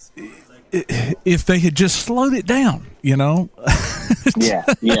if they had just slowed it down, yeah,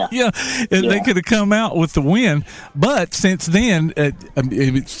 they could have come out with the win. But since then,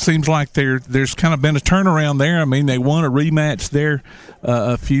 it seems like there's kind of been a turnaround there. I mean, they won a rematch there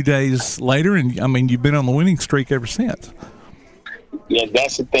a few days later, and I mean, you've been on the winning streak ever since. Yeah,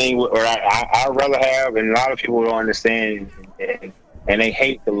 that's the thing where I'd rather have, and a lot of people don't understand, and they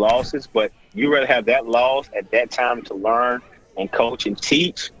hate the losses, but you rather have that loss at that time to learn and coach and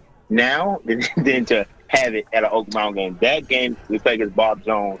teach now than to have it at an Oak Mountain game. That game we played against Bob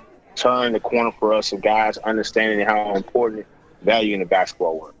Jones turned the corner for us of guys understanding how important value in the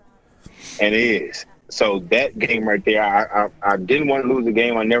basketball was. And it is. So that game right there, I didn't want to lose the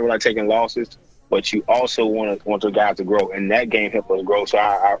game. I never like taking losses. But you also want the guys to grow, and that game helped us grow. So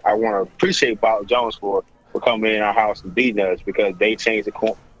I want to appreciate Bob Jones for coming in our house and beating us, because they changed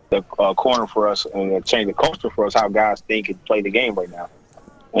the corner for us and changed the culture for us, how guys think and play the game right now,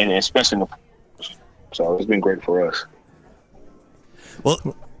 and especially so it's been great for us.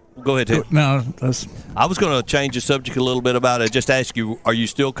 Well, go ahead, Tim. No, I was going to change the subject a little bit about it. Just ask you, are you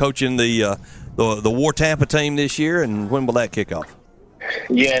still coaching the War Tampa team this year, and when will that kick off?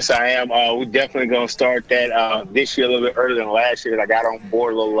 Yes, I am. We're definitely going to start that this year a little bit earlier than last year. I got on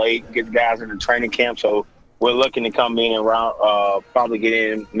board a little late, get the guys in the training camp. So we're looking to come in around, probably get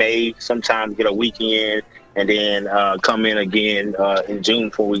in May, sometime get a weekend, and then come in again in June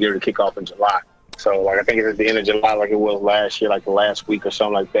before we get to kick off in July. So, I think it's at the end of July like it was last year, like the last week or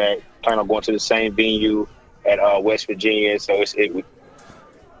something like that. Plan on going to the same venue at West Virginia. So it's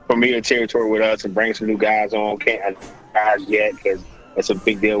familiar territory with us, and bring some new guys on. Can't guys yet because it's a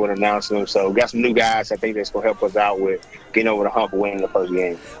big deal with announcing them. So we got some new guys I think that's going to help us out with getting over the hump and winning the first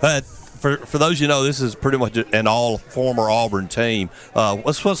game. For those this is pretty much an all former Auburn team.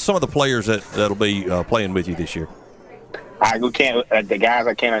 What's some of the players that'll be playing with you this year? We can't. The guys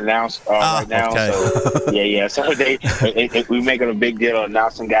I can't announce right now. Okay. So yeah. So we making a big deal of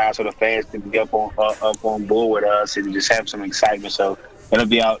announcing guys so the fans can be up on board with us and just have some excitement. So it'll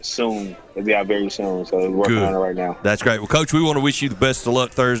be out soon. It'll be out very soon. So we're working on it right now. That's great. Well, Coach, we want to wish you the best of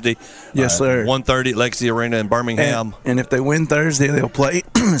luck Thursday. Yes, sir. 1:30 at Legacy Arena in Birmingham. And if they win Thursday, they'll play.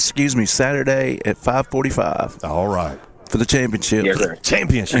 Saturday at 5:45. All right. For the championship. Yes, sir.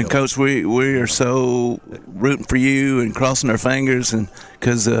 Championship. And Coach, we are so rooting for you and crossing our fingers, and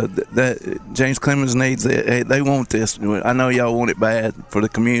because that James Clemens needs it. They want this. I know y'all want it bad for the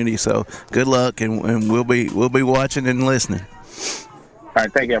community. So good luck, and we'll be watching and listening. All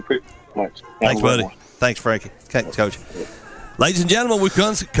right, thank you. I appreciate it much. Thanks, buddy. Thanks, Frankie. Thanks, Coach. Ladies and gentlemen, we've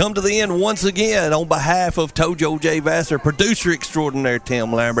come to the end once again. On behalf of Tojo J. Vassar, producer extraordinaire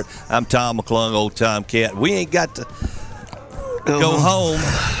Tim Lambert, I'm Tom McClung, Old Time Cat. We ain't got to go home.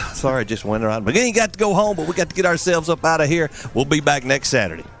 Sorry, I just went around. We ain't got to go home, but we got to get ourselves up out of here. We'll be back next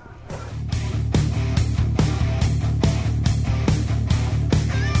Saturday.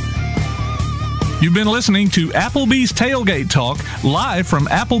 You've been listening to Applebee's Tailgate Talk, live from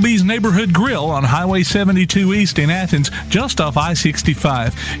Applebee's Neighborhood Grill on Highway 72 East in Athens, just off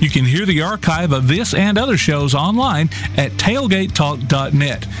I-65. You can hear the archive of this and other shows online at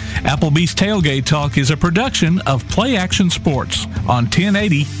tailgatetalk.net. Applebee's Tailgate Talk is a production of Play Action Sports on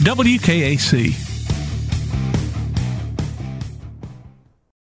 1080 WKAC.